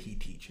things that he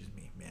teaches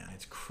me, man,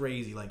 it's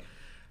crazy. Like,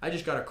 I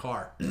just got a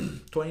car,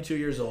 22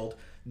 years old,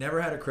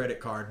 never had a credit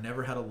card,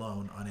 never had a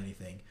loan on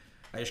anything.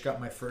 I just got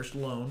my first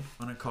loan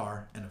on a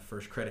car and a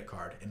first credit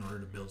card in order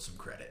to build some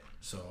credit.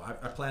 So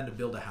I plan to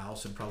build a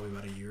house in probably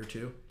about a year or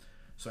 2.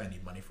 So I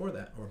need money for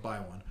that, or buy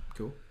one.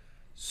 Cool.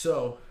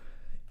 So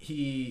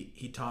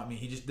he taught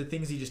me, the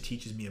things he just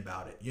teaches me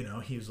about it. You know,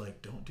 he was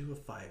like, don't do a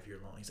 5-year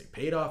loan. He's like,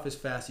 pay it off as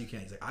fast as you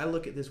can. He's like, I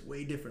look at this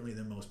way differently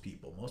than most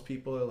people. Most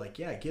people are like,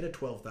 yeah, get a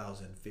 $12,000,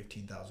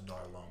 $15,000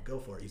 loan. Go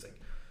for it. He's like,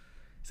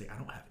 I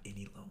don't have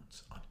any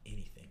loans on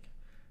anything.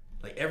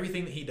 Like,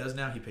 everything that he does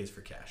now, he pays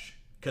for cash.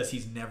 Because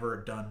he's never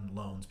done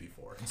loans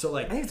before. And so,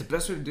 like, I think it's the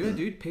best way to do it,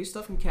 dude. Pay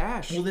stuff in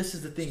cash. Well, this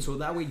is the thing. So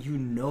that way you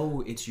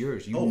know it's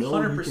yours. You know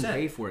 100%. You can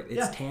pay for it.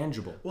 It's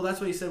tangible. Well, that's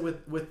what he said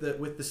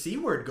with the C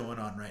word going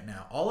on right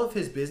now. All of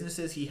his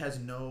businesses, he has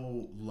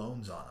no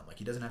loans on them. Like,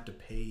 he doesn't have to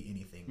pay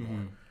anything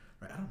more.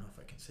 Right? I don't know if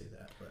I can say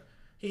that, but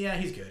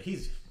he's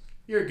good.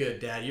 You're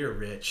good, Dad. You're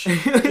rich.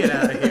 Get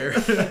out of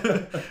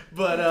here.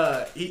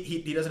 But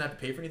he doesn't have to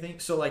pay for anything.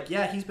 So, like,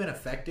 he's been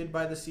affected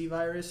by the C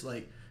virus,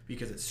 like,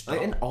 because it's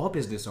stopped. And all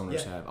business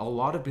owners have. A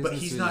lot of businesses.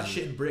 But he's not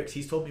shitting bricks.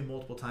 He's told me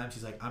multiple times.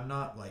 He's like, I'm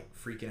not, like,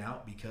 freaking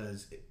out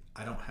because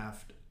I don't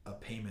have a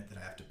payment that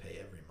I have to pay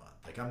every month.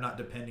 Like, I'm not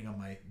depending on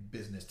my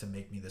business to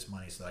make me this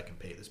money so that I can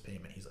pay this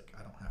payment. He's like,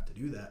 I don't have to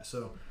do that.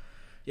 So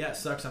yeah, it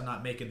sucks I'm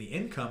not making the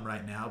income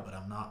right now, but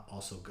I'm not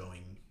also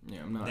going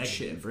I'm not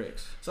negative. shitting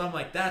bricks. So I'm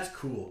like, that's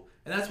cool.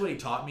 And that's what he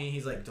taught me.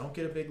 He's like, don't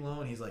get a big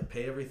loan. He's like,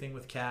 pay everything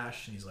with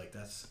cash. And he's like,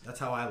 that's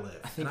how I live.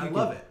 I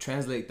love it.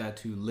 Translate that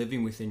to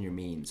living within your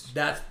means.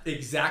 That's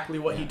exactly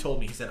what he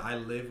told me. He said, I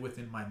live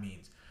within my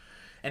means.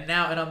 And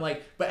I'm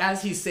like, but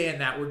as he's saying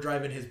that, we're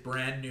driving his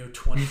brand new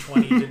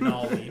 2020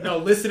 Denali. No,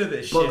 listen to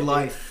this shit. Bug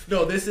life.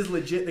 No, this is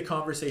legit the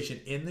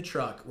conversation in the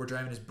truck. We're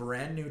driving his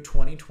brand new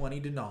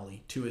 2020 Denali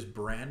to his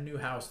brand new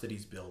house that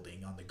he's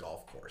building on the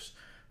golf course.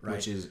 Right?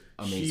 Which is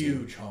amazing.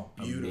 Huge home.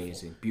 Beautiful.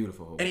 Amazing.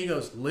 Beautiful home. And he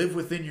goes, live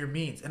within your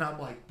means. And I'm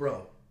like,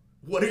 bro,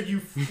 what are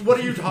you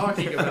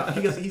talking about?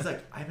 He's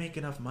like, I make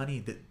enough money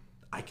that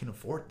I can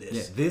afford this.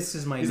 Yeah, this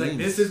is my means. He's like,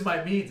 this is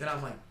my means. And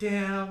I'm like,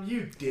 damn,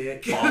 you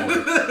dick.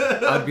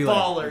 Baller. I'd be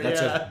baller, like,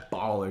 that's a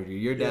baller,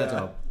 dude. Your dad's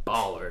a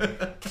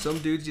baller. Some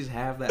dudes just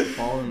have that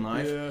ball in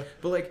life. Yeah.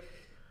 But like,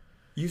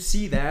 you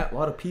see that. A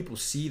lot of people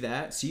see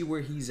that, see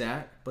where he's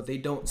at, but they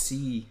don't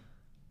see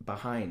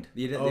behind.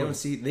 They don't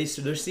see.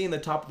 They're seeing the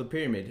top of the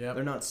pyramid. Yep.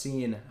 They're not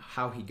seeing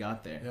how he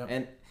got there. Yep.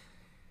 And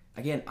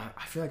again,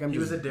 I feel like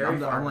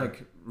I'm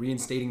like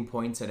reinstating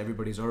points that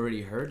everybody's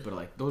already heard, but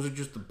like those are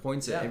just the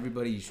points that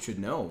everybody should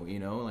know. You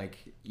know, like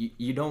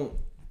you don't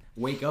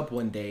wake up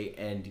one day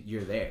and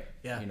you're there.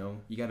 Yeah. You know,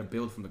 you got to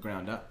build from the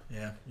ground up.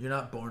 Yeah. You're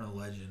not born a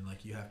legend.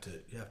 Like you have to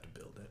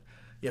build it.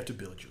 You have to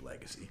build your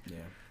legacy. Yeah.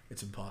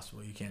 It's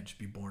impossible. You can't just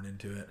be born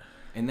into it.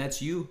 And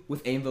that's you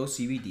with Aimvo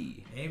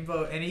CBD.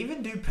 Aimvo, and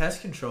even do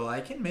pest control.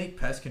 I can make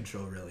pest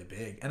control really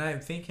big. And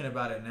I'm thinking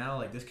about it now,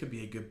 like this could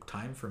be a good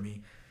time for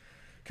me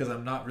because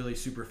I'm not really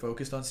super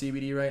focused on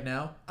CBD right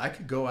now. I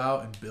could go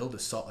out and build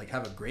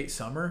have a great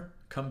summer,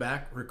 come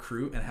back,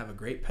 recruit, and have a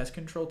great pest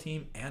control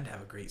team and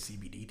have a great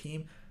CBD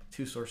team.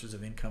 2 sources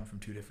of income from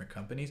 2 different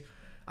companies.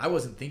 I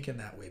wasn't thinking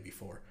that way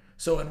before.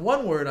 So in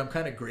one word, I'm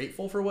kind of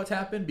grateful for what's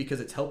happened because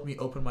it's helped me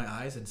open my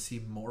eyes and see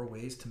more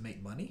ways to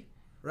make money.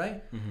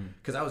 Right?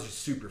 Because I was just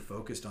super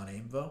focused on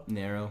Aimvo.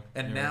 Narrow.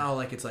 And now,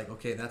 like, it's like,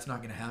 okay, that's not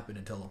going to happen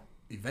until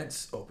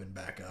events open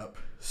back up.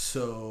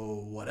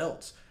 So what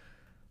else?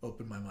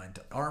 Open my mind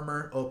to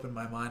Armor. Open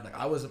my mind. Like,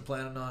 I wasn't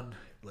planning on,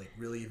 like,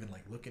 really even,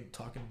 like,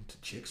 talking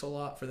to chicks a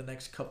lot for the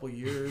next couple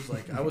years.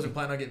 Like, I wasn't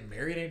planning on getting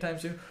married anytime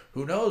soon.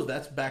 Who knows?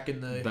 That's back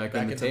in the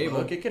table.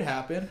 Book. It could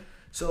happen.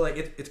 So, like,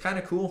 it's kind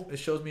of cool. It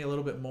shows me a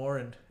little bit more.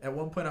 And at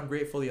one point, I'm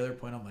grateful. The other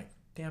point, I'm like,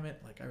 damn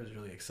it. Like, I was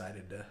really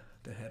excited to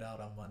head out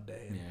on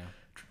Monday and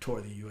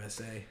tour the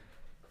USA.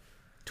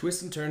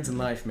 Twists and turns in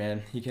life,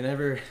 man. You can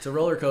never... It's a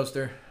roller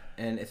coaster.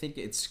 And I think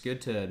it's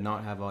good to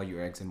not have all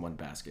your eggs in one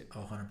basket.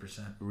 Oh,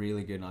 100%.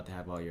 Really good not to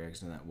have all your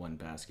eggs in that one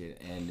basket.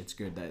 And it's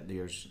good that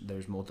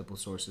there's multiple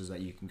sources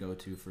that you can go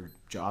to for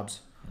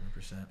jobs.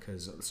 100%.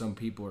 Because some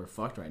people are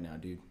fucked right now,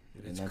 dude.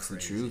 And that's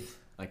crazy. The truth.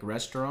 Like,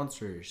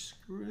 restaurants are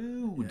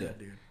screwed. Yeah,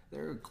 dude.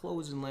 They're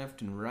closing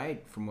left and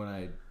right from what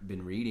I've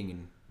been reading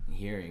and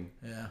hearing.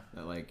 Yeah.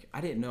 That, like, I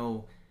didn't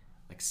know...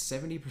 Like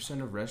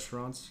 70% of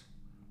restaurants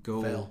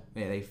fail.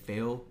 Yeah, they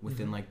fail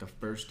within like the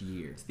first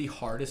year. It's the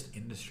hardest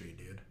industry,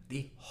 dude.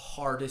 The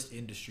hardest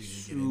industry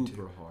to get into.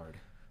 Super hard.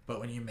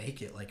 But when you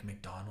make it like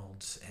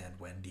McDonald's and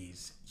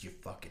Wendy's, you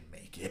fucking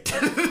make it.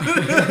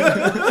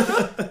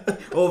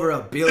 Over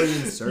 1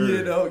 billion served.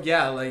 You know,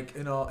 yeah, like,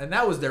 you know, and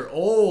that was their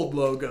old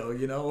logo,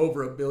 you know,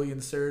 over 1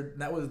 billion served.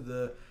 And that was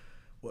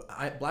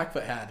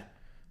Blackfoot had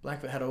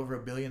over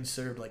 1 billion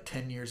served like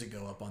 10 years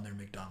ago up on their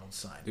McDonald's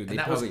sign. Dude, and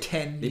that was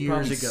 10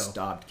 years ago. They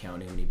stopped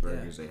counting how many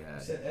burgers they had. I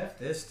said, F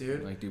this,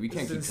 dude. Like, dude, we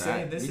can't keep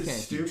track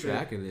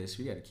of this.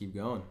 We got to keep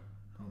going.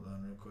 Hold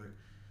on real quick.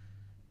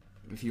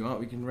 If you want,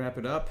 we can wrap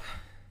it up.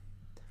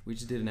 We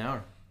just did an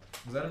hour.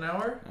 Was that an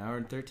hour? An hour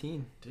and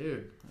 13.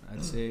 Dude.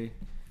 I'd say...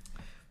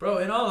 Bro,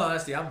 in all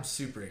honesty, I'm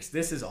super excited.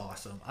 This is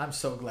awesome. I'm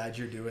so glad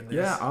you're doing this.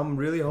 Yeah, I'm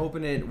really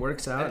hoping it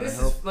works out. And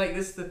this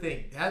is the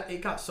thing.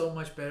 It got so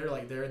much better,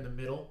 like, there in the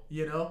middle,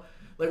 you know?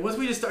 Like, once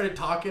we just started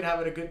talking,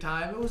 having a good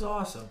time, it was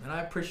awesome. And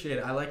I appreciate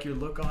it. I like your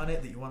look on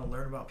it, that you want to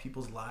learn about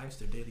people's lives,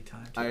 their daily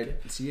time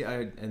ticket.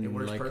 It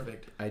works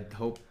perfect. I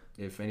hope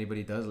if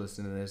anybody does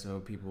listen to this, I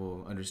hope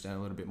people understand a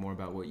little bit more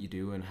about what you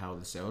do and how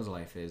the sales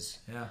life is.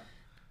 Yeah.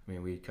 I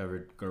mean, we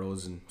covered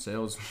girls and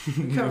sales.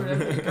 We covered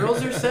everything.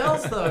 Girls are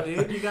sales, though,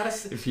 dude. You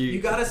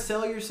gotta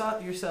sell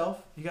yourself.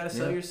 You gotta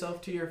sell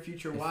yourself to your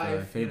future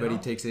wife. If anybody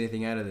takes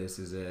anything out of this,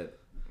 is that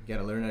you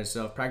gotta learn how to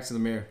sell. Practice in the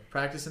mirror.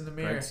 Practice in the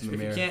mirror.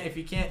 If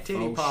you can't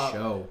titty pop,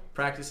 show.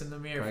 Practice in the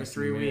mirror for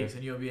 3 weeks,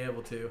 and you'll be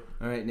able to.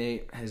 All right,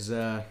 Nate.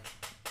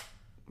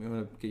 We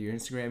want to get your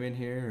Instagram in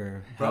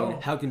here, or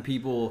how can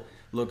people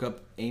look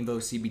up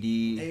Aimvo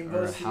CBD,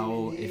 or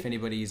how if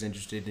anybody is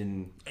interested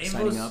in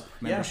signing up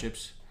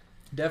memberships?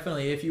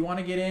 Definitely. If you want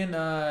to get in,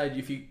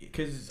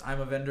 because I'm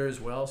a vendor as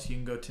well, so you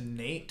can go to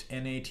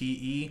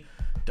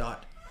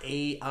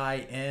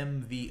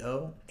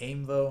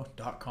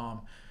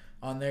Aimvo.com.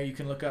 On there, you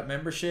can look up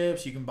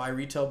memberships. You can buy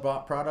retail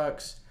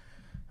products.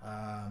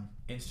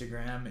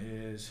 Instagram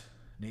is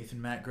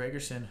Nathan Matt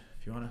Gregersen.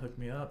 If you want to hook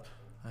me up,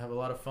 I have a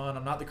lot of fun.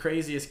 I'm not the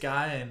craziest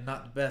guy and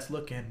not the best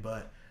looking,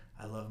 but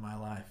I love my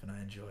life and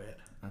I enjoy it.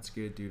 That's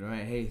good, dude. All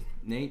right. Hey,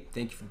 Nate,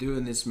 thank you for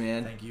doing this,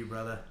 man. Thank you,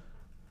 brother.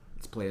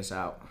 Let's play us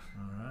out.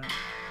 All right.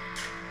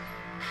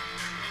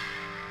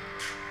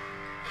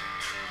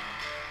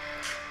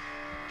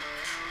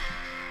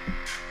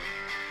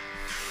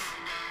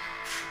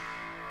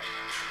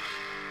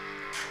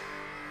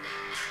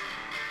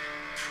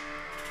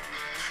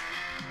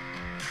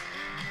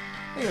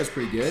 I think that was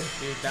pretty good.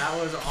 Dude, that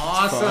was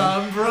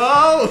awesome,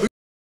 bro.